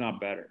good, if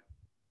not better.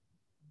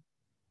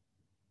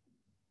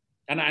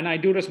 And I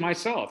do this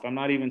myself. I'm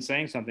not even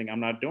saying something I'm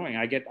not doing.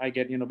 I get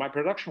my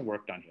production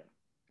work done here.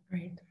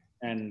 Right.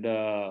 And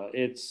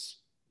it's,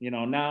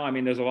 now,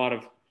 there's a lot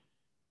of,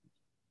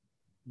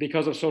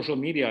 because of social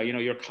media,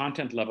 your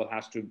content level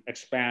has to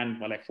expand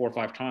by like 4 or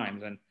 5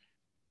 times. And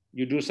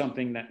you do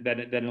something that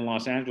in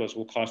Los Angeles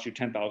will cost you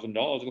 $10,000.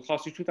 It'll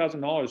cost you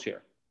 $2,000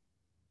 here.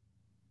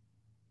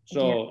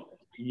 So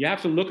you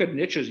have to look at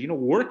niches,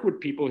 work with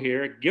people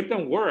here, give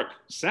them work,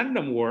 send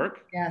them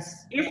work.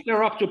 Yes. If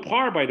they're up to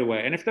par, by the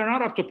way. And if they're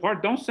not up to par,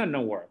 don't send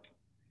them work.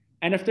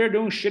 And if they're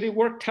doing shitty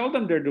work, tell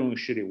them they're doing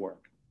shitty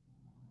work.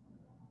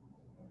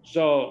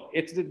 So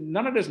it's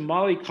none of this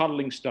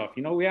mollycoddling stuff.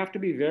 We have to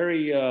be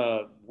very,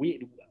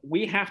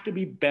 we have to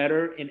be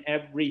better in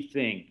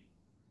everything.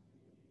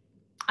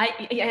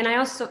 I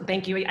also,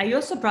 thank you. I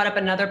also brought up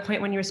another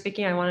point when you were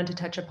speaking. I wanted to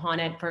touch upon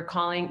it for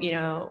calling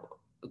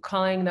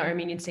the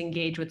Armenians to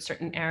engage with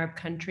certain Arab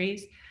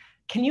countries.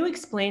 Can you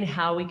explain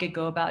how we could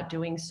go about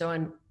doing so,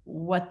 and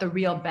what the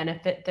real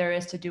benefit there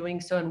is to doing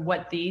so and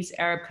what these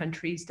Arab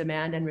countries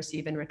demand and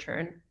receive in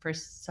return for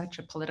such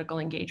a political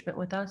engagement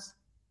with us?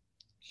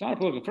 It's not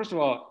political. First of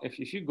all, if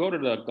you go to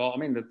the Gulf, I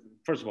mean,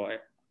 first of all,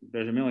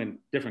 there's a million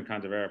different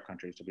kinds of Arab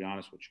countries, to be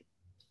honest with you.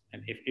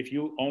 And if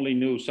you only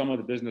knew some of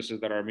the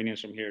businesses that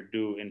Armenians from here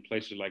do in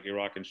places like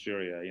Iraq and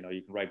Syria, you know,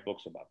 you can write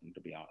books about them,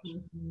 to be honest.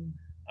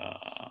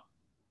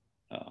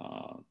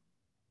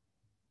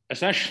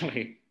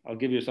 Essentially, I'll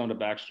give you some of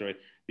the backstory.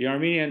 The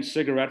Armenian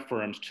cigarette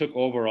firms took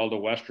over all the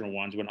Western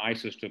ones when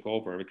ISIS took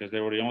over because they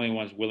were the only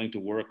ones willing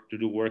to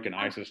do work in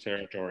ISIS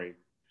territory.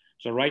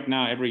 So right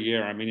now, every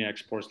year, Armenia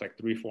exports like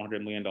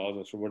 $300–400 million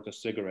worth of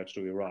cigarettes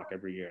to Iraq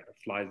every year. It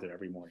flies there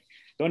every morning.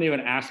 Don't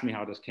even ask me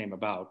how this came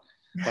about.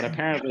 But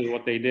apparently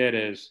what they did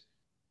is,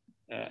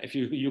 if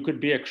you could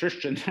be a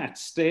Christian that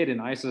stayed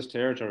in ISIS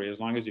territory as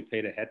long as you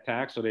paid a head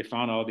tax. So they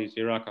found all these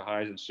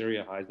Iraqis and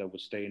Syriahis that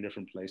would stay in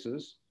different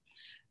places.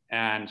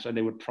 And so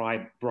they would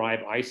bribe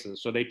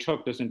ISIS. So they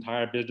took this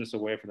entire business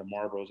away from the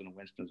Marlboros and the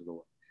Winstons of the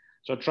world.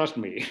 So trust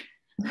me,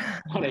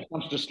 when it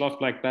comes to stuff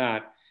like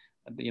that,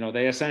 you know,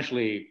 they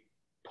essentially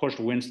pushed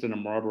Winston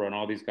and Marlboro and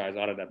all these guys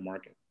out of that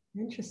market.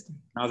 Interesting.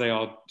 Now they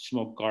all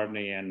smoke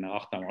Gardney and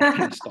Akhtar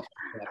and stuff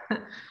like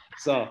that.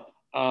 So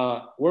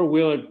we're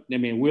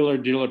wheeler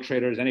dealer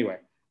traders anyway.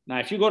 Now,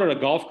 if you go to the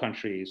Gulf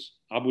countries,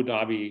 Abu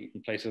Dhabi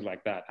and places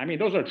like that, I mean,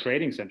 those are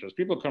trading centers.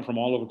 People come from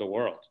all over the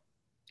world.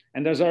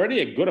 And there's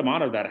already a good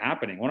amount of that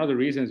happening. One of the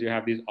reasons you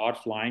have these odd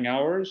flying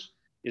hours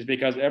is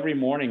because every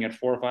morning at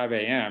 4 or 5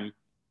 a.m.,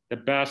 the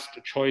best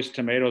choice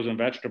tomatoes and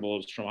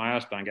vegetables from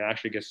Ayastan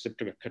actually get shipped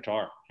to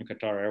Qatar and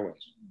Qatar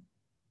Airways.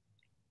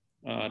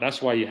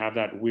 That's why you have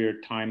that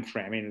weird time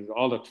frame. I mean,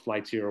 all the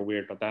flights here are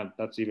weird, but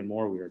that's even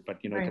more weird.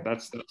 But you know, right.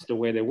 that's the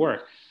way they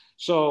work.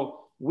 So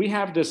we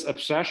have this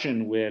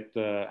obsession with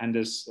and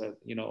this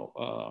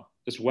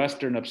this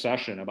Western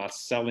obsession about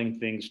selling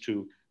things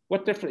to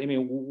what different. I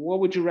mean, what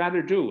would you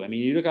rather do? I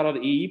mean, you look at all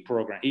the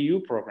EU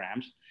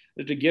programs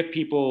to give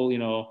people, you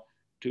know,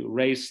 to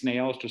raise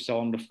snails to sell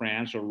them to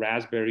France or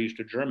raspberries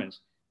to Germans.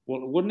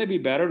 Well, wouldn't it be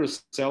better to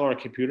sell our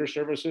computer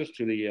services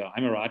to the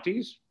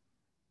Emiratis?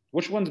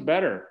 Which one's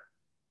better?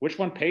 Which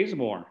one pays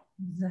more?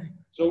 Exactly.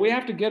 So we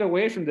have to get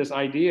away from this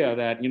idea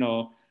that, you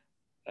know,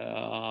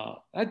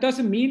 that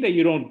doesn't mean that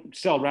you don't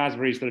sell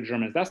raspberries to the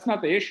Germans. That's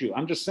not the issue.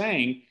 I'm just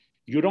saying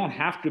you don't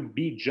have to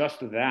be just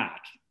that.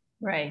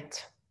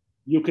 Right.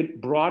 You can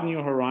broaden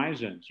your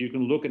horizons. You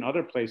can look in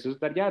other places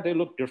that, yeah, they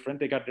look different.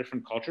 They got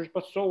different cultures,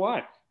 but so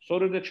what? So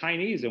do the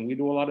Chinese, and we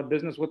do a lot of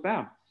business with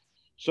them.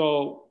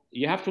 So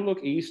you have to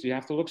look east, you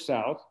have to look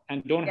south,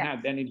 and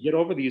get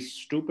over these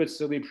stupid,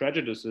 silly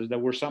prejudices that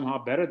we're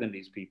somehow better than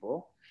these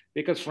people,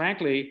 because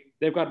frankly,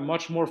 they've got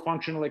much more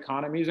functional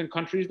economies and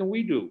countries than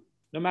we do,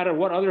 no matter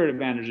what other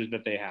advantages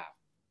that they have.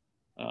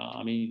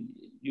 I mean,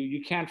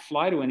 you can't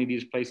fly to any of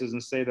these places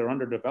and say they're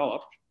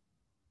underdeveloped,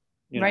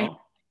 you know?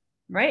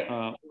 Right.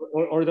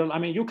 I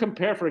mean, you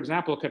compare, for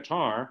example,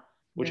 Qatar,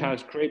 which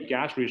has great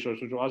gas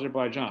resources, to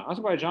Azerbaijan.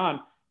 Azerbaijan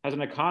has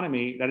an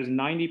economy that is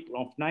 90%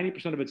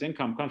 of its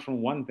income comes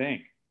from one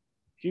thing.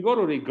 If you go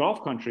to the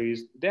Gulf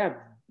countries, they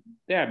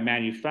have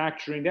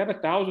manufacturing, they have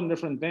 1,000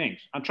 different things.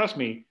 And trust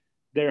me,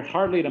 they're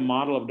hardly the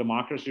model of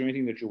democracy or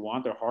anything that you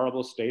want. They're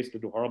horrible states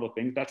that do horrible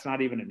things. That's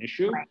not even an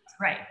issue.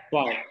 Right.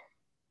 But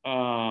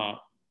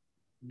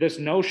this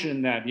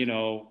notion that, you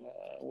know,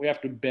 we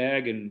have to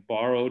beg and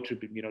borrow to,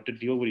 you know, to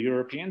deal with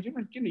Europeans, you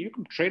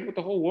can trade with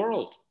the whole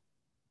world.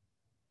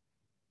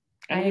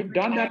 And we've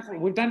done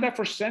that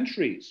for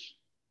centuries.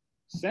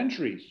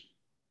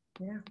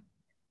 Yeah.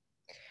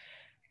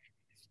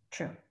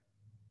 True.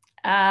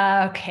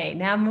 Okay,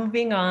 now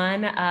moving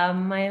on.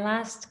 My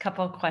last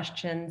couple of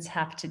questions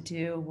have to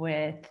do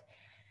with,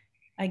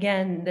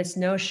 again, this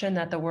notion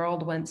that the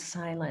world went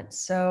silent.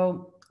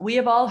 So we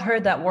have all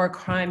heard that war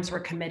crimes were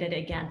committed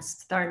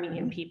against the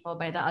Armenian people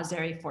by the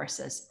Azeri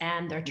forces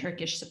and their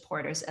Turkish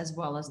supporters, as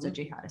well as the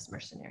jihadist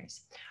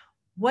mercenaries.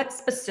 What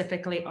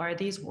specifically are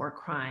these war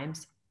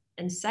crimes?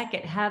 And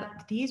second,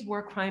 have these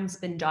war crimes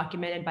been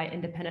documented by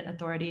independent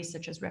authorities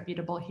such as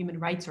reputable human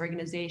rights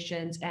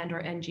organizations and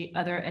or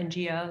other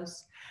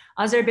NGOs?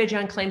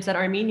 Azerbaijan claims that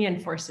Armenian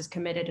forces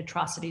committed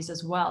atrocities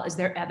as well. Is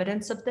there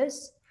evidence of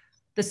this?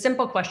 The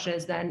simple question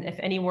is then, if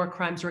any war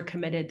crimes were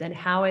committed, then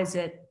how is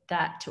it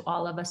that to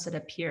all of us it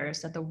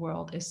appears that the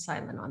world is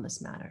silent on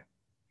this matter?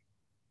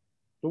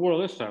 The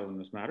world is silent on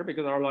this matter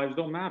because our lives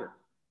don't matter.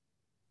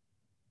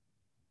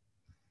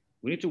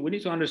 We need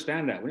to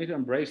understand that. We need to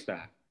embrace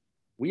that.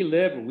 We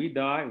live or we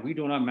die, we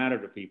do not matter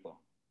to people.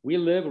 We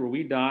live or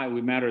we die,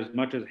 we matter as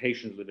much as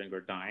Haitians living or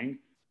dying,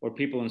 or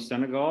people in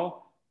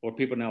Senegal, or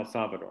people in El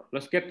Salvador.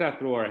 Let's get that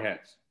through our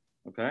heads,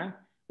 okay?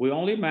 We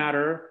only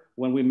matter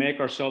when we make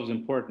ourselves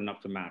important enough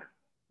to matter.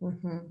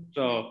 Mm-hmm.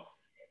 So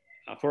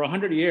for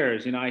 100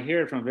 years, you know, I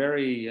hear from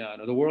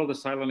the world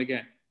is silent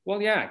again.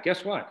 Well, yeah,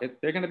 guess what?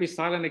 They're gonna be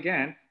silent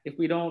again if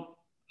we don't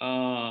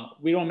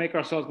make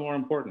ourselves more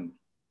important.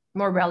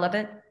 More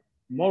relevant?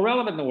 More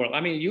relevant in the world. I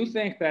mean, you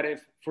think that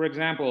if, for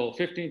example,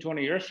 15,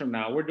 20 years from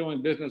now, we're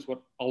doing business with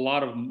a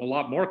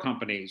lot more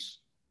companies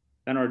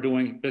than are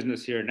doing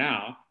business here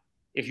now.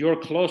 If you're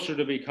closer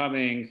to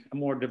becoming a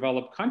more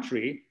developed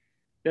country,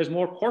 there's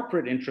more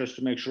corporate interest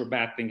to make sure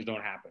bad things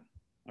don't happen,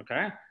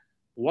 okay?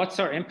 What's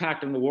our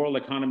impact on the world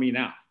economy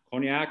now?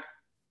 Cognac,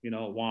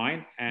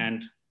 wine,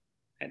 and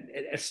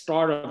a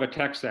start of a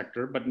tech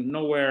sector, but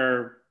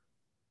nowhere,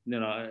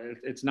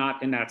 it's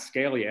not in that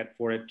scale yet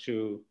for it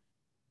to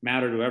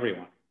matter to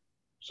everyone.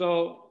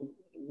 So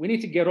we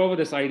need to get over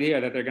this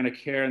idea that they're going to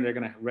care and they're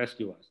going to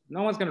rescue us.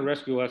 No one's going to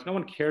rescue us. No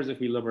one cares if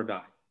we live or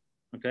die,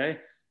 okay?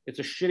 It's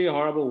a shitty,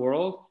 horrible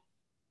world.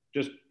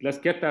 Just let's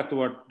get that to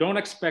work. Don't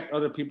expect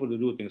other people to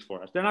do things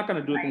for us. They're not going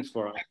to do things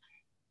for us.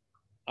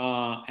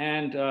 Our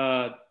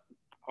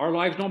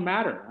lives don't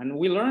matter. And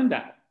we learned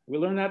that. We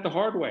learned that the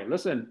hard way.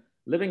 Listen,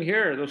 living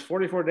here, those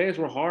 44 days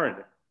were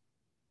hard.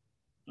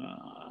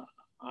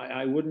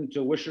 I wouldn't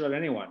wish it on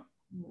anyone.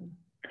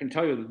 I can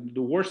tell you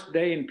the worst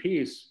day in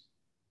peace,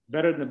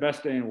 better than the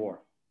best day in war.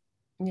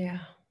 Yeah.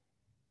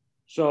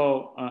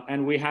 So,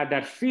 and we had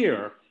that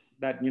fear,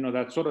 that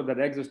sort of that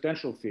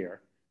existential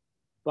fear.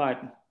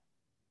 But,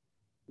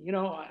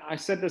 I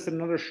said this in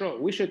another show,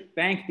 we should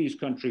thank these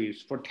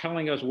countries for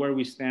telling us where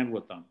we stand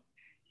with them.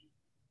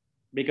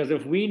 Because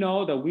if we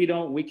know that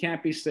we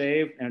can't be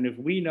saved, and if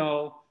we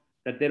know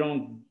that they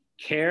don't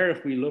care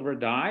if we live or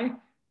die,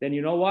 then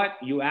you know what?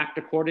 You act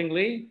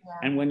accordingly. Yeah.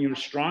 And when you're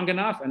strong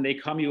enough and they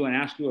come to you and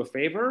ask you a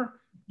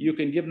favor, you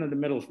can give them the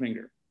middle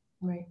finger.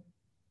 Right.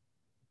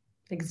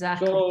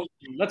 Exactly. So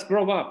let's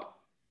grow up.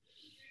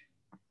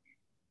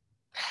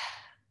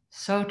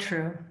 So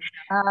true.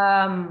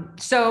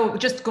 So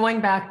just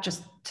going back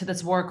just to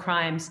this war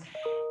crimes,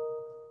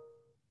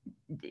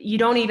 you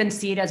don't even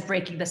see it as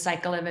breaking the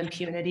cycle of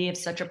impunity if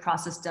such a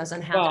process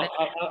doesn't happen.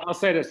 Well, I'll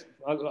say this.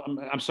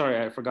 I'm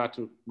sorry, I forgot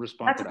to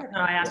respond to that. No,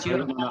 I asked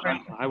you.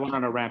 I went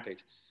on a rampage.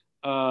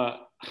 The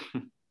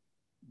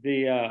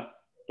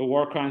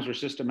war crimes were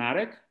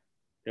systematic.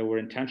 They were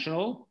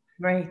intentional.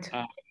 Right.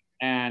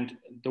 And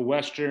the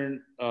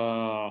Western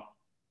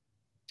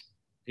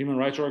human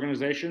rights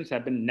organizations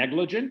have been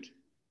negligent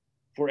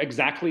for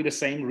exactly the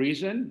same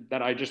reason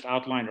that I just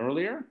outlined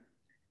earlier.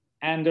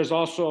 And there's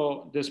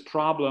also this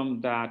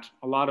problem that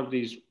a lot of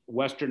these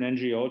Western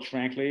NGOs,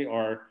 frankly,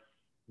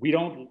 we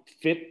don't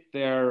fit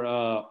their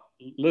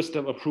list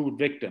of approved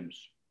victims,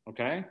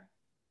 okay?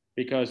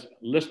 Because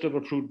list of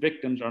approved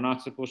victims are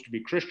not supposed to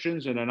be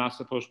Christians and they're not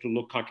supposed to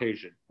look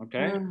Caucasian,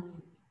 okay?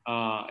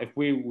 If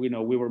we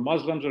were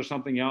Muslims or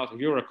something else,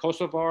 if you were a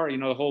Kosovar,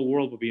 the whole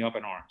world would be up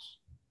in arms,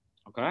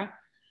 okay?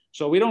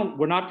 So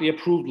we're not the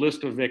approved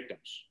list of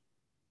victims,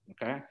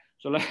 okay?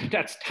 So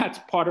that's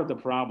part of the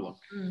problem.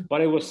 But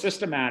it was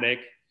systematic.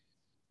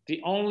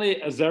 The only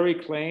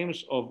Azeri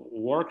claims of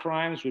war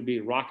crimes would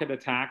be rocket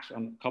attacks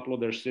on a couple of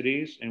their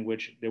cities in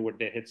which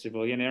they hit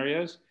civilian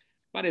areas.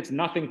 But it's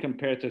nothing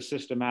compared to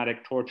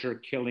systematic torture,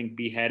 killing,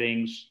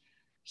 beheadings,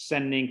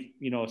 sending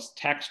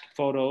text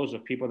photos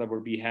of people that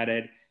were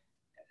beheaded.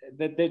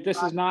 This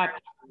is not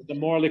the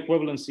moral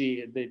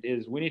equivalency.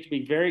 We need to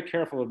be very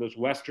careful of this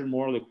Western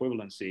moral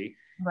equivalency.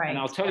 Right. And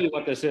I'll tell you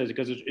what this is,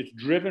 because it's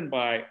driven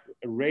by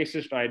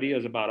racist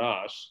ideas about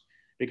us,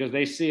 because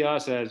they see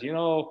us as,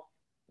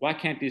 why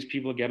can't these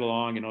people get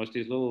along? It's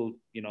these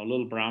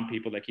little brown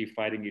people that keep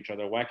fighting each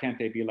other. Why can't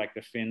they be like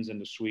the Finns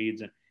and the Swedes?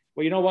 And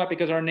well, you know what?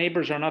 Because our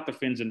neighbors are not the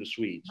Finns and the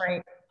Swedes.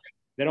 Right.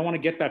 They don't want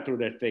to get that through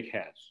their thick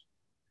heads.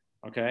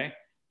 Okay.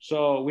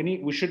 So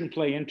we shouldn't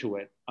play into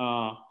it.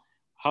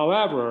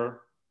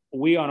 However,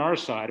 we on our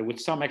side,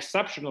 with some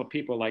exceptional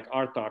people like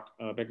Artsakh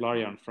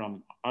Beglarian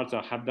from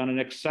Artsakh, have done an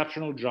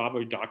exceptional job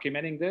of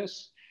documenting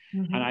this.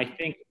 Mm-hmm. And I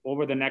think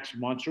over the next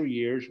months or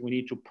years, we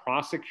need to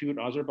prosecute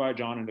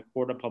Azerbaijan in the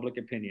court of public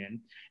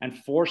opinion and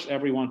force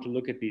everyone to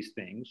look at these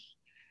things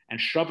and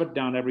shove it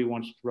down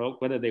everyone's throat,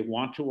 whether they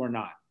want to or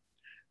not.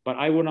 But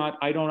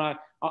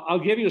I'll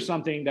give you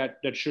something that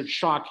should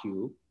shock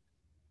you.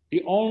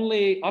 The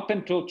only, up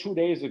until 2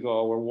 days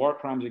ago, where war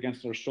crimes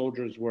against our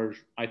soldiers were,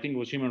 I think it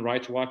was Human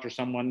Rights Watch or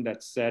someone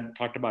that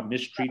talked about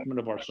mistreatment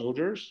of our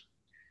soldiers.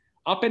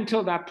 Up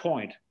until that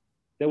point,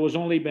 there was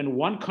only been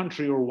one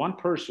country or one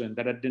person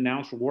that had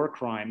denounced war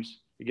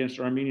crimes against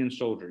Armenian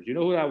soldiers. You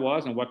know who that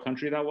was and what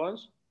country that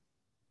was?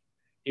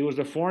 It was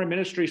the Foreign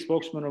Ministry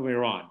spokesman of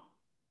Iran.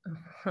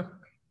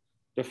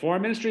 The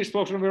Foreign Ministry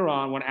spokesman of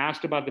Iran, when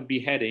asked about the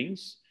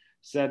beheadings,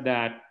 said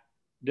that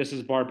this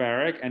is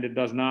barbaric and it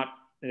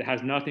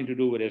has nothing to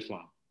do with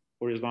Islam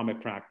or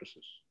Islamic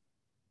practices.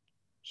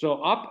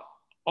 So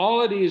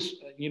all of these,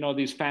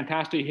 these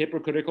fantastic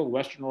hypocritical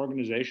Western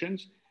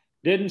organizations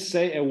didn't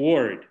say a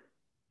word.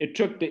 It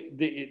took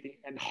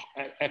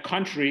a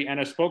country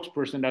and a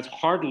spokesperson that's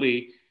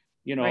hardly,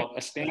 right,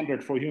 a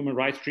standard for human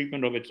rights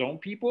treatment of its own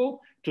people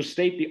to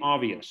state the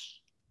obvious.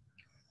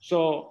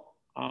 So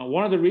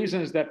one of the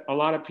reasons that a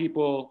lot of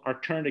people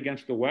are turned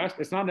against the West,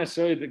 it's not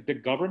necessarily the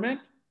government,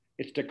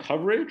 it's the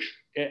coverage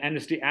and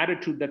it's the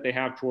attitude that they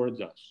have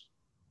towards us.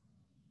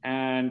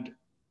 And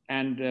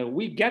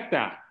we get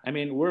that. I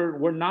mean,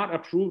 we're not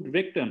approved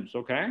victims,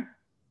 okay?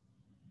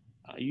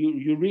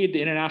 You read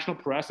the international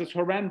press, it's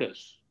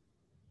horrendous.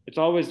 It's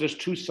always this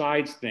two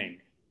sides thing.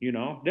 You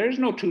know, there's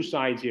no two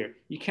sides here.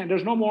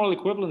 There's no moral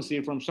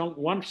equivalency from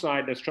one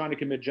side that's trying to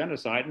commit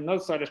genocide and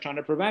another side that's trying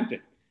to prevent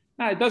it.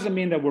 Now, it doesn't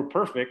mean that we're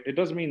perfect. It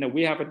doesn't mean that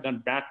we haven't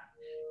done bad,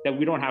 that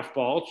we don't have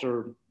faults,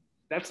 or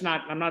that's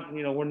not, I'm not,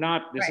 you know, we're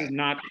not, this is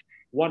not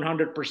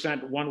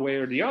 100% one way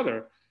or the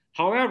other.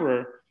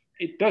 However,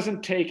 it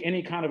doesn't take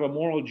any kind of a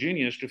moral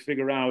genius to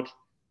figure out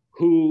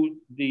who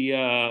the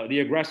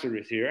aggressor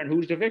is here and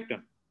who's the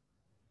victim.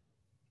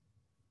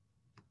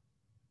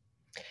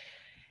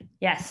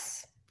 Yes.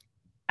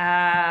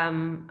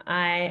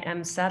 I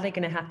am sadly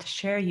going to have to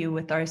share you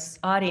with our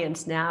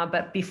audience now,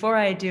 but before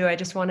I do, I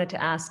just wanted to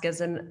ask,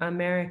 as an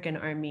American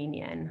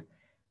Armenian,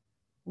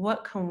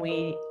 what can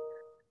we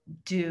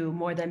do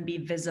more than be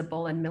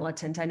visible and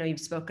militant? I know you've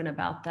spoken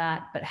about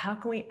that, but how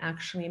can we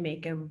actually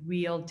make a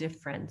real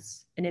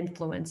difference and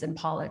influence in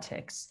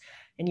politics,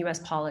 in US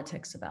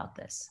politics about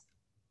this?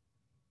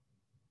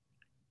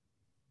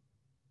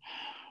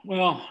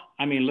 Well,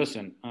 I mean,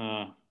 listen,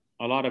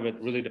 a lot of it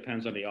really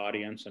depends on the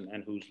audience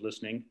and who's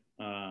listening.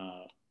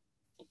 I've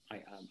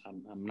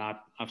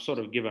sort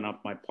of given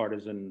up my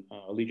partisan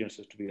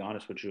allegiances, to be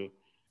honest with you,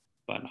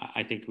 but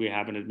I think we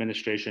have an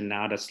administration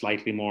now that's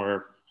slightly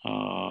more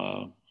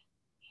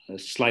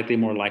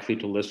likely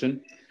to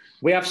listen.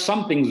 We have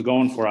some things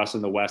going for us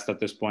in the West at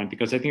this point,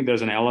 because I think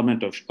there's an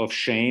element of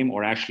shame,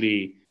 or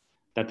actually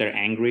that they're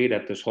angry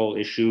that this whole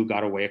issue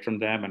got away from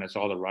them and it's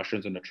all the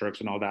Russians and the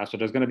Turks and all that. So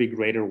there's going to be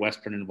greater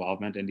Western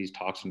involvement in these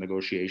talks and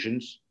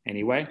negotiations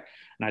anyway.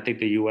 And I think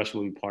the US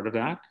will be part of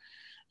that.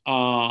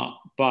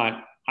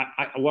 But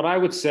what I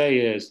would say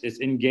is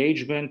it's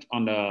engagement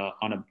on a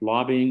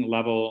lobbying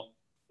level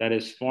that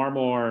is far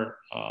more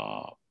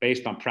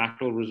based on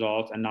practical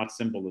results and not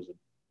symbolism.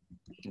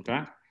 Okay?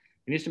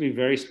 It needs to be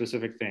very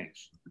specific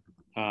things.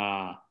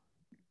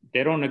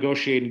 They don't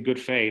negotiate in good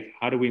faith.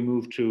 How do we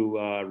move to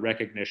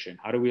recognition?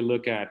 How do we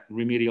look at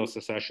remedial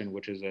secession,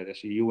 which is a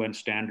UN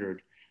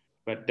standard,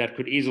 but that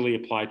could easily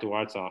apply to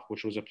Artsakh,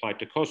 which was applied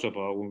to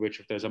Kosovo, in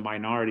which if there's a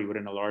minority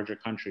within a larger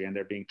country and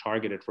they're being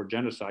targeted for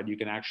genocide, you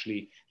can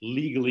actually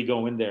legally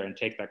go in there and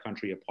take that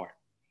country apart,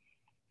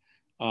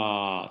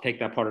 take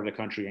that part of the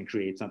country and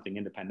create something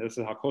independent. This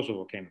is how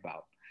Kosovo came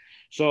about.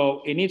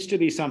 So it needs to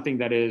be something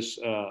that is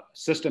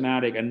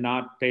systematic and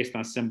not based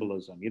on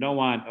symbolism. You don't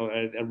want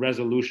a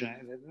resolution.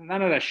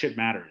 None of that shit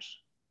matters.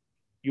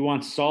 You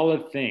want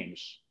solid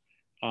things.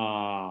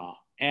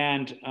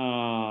 And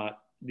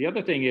the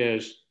other thing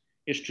is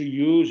to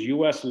use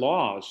US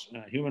laws,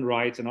 human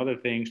rights and other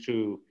things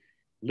to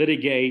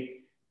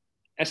litigate,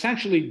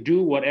 essentially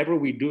do whatever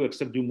we do,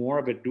 except do more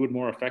of it, do it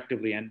more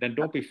effectively. And then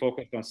don't be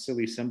focused on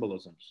silly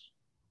symbolisms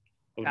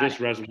of this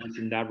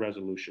resolution, that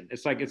resolution.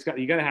 It's like,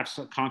 you got to have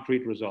some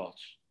concrete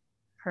results.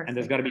 Perfect. And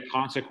there's got to be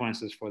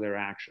consequences for their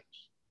actions.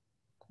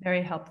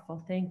 Very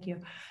helpful. Thank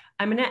you.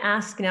 I'm going to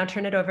ask now,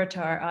 turn it over to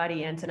our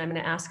audience, and I'm going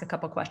to ask a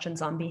couple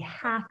questions on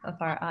behalf of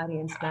our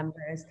audience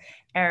members.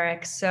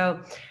 Eric,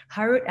 so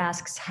Harut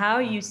asks, how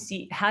do you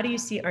see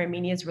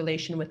Armenia's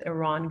relation with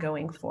Iran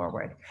going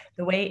forward?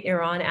 The way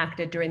Iran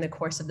acted during the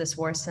course of this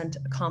war sent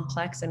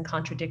complex and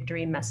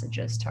contradictory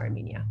messages to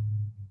Armenia.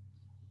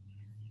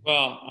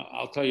 Well,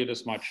 I'll tell you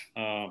this much.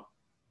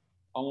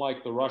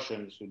 Unlike the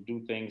Russians who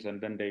do things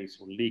and then they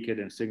leak it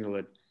and signal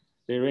it,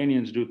 the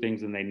Iranians do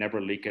things and they never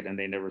leak it and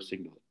they never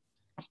signal it.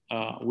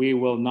 We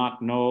will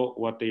not know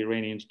what the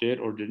Iranians did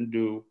or didn't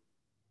do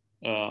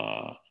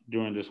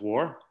during this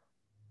war.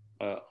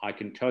 I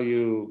can tell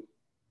you,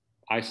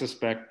 I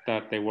suspect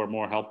that they were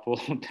more helpful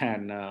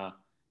than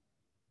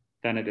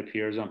it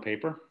appears on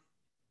paper.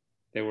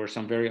 There were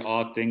some very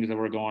odd things that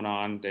were going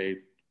on. They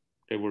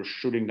were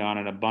shooting down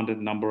an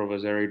abundant number of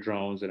Azeri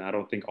drones, and I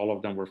don't think all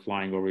of them were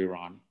flying over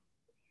Iran.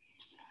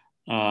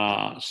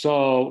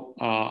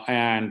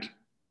 And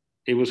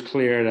it was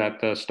clear that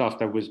the stuff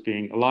that was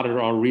a lot of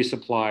our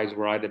resupplies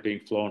were either being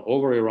flown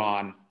over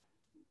Iran,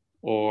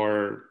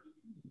 or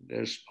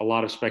there's a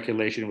lot of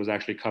speculation it was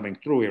actually coming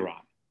through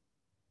Iran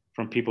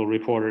from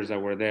reporters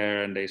that were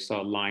there, and they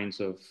saw lines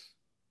of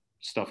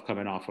stuff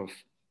coming off of,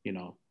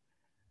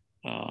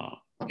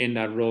 in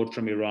that road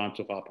from Iran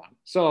to Hacopian.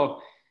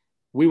 So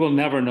we will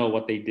never know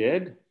what they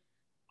did.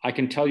 I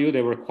can tell you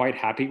they were quite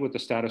happy with the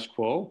status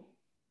quo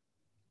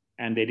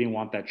and they didn't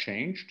want that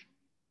changed.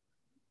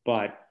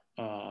 But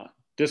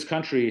this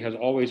country has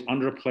always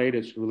underplayed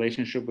its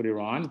relationship with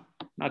Iran.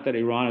 Not that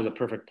Iran is a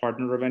perfect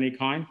partner of any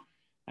kind,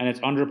 and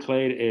it's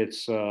underplayed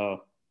its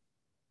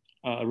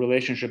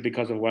relationship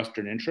because of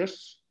Western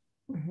interests.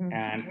 Mm-hmm.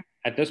 And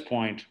at this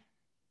point,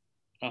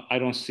 I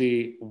don't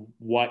see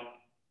what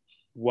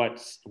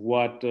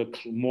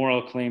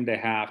moral claim they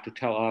have to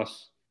tell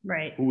us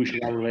who we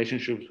should have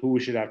relationships, who we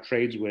should have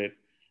trades with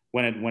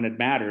when it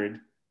mattered.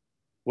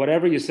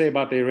 Whatever you say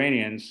about the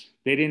Iranians,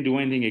 they didn't do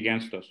anything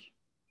against us.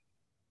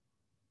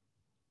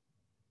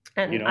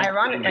 And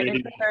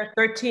ironically,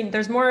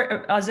 there's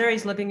more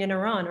Azeris living in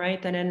Iran,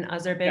 right, than in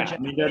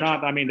Azerbaijan. Yeah,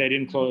 they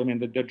didn't close.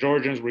 The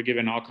Georgians were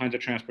given all kinds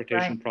of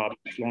transportation problems,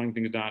 slowing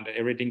things down.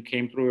 Everything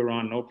came through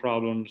Iran, no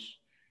problems.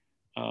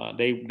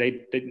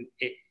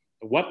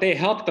 What they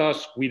helped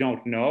us, we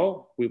don't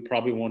know. We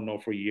probably won't know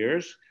for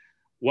years.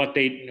 What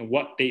they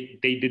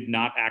did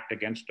not act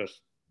against us,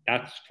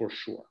 that's for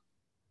sure.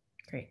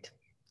 Great.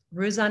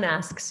 Ruzan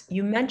asks,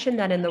 you mentioned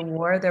that in the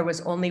war, there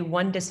was only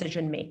one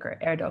decision maker,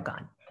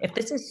 Erdogan. If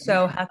this is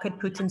so, how could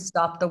Putin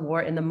stop the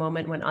war in the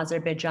moment when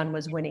Azerbaijan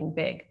was winning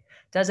big?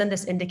 Doesn't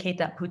this indicate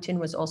that Putin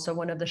was also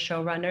one of the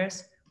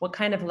showrunners? What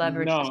kind of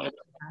leverage does Putin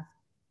have?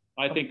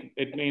 I think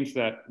it means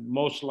that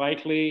most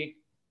likely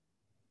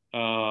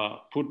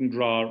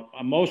Putin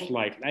most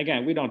likely,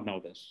 again, we don't know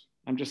this.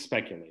 I'm just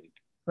speculating.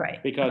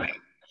 Right. Because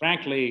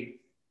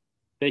frankly,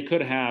 they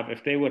could have,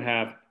 if they would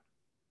have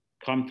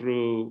come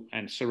through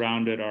and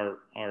surrounded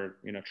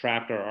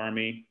trapped our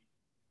army,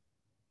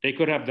 they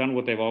could have done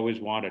what they've always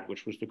wanted,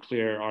 which was to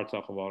clear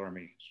Artsakh of all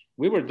Armenians.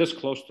 We were this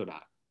close to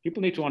that.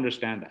 People need to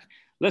understand that.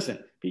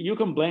 Listen, you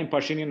can blame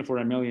Pashinyan for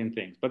a million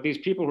things, but these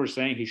people who are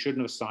saying he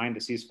shouldn't have signed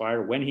the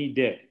ceasefire when he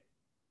did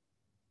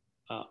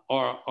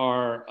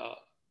are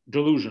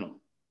delusional.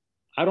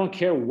 I don't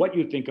care what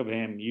you think of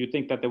him. You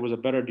think that there was a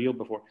better deal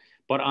before.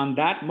 But on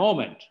that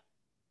moment,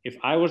 if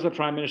I was the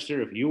prime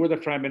minister, if you were the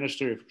prime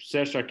minister, if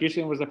Serge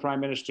Sarkisian was the prime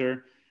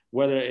minister,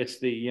 whether it's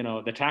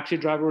the taxi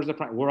driver was the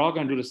prime, we're all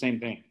going to do the same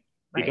thing.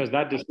 Right. Because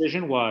that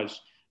decision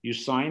was, you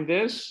sign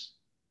this,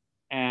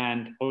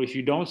 or if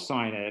you don't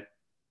sign it,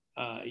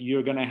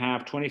 you're going to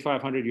have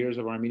 2,500 years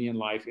of Armenian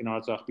life in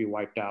Artsakh be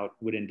wiped out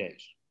within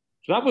days.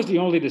 So that was the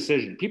only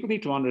decision. People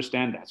need to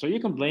understand that. So you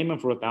can blame him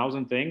for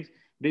 1,000 things.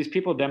 These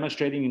people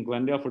demonstrating in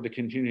Glendale for the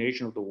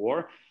continuation of the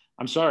war,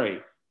 I'm sorry,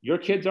 your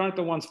kids aren't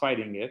the ones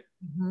fighting it.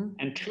 Mm-hmm.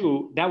 And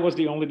two, that was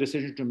the only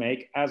decision to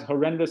make, as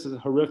horrendous, as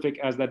horrific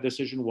as that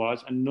decision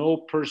was. And no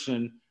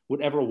person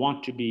would ever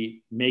want to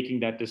be making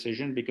that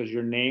decision, because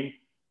your name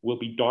will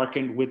be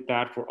darkened with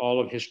that for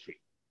all of history.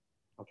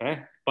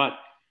 Okay? But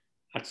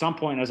at some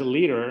point as a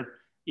leader,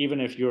 even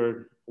if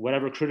you're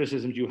whatever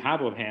criticisms you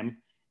have of him,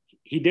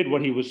 he did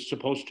what he was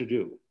supposed to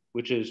do,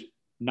 which is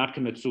not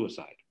commit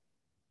suicide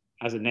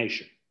as a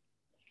nation.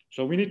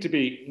 So we need to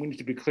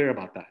be clear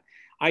about that.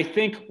 I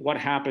think what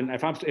happened,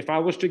 if I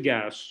was to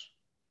guess,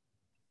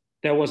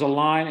 there was a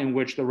line in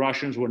which the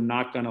Russians were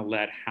not going to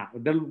let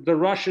happen. The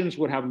Russians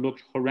would have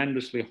looked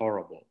horrendously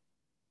horrible.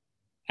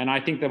 And I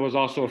think there was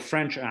also a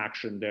French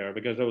action there,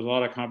 because there was a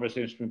lot of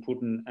conversations between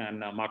Putin and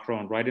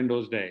Macron right in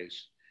those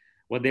days,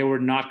 where they were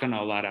not going to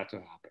allow that to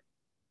happen.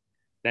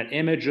 That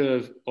image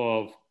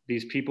of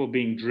these people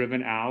being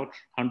driven out,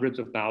 hundreds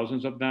of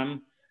thousands of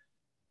them,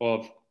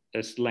 of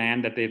this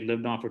land that they've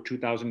lived on for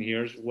 2,000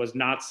 years, was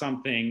not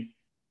something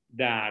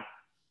that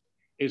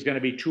is going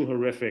to be too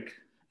horrific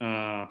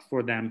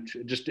for them,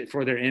 just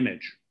for their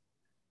image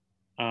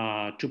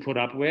to put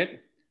up with.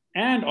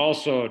 And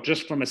also,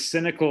 just from a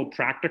cynical,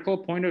 practical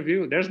point of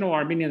view, there's no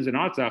Armenians in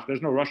Artsakh,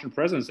 there's no Russian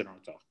presence in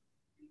Artsakh.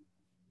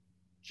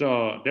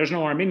 So there's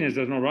no Armenians,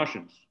 there's no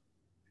Russians.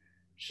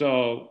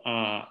 So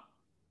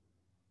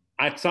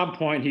at some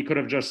point, he could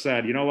have just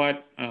said, you know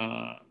what,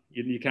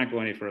 you can't go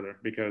any further,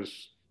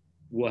 because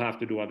we'll have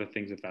to do other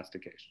things if that's the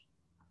case.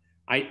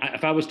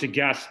 If I was to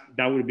guess,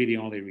 that would be the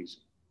only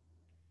reason.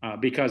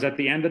 Because at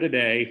the end of the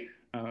day,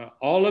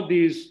 all of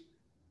these,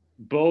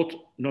 both,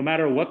 no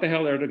matter what the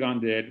hell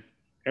Erdogan did,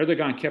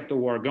 Erdogan kept the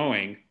war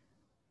going.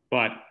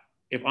 But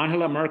if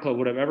Angela Merkel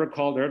would have ever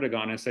called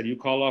Erdogan and said, you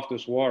call off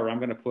this war, or I'm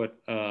going to put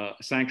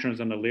sanctions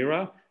on the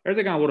lira,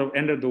 Erdogan would have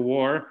ended the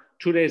war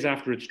 2 days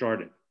after it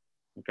started.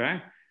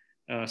 Okay?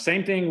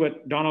 Same thing with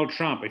Donald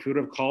Trump. If you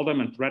would have called him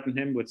and threatened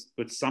him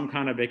with some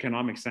kind of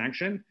economic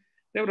sanction,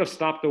 they would have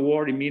stopped the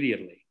war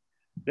immediately.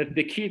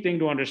 The key thing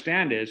to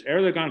understand is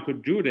Erdogan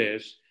could do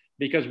this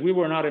because we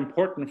were not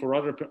important for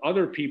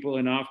other people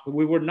enough.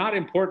 We were not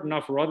important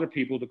enough for other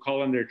people to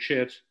call in their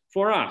chits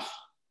for us.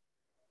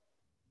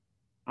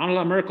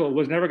 Angela Merkel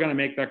was never going to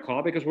make that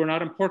call because we're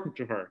not important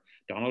to her.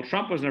 Donald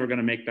Trump was never going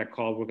to make that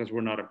call because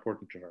we're not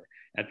important to her.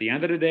 At the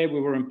end of the day,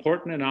 we were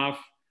important enough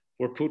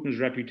for Putin's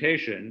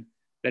reputation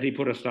that he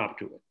put a stop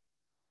to it.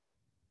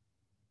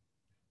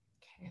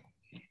 Okay.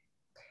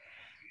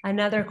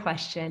 Another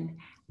question.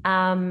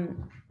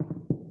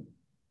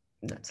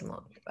 That's a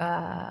long.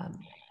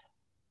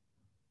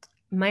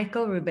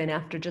 Michael Rubin,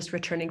 after just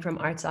returning from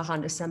Artsakh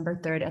on December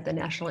 3rd at the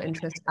National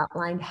Interest,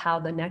 outlined how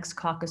the next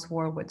Caucasus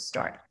war would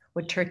start,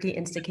 with Turkey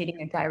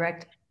instigating a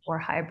direct or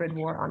hybrid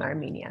war on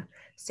Armenia,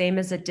 same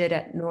as it did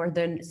at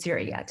northern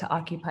Syria to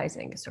occupy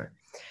Zengezur.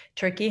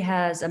 Turkey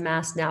has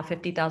amassed now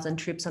 50,000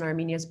 troops on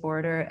Armenia's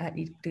border at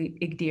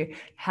Igdir.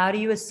 How do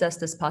you assess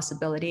this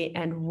possibility,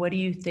 and what do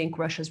you think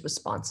Russia's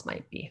response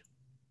might be?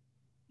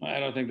 I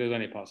don't think there's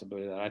any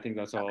possibility of that. I think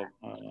that's all.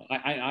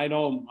 I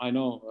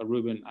know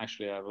Rubin.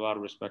 Actually, I have a lot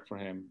of respect for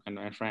him,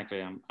 and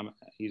frankly,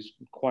 he's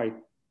quite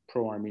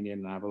pro-Armenian,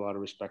 and I have a lot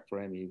of respect for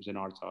him. He was in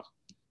Artsakh,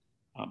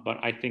 but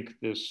I think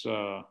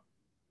the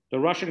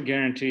Russian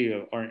guarantee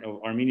of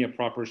Armenia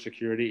proper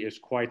security is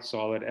quite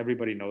solid.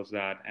 Everybody knows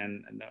that,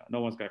 and no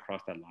one's going to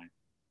cross that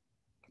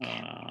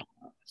line.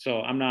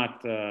 So I'm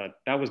not.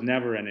 That was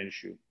never an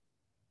issue,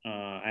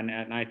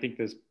 and I think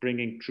this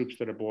bringing troops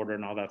to the border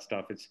and all that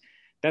stuff.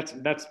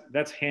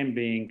 That's him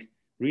being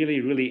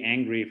really, really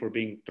angry for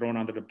being thrown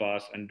under the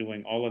bus and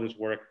doing all of this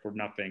work for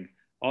nothing.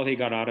 All he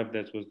got out of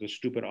this was the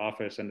stupid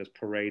office and this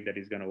parade that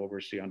he's going to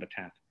oversee on the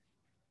 10th.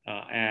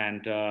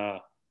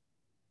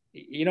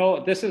 You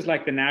know, this is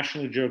like the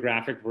National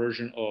Geographic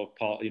version of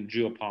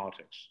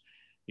geopolitics.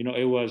 You know,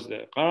 it was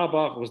the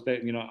Karabakh was the,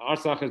 you know,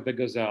 Artsakh is the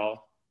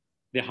gazelle,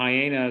 the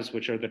hyenas,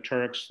 which are the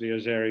Turks, the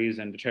Azeris,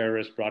 and the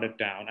terrorists brought it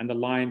down, and the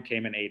lion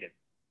came and ate it.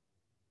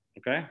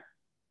 Okay?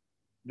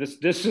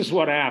 This is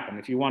what happened.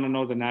 If you want to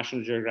know the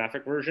National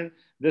Geographic version,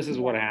 this is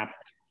what happened.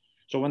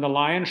 So when the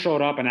lion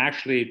showed up and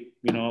actually,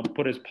 you know,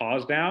 put his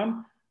paws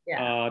down,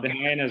 the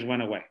hyenas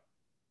went away.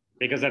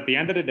 Because at the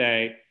end of the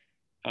day,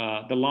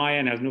 the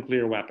lion has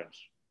nuclear weapons.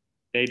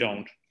 They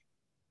don't.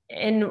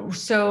 And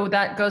so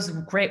that goes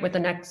great with the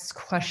next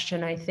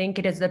question. I think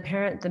it is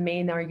apparent the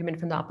main argument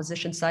from the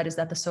opposition side is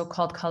that the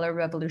so-called color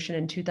revolution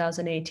in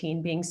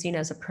 2018 being seen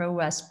as a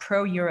pro-West,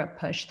 pro-Europe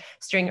push,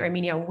 steering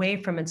Armenia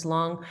away from its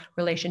long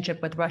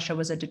relationship with Russia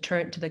was a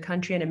deterrent to the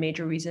country and a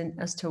major reason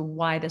as to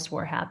why this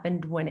war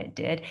happened when it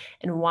did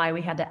and why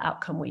we had the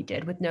outcome we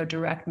did with no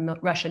direct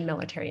Russian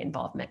military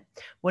involvement.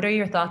 What are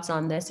your thoughts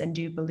on this? And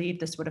do you believe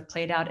this would have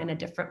played out in a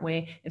different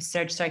way if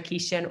Serge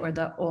Sarkisian or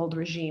the old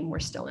regime were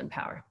still in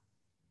power?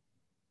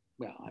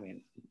 Well, I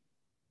mean,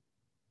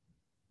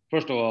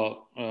 first of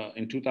all,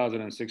 in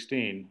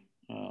 2016,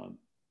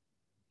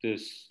 the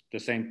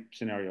same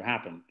scenario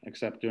happened,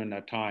 except during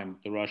that time,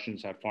 the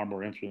Russians had far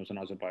more influence in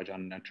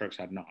Azerbaijan and Turks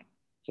had not.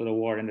 So the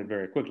war ended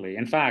very quickly.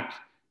 In fact,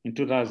 in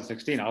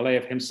 2016,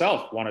 Aliyev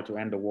himself wanted to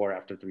end the war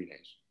after 3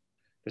 days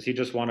because he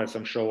just wanted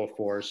some show of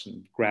force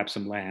and grab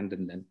some land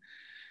and then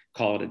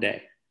call it a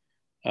day.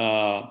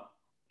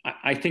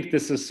 I think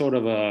this is sort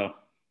of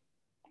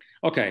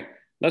okay,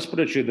 let's put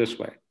it to you this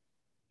way.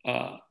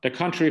 The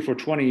country for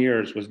 20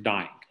 years was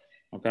dying,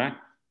 okay?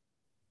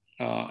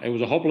 It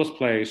was a hopeless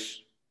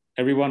place.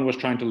 Everyone was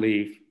trying to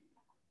leave.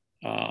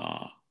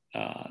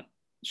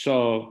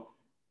 So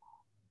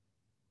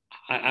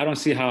I don't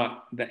see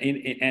how,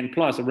 and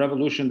plus a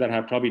revolution that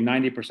had probably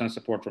 90%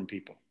 support from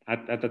people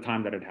at the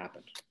time that it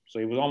happened. So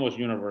it was almost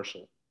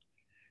universal.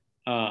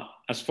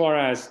 As far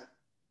as,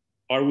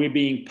 are we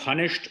being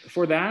punished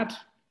for that?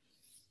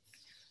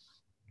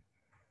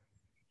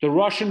 The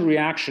Russian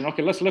reaction,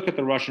 okay, let's look at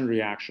the Russian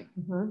reaction.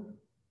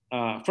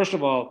 First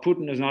of all,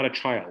 Putin is not a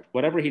child.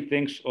 Whatever he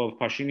thinks of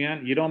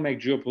Pashinyan, you don't make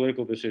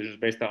geopolitical decisions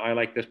based on, I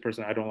like this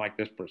person, I don't like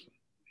this person.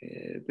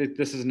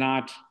 This is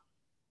not,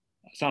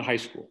 it's not high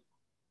school,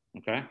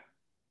 okay?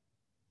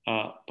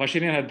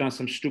 Pashinyan had done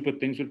some stupid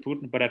things with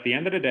Putin, but at the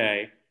end of the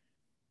day,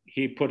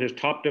 he put his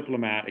top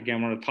diplomat,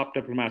 again, one of the top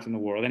diplomats in the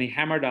world, and he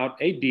hammered out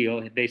a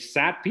deal. They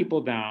sat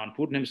people down,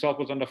 Putin himself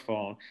was on the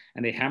phone,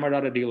 and they hammered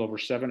out a deal over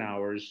 7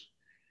 hours.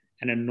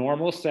 In a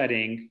normal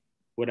setting,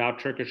 without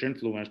Turkish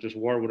influence, this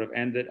war would have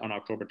ended on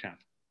October 10th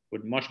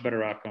with much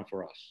better outcome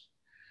for us.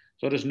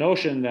 So this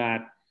notion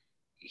that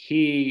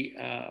he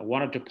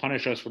wanted to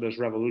punish us for this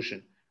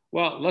revolution.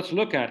 Well, let's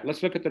look at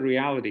the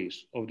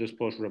realities of this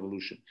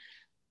post-revolution.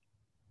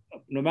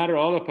 No matter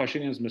all of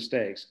Pashinyan's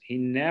mistakes, he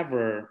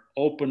never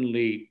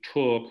openly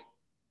took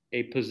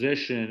a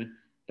position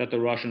that the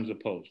Russians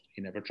opposed.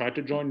 He never tried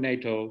to join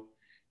NATO.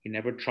 He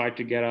never tried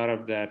to get out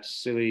of that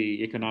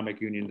silly economic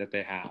union that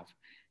they have.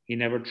 He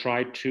never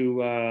tried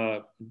to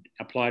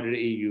apply to the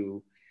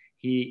EU.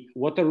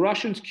 What the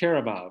Russians care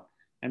about,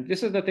 and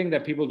this is the thing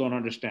that people don't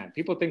understand.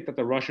 People think that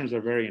the Russians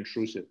are very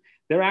intrusive.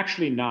 They're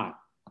actually not.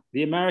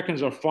 The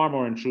Americans are far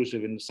more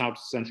intrusive in South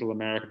Central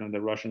America than the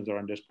Russians are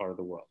in this part of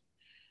the world.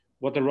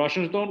 What the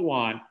Russians don't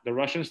want, the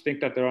Russians think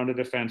that they're on the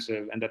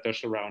defensive and that they're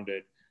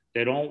surrounded.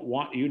 They don't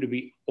want you to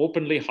be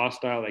openly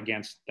hostile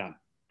against them,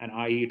 and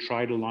i.e.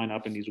 try to line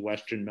up in these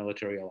Western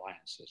military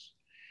alliances.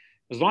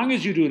 As long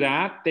as you do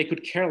that, they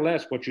could care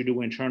less what you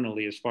do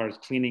internally as far as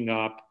cleaning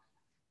up,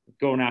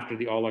 going after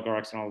the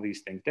oligarchs and all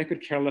these things. They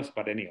could care less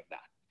about any of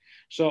that.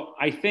 So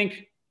I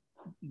think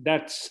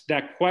that's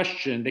that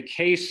question, the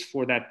case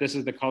for that this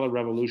is the color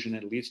revolution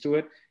that leads to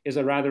it, is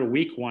a rather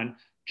weak one,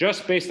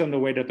 just based on the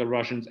way that the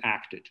Russians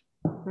acted.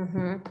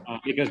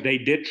 Because they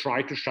did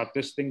try to shut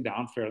this thing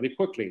down fairly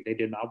quickly. They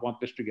did not want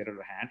this to get out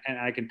of hand. And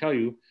I can tell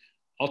you,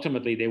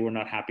 ultimately, they were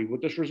not happy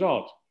with this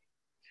result.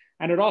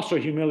 And it also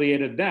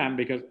humiliated them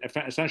because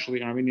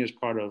essentially Armenia is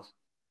part of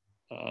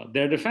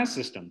their defense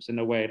systems in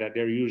a way that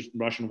they used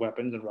Russian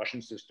weapons and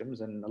Russian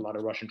systems and a lot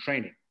of Russian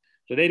training.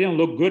 So they didn't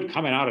look good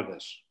coming out of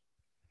this.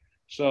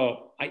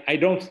 So I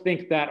don't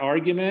think that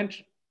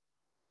argument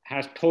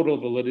has total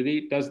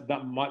validity. Does it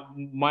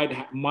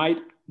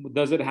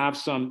have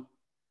some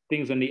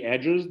things on the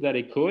edges that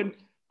it could?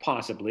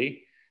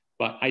 Possibly.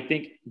 But I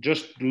think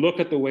just look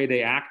at the way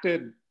they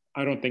acted.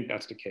 I don't think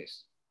that's the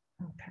case.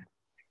 Okay.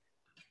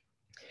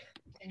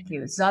 Thank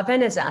you.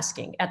 Zaven is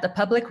asking, at the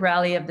public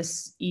rally of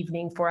this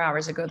evening 4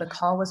 hours ago, the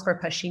call was for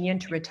Pashinyan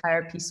to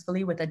retire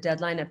peacefully with a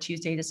deadline of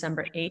Tuesday,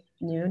 December 8th,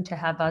 noon, to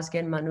have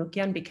Vazgen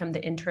Manukyan become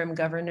the interim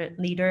government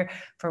leader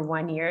for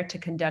 1 year to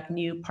conduct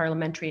new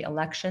parliamentary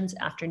elections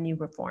after new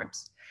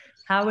reforms.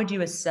 How would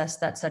you assess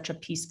that such a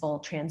peaceful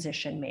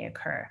transition may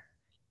occur?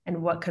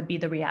 And what could be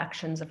the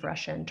reactions of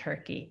Russia and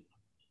Turkey?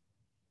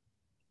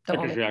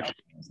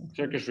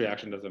 Turkish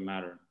reaction doesn't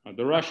matter.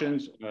 The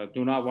Russians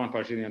do not want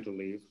Pashinyan to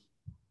leave,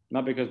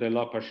 not because they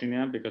love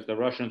Pashinyan, because the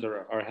Russians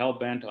are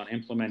hell-bent on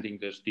implementing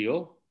this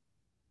deal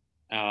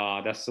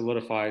that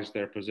solidifies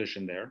their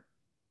position there.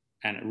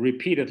 And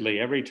repeatedly,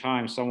 every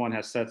time someone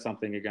has said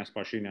something against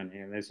Pashinyan,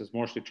 and this is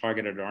mostly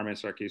targeted at Armen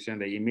Sarkisian,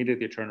 they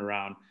immediately turn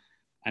around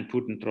and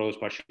Putin throws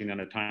Pashinyan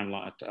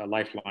a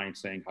lifeline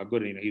saying how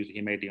good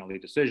he made the only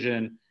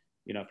decision.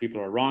 People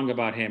are wrong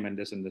about him and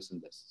this and this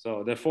and this.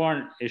 So the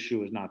foreign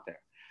issue is not there.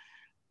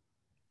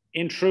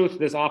 In truth,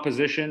 this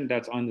opposition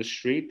that's on the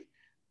street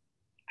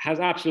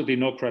has absolutely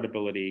no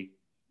credibility.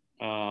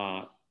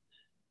 The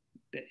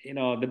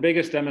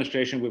biggest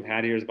demonstration we've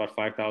had here is about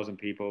 5,000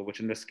 people, which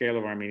in the scale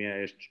of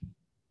Armenia is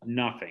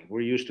nothing.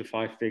 We're used to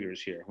 5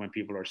 figures here when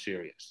people are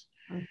serious.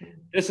 Mm-hmm.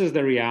 This is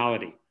the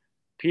reality.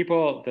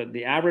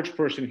 The average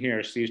person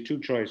here sees 2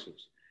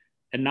 choices: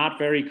 a not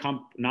very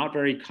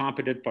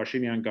competent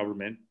Pashinyan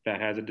government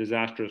that has a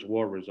disastrous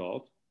war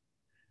result,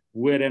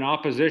 with an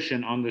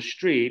opposition on the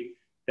street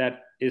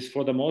that is,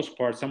 for the most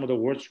part, some of the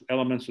worst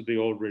elements of the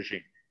old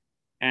regime.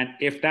 And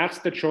if that's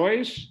the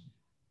choice,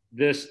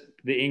 the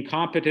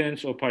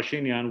incompetence of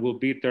Pashinyan will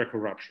beat their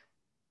corruption.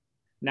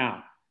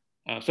 Now,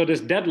 so these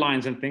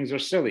deadlines and things are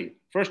silly.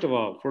 First of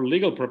all, for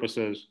legal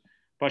purposes,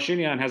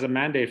 Pashinyan has a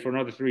mandate for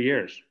another 3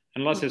 years.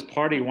 Unless his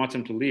party wants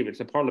him to leave, it's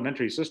a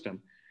parliamentary system.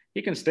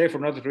 He can stay for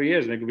another 3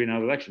 years and there could be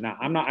another election. Now,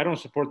 I don't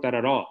support that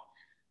at all.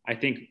 I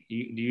think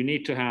you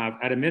need to have,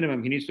 at a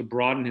minimum, he needs to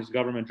broaden his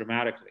government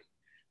dramatically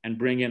and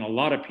bring in a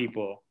lot of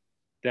people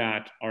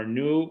that are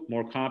new,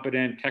 more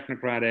competent,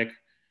 technocratic.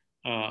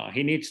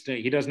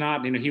 He does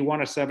not, he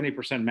won a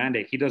 70%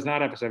 mandate. He does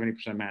not have a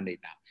 70%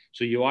 mandate now.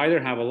 So you either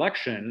have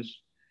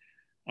elections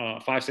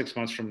 5-6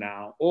 months from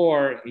now,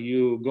 or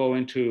you go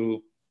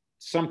into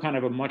some kind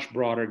of a much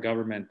broader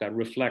government that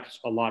reflects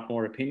a lot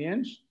more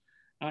opinions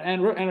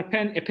and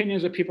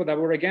opinions of people that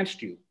were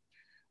against you.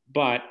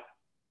 But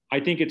I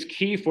think it's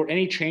key for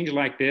any change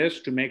like this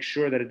to make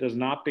sure that it does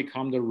not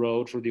become the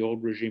road for the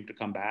old regime to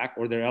come back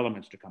or their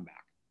elements to come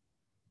back.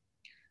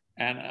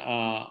 And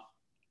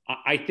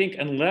I think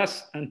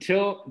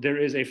until there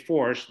is a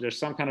force, there's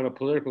some kind of a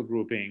political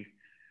grouping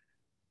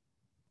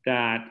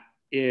that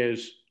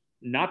is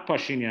not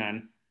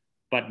Pashinyan,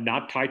 but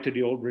not tied to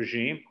the old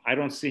regime, I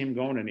don't see him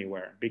going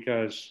anywhere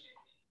because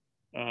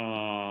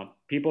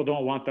people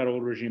don't want that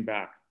old regime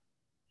back.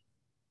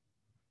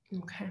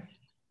 Okay,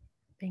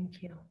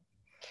 thank you.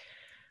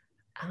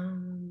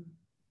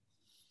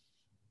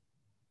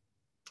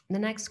 The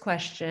next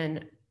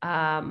question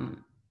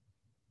from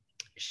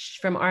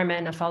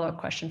Armen, a follow-up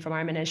question from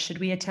Armen is, should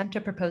we attempt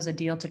to propose a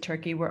deal to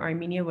Turkey where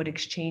Armenia would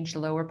exchange the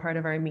lower part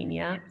of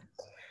Armenia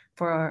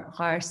for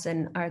Kars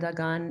and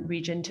Ardagan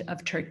region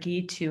of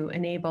Turkey to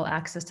enable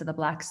access to the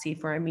Black Sea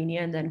for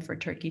Armenia and then for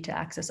Turkey to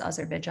access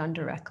Azerbaijan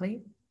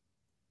directly?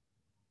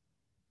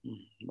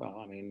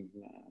 Well, I mean,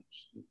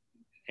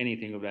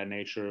 anything of that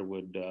nature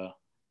would,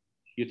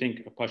 you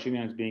think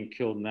Pashinyan is being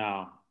killed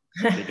now?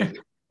 Because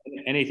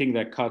anything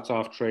that cuts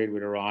off trade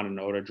with Iran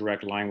or a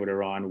direct line with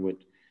Iran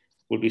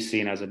would be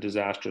seen as a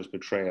disastrous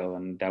betrayal,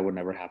 and that would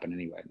never happen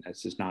anyway.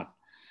 That's just not.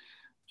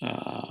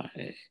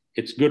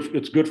 It's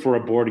good for a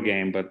board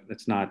game, but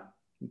it's not.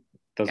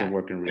 Doesn't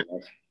work in real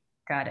life.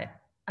 Got it.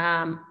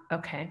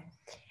 Okay.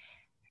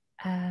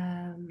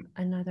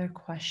 Another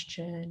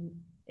question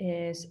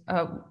is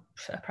a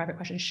private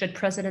question. Should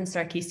President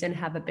Sarkisian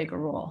have a bigger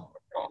role?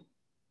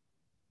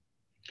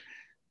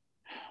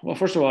 Well,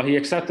 first of all, he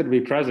accepted to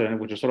be president,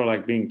 which is sort of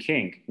like being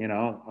king,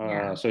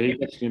 So he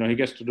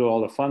gets to do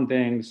all the fun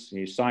things.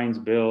 He signs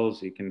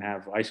bills. He can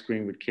have ice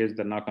cream with kids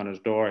that knock on his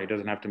door. He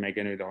doesn't have to make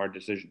any of the hard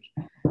decisions.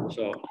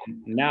 So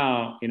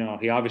now,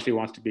 he obviously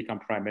wants to become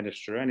prime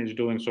minister, and he's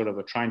doing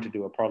trying to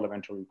do a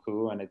parliamentary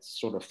coup, and it's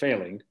sort of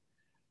failing,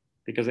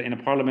 because in a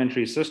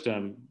parliamentary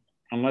system,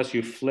 unless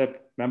you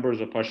flip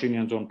members of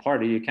Pashinyan's own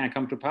party, you can't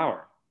come to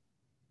power.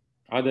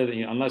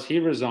 Unless he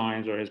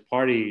resigns or his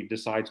party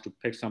decides to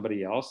pick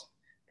somebody else.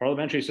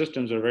 Parliamentary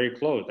systems are very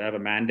close. They have a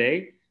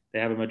mandate,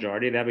 they have a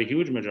majority, they have a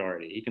huge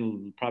majority. He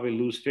can probably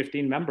lose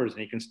 15 members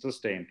and he can still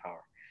stay in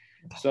power.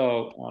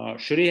 So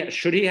should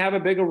he have a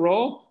bigger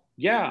role?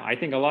 Yeah, I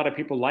think a lot of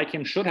people like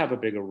him should have a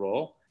bigger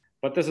role,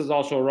 but this is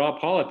also raw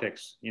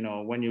politics.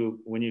 When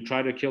you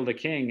try to kill the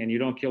king and you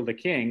don't kill the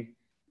king,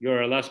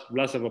 you're less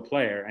of a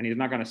player, and he's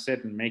not going to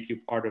sit and make you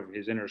part of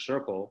his inner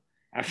circle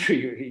after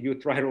you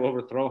try to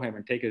overthrow him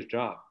and take his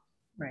job.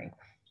 Right.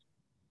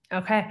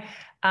 Okay.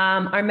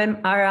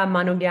 Ara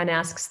Manugyan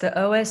asks, the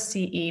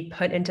OSCE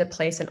put into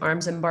place an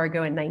arms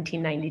embargo in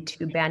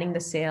 1992, banning the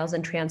sales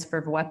and transfer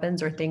of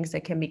weapons or things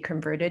that can be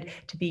converted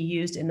to be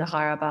used in the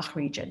Karabakh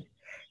region.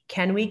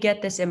 Can we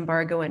get this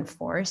embargo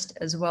enforced,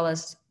 as well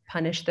as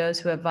punish those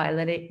who have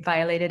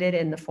violated it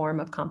in the form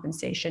of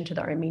compensation to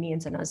the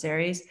Armenians and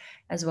Azeris,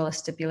 as well as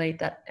stipulate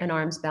that an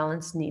arms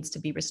balance needs to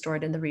be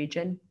restored in the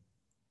region?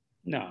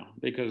 No,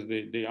 because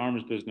the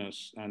arms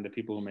business and the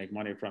people who make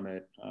money from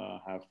it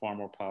have far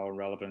more power and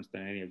relevance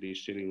than any of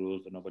these silly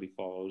rules that nobody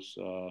follows.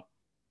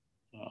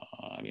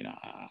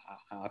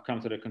 I've come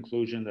to the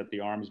conclusion that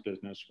the arms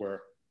business, where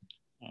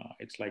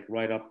It's like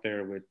right up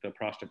there with the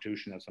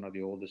prostitution. That's one of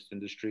the oldest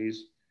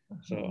industries.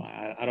 So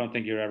I don't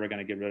think you're ever going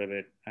to get rid of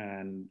it.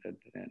 And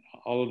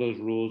all of those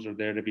rules are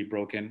there to be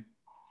broken.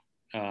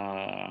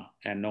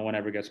 And no one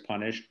ever gets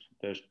punished.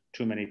 There's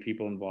too many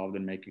people involved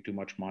in making too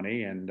much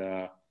money,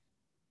 and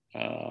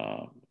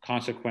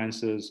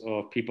consequences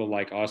of people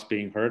like us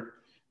being hurt,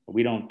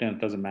 it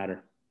doesn't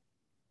matter.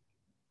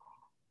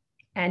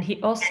 And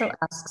he also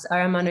asks,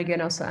 Araman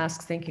again also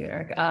asks, thank you,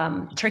 Eric.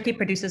 Turkey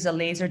produces a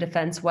laser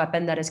defense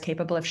weapon that is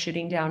capable of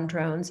shooting down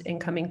drones,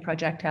 incoming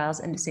projectiles,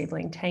 and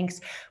disabling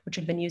tanks, which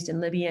have been used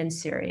in Libya and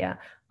Syria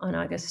on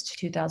August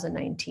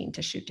 2019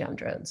 to shoot down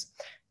drones.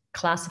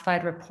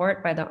 Classified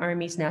report by the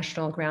Army's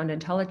National Ground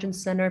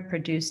Intelligence Center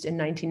produced in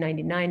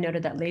 1999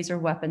 noted that laser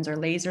weapons or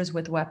lasers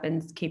with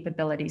weapons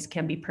capabilities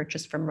can be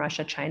purchased from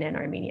Russia, China, and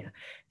Armenia.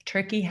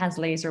 Turkey has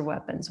laser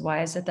weapons.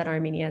 Why is it that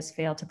Armenia has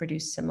failed to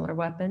produce similar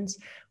weapons,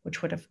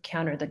 which would have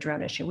countered the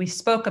drone issue? We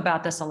spoke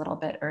about this a little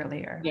bit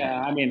earlier. Yeah,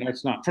 I mean,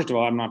 it's not, first of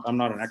all, I'm not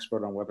an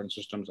expert on weapon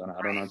systems, and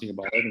I don't know anything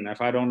about it. And if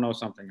I don't know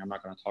something, I'm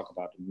not going to talk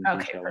about it in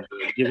detail.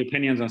 Give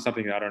opinions on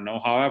something that I don't know.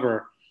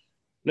 However,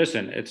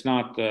 listen, it's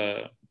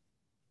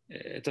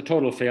a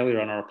total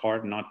failure on our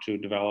part not to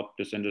develop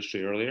this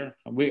industry earlier.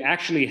 We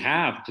actually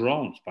have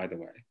drones, by the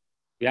way.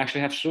 We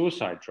actually have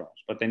suicide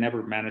drones, but they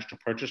never managed to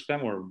purchase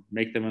them or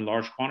make them in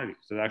large quantities.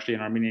 There's actually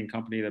an Armenian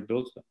company that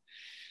builds them.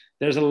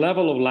 There's a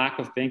level of lack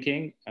of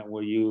thinking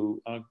where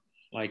you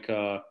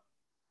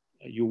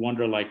you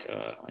wonder,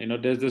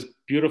 there's this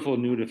beautiful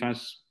new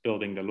defense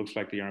building that looks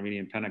like the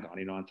Armenian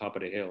Pentagon, on top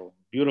of the hill.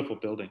 Beautiful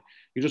building.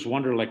 You just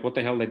wonder, what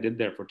the hell they did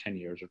there for 10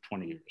 years or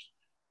 20 years,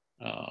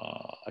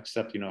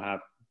 except, have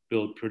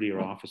build prettier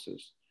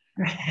offices.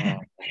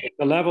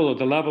 The level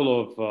of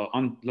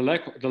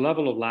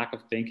lack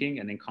of thinking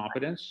and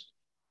incompetence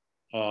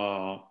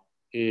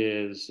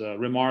is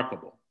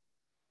remarkable.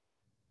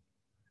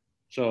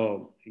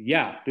 So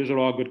yeah, these are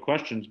all good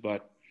questions,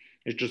 but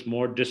it's just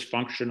more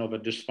dysfunction of a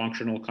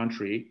dysfunctional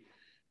country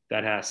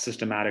that has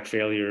systematic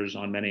failures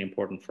on many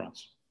important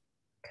fronts.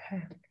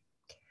 Okay.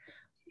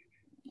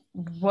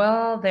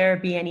 Will there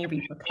be any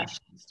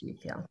repercussions, do you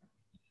feel?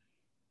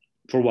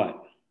 For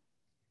what?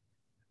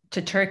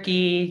 To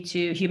Turkey,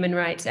 to human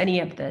rights, any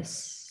of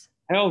this?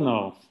 Hell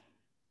no.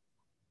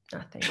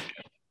 Nothing.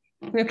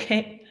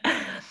 Okay.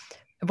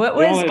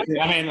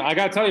 I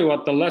got to tell you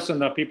what, the lesson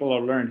that people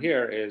have learned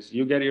here is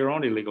you get your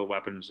own illegal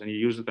weapons and you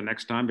use it the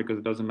next time because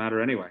it doesn't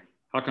matter anyway.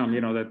 How come,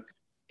 that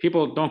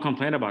people don't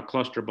complain about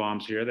cluster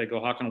bombs here? They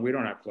go, how come we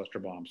don't have cluster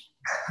bombs?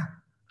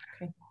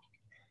 Okay.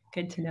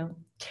 Good to know.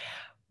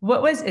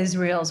 What was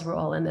Israel's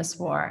role in this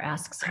war,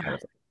 asks Howard,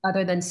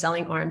 other than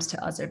selling arms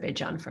to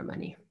Azerbaijan for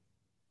money?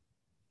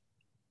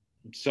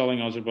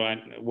 Selling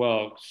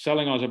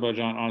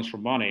Azerbaijan arms for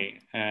money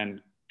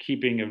and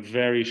keeping a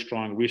very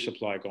strong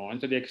resupply going,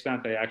 to the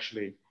extent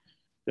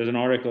there's an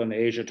article in the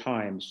Asia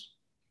Times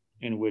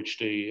in which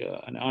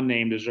an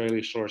unnamed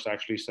Israeli source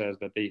actually says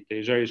that the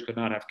Israelis could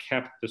not have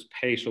kept this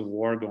pace of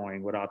war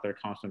going without their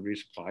constant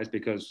resupplies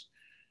because,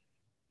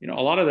 a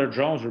lot of their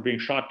drones were being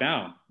shot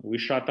down. We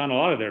shot down a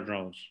lot of their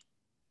drones.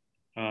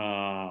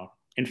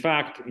 In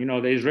fact,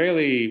 the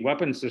Israeli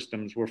weapon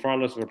systems were far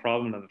less of a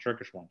problem than the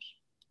Turkish ones.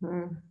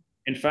 Mm.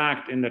 In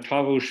fact, in the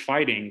Tavush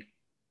fighting,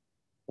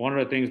 one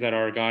of the things that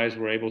our guys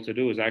were able to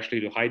do is actually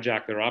to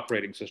hijack their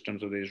operating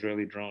systems of the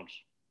Israeli drones.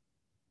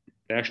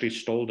 They actually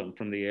stole them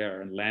from the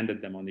air and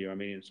landed them on the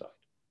Armenian side.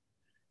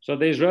 So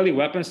the Israeli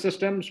weapon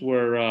systems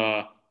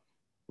were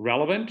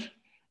relevant,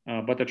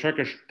 but the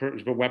Turkish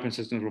weapon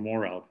systems were more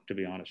relevant, to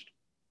be honest.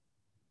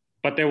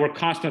 But they were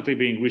constantly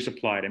being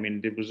resupplied. I mean,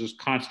 there was this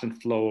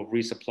constant flow of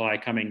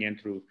resupply coming in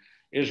through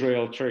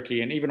Israel,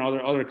 Turkey, and even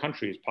other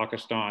countries,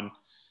 Pakistan,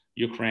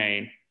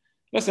 Ukraine.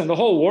 Listen, the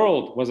whole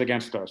world was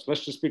against us.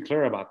 Let's just be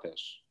clear about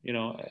this.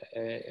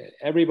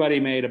 Everybody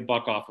made a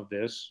buck off of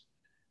this,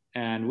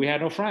 and we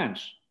had no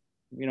friends.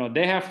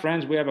 They have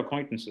friends, we have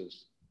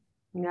acquaintances.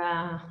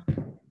 Yeah.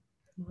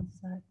 What's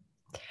that?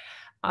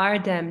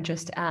 Ardem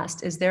just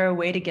asked, is there a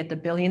way to get the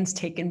billions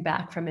taken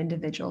back from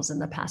individuals in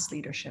the past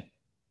leadership?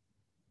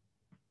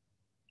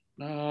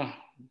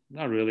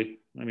 Not really.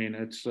 I mean,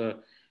 it's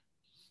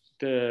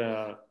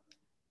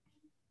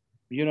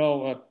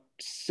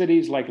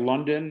cities like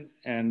London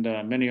and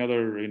many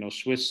other,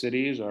 Swiss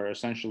cities are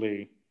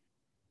essentially,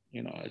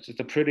 it's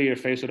the prettier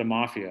face of the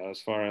mafia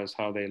as far as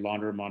how they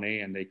launder money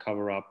and they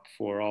cover up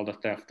for all the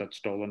theft that's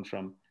stolen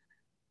from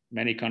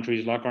many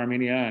countries like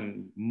Armenia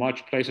and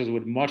places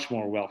with much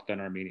more wealth than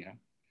Armenia.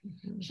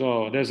 Mm-hmm.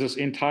 So there's this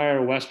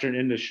entire Western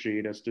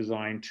industry that's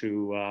designed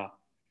to,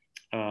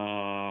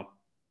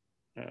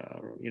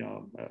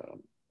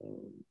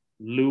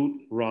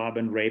 loot, rob,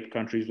 and rape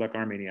countries like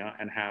Armenia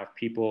and have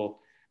people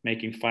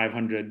making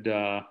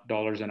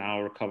 $500 an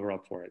hour cover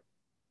up for it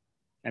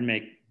and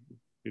make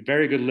a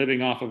very good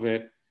living off of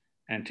it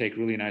and take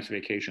really nice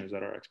vacations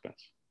at our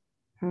expense.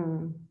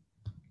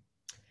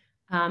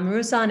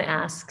 Ruzan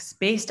asks,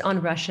 based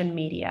on Russian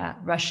media,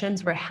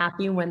 Russians were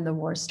happy when the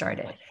war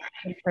started.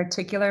 In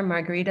particular,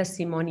 Margarita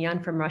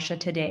Simonian from Russia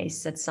Today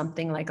said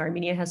something like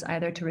Armenia has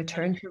either to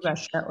return to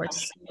Russia or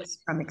cease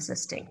from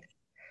existing.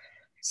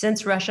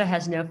 Since Russia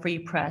has no free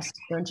press,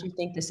 don't you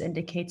think this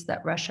indicates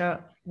that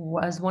Russia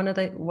was one of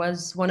the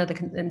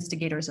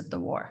instigators of the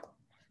war?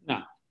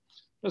 No,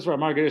 that's why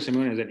Margarita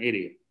Simonian is an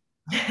idiot.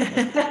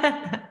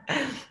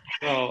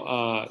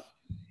 So,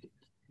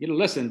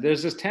 listen,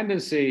 there's this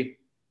tendency,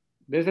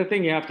 there's a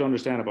thing you have to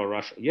understand about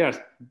Russia. Yes,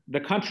 the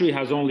country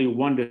has only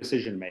one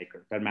decision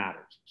maker that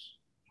matters,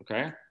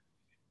 okay?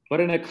 But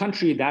in a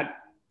country that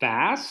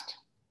vast,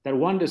 that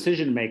one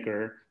decision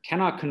maker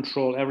cannot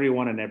control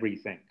everyone and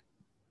everything.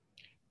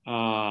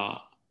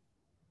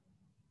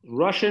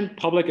 Russian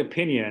public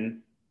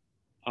opinion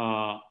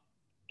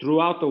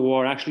throughout the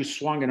war actually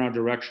swung in our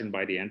direction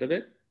by the end of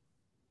it.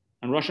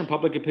 And Russian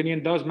public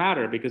opinion does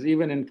matter because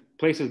even in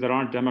places that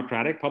aren't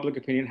democratic, public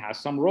opinion has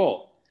some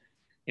role.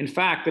 In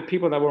fact, the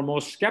people that were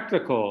most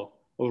skeptical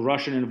of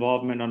Russian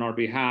involvement on our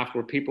behalf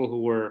were people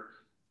who were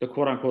the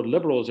quote unquote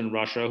liberals in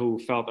Russia who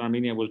felt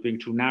Armenia was being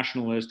too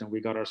nationalist and we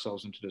got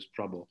ourselves into this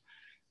trouble.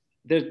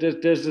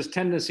 There's this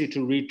tendency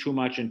to read too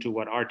much into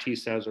what RT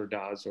says or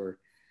does, or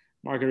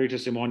Margarita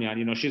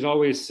Simonian, she's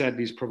always said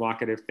these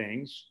provocative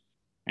things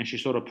and she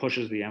sort of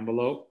pushes the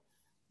envelope.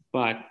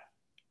 But,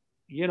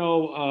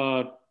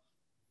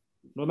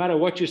 no matter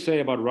what you say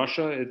about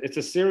Russia, it's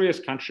a serious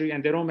country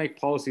and they don't make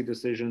policy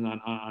decisions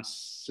on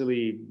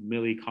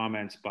silly-milly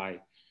comments by,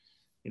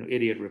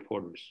 idiot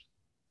reporters.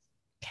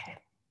 Okay,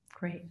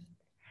 great.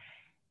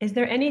 Is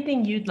there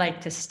anything you'd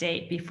like to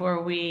state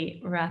before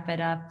we wrap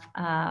it up?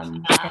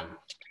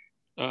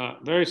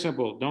 Very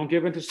simple. Don't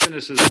give into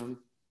cynicism.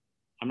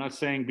 I'm not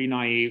saying be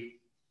naive.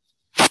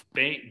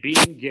 Be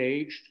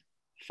engaged.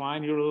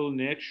 Find your little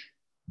niche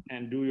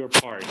and do your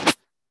part.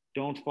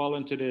 Don't fall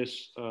into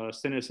this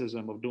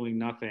cynicism of doing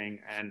nothing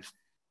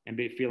and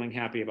be feeling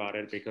happy about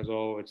it because,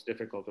 oh, it's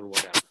difficult or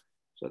whatever.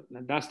 So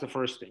that's the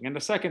first thing. And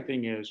the second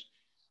thing is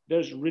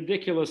there's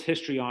ridiculous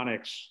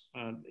histrionics,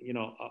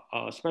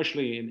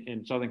 especially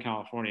in Southern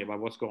California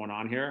about what's going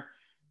on here.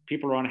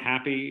 People are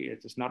unhappy.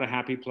 It's not a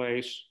happy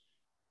place.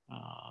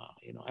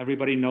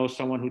 Everybody knows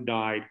someone who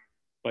died,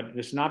 but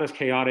it's not as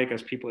chaotic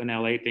as people in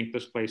LA think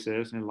this place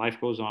is, and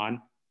life goes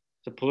on.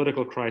 It's a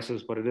political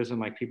crisis, but it isn't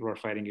like people are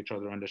fighting each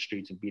other on the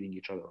streets and beating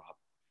each other up.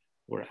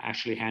 We're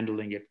actually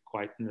handling it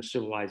quite in a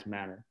civilized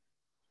manner.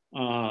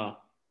 And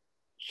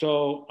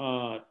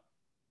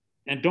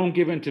don't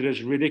give in to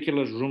this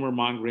ridiculous rumor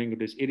mongering,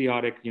 this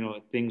idiotic,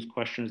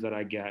 questions that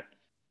I get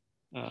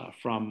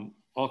from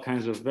all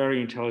kinds of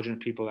very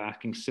intelligent people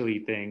asking silly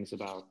things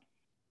about,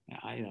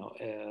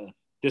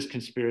 this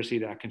conspiracy,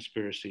 that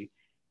conspiracy.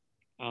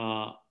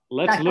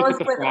 Let's look at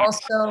the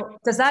facts.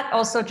 Does that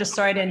also, just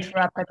sorry to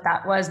interrupt, but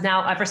that was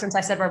now, ever since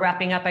I said we're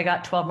wrapping up, I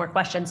got 12 more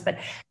questions, but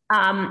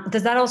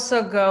does that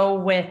also go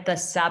with the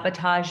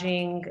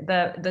sabotaging,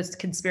 this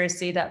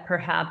conspiracy that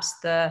perhaps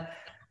the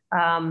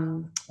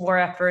war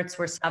efforts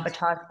were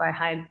sabotaged by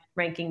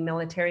high-ranking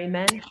military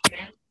men?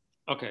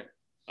 Okay.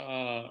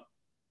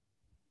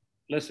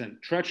 Listen,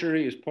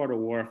 treachery is part of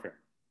warfare.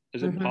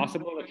 Is it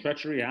possible that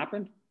treachery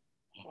happened?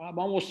 I'm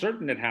almost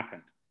certain it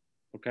happened,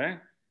 okay?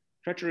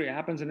 Treachery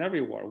happens in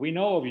every war. We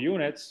know of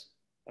units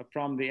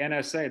from the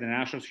NSA, the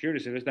National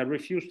Security Service, that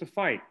refused to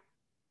fight.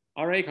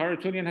 Artsakh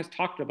Haroutunian has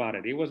talked about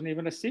it. It wasn't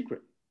even a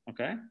secret,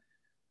 okay?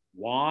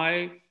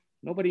 Why?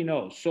 Nobody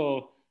knows.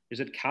 So is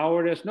it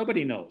cowardice?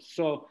 Nobody knows.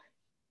 So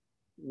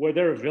were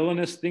there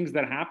villainous things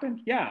that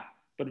happened? Yeah,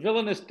 but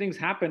villainous things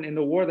happen in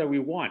the war that we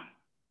won,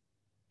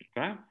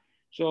 okay?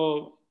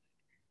 So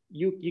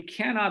you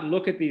cannot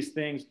look at these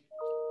things,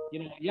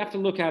 you have to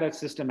look at it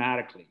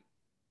systematically.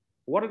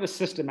 What are the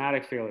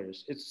systematic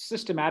failures? It's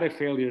systematic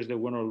failures that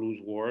win or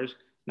lose wars,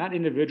 not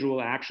individual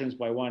actions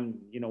by one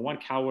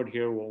coward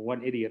here or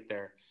one idiot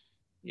there.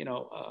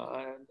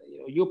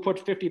 You put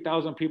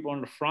 50,000 people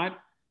on the front,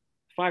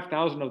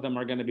 5,000 of them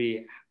are going to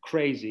be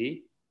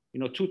crazy.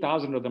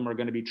 2,000 of them are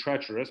going to be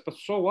treacherous, but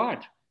so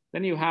what?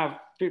 Then you have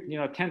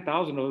 10,000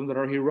 of them that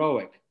are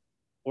heroic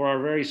or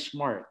are very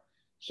smart.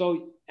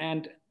 So,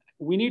 and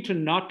we need to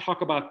not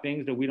talk about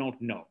things that we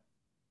don't know.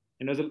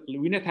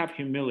 We need to have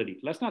humility.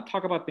 Let's not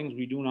talk about things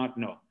we do not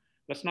know.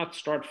 Let's not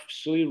start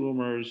silly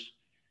rumors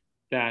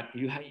that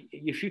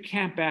if you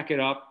can't back it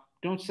up,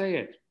 don't say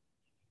it.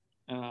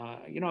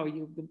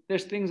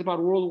 There's things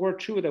about World War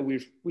II that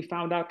we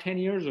found out 10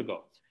 years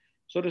ago.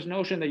 So this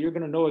notion that you're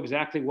going to know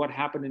exactly what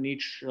happened in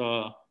each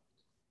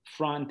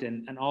front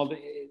and all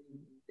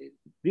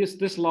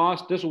this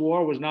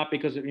war was not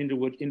because of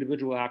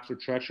individual acts of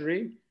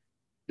treachery,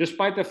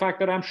 despite the fact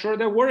that I'm sure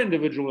there were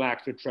individual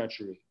acts of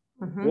treachery.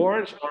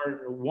 Wars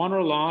are won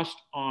or lost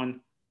on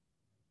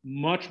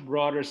much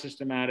broader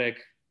systematic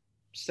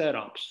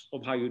setups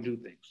of how you do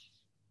things.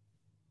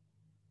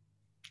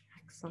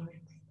 Excellent.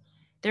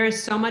 There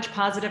is so much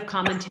positive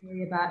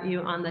commentary about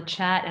you on the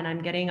chat, and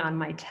I'm getting on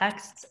my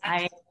texts.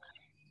 I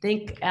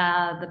think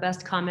the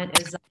best comment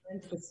is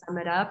to sum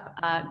it up.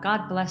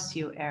 God bless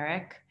you,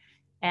 Eric.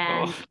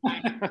 And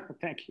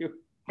thank you.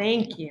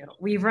 Thank you.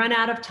 We've run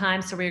out of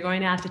time, so we're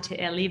going to have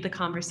to leave the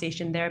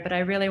conversation there, but I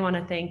really want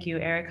to thank you,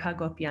 Eric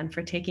Hacopian,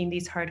 for taking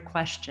these hard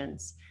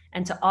questions,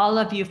 and to all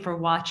of you for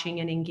watching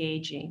and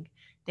engaging.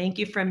 Thank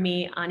you from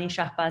me, Ani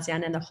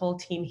Shahbazian, and the whole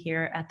team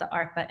here at the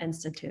ARPA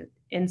Institute.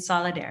 In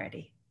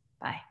solidarity.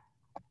 Bye.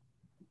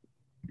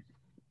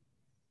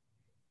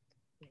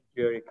 Thank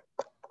you, Eric.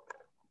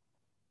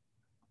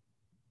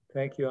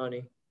 Thank you,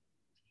 Ani.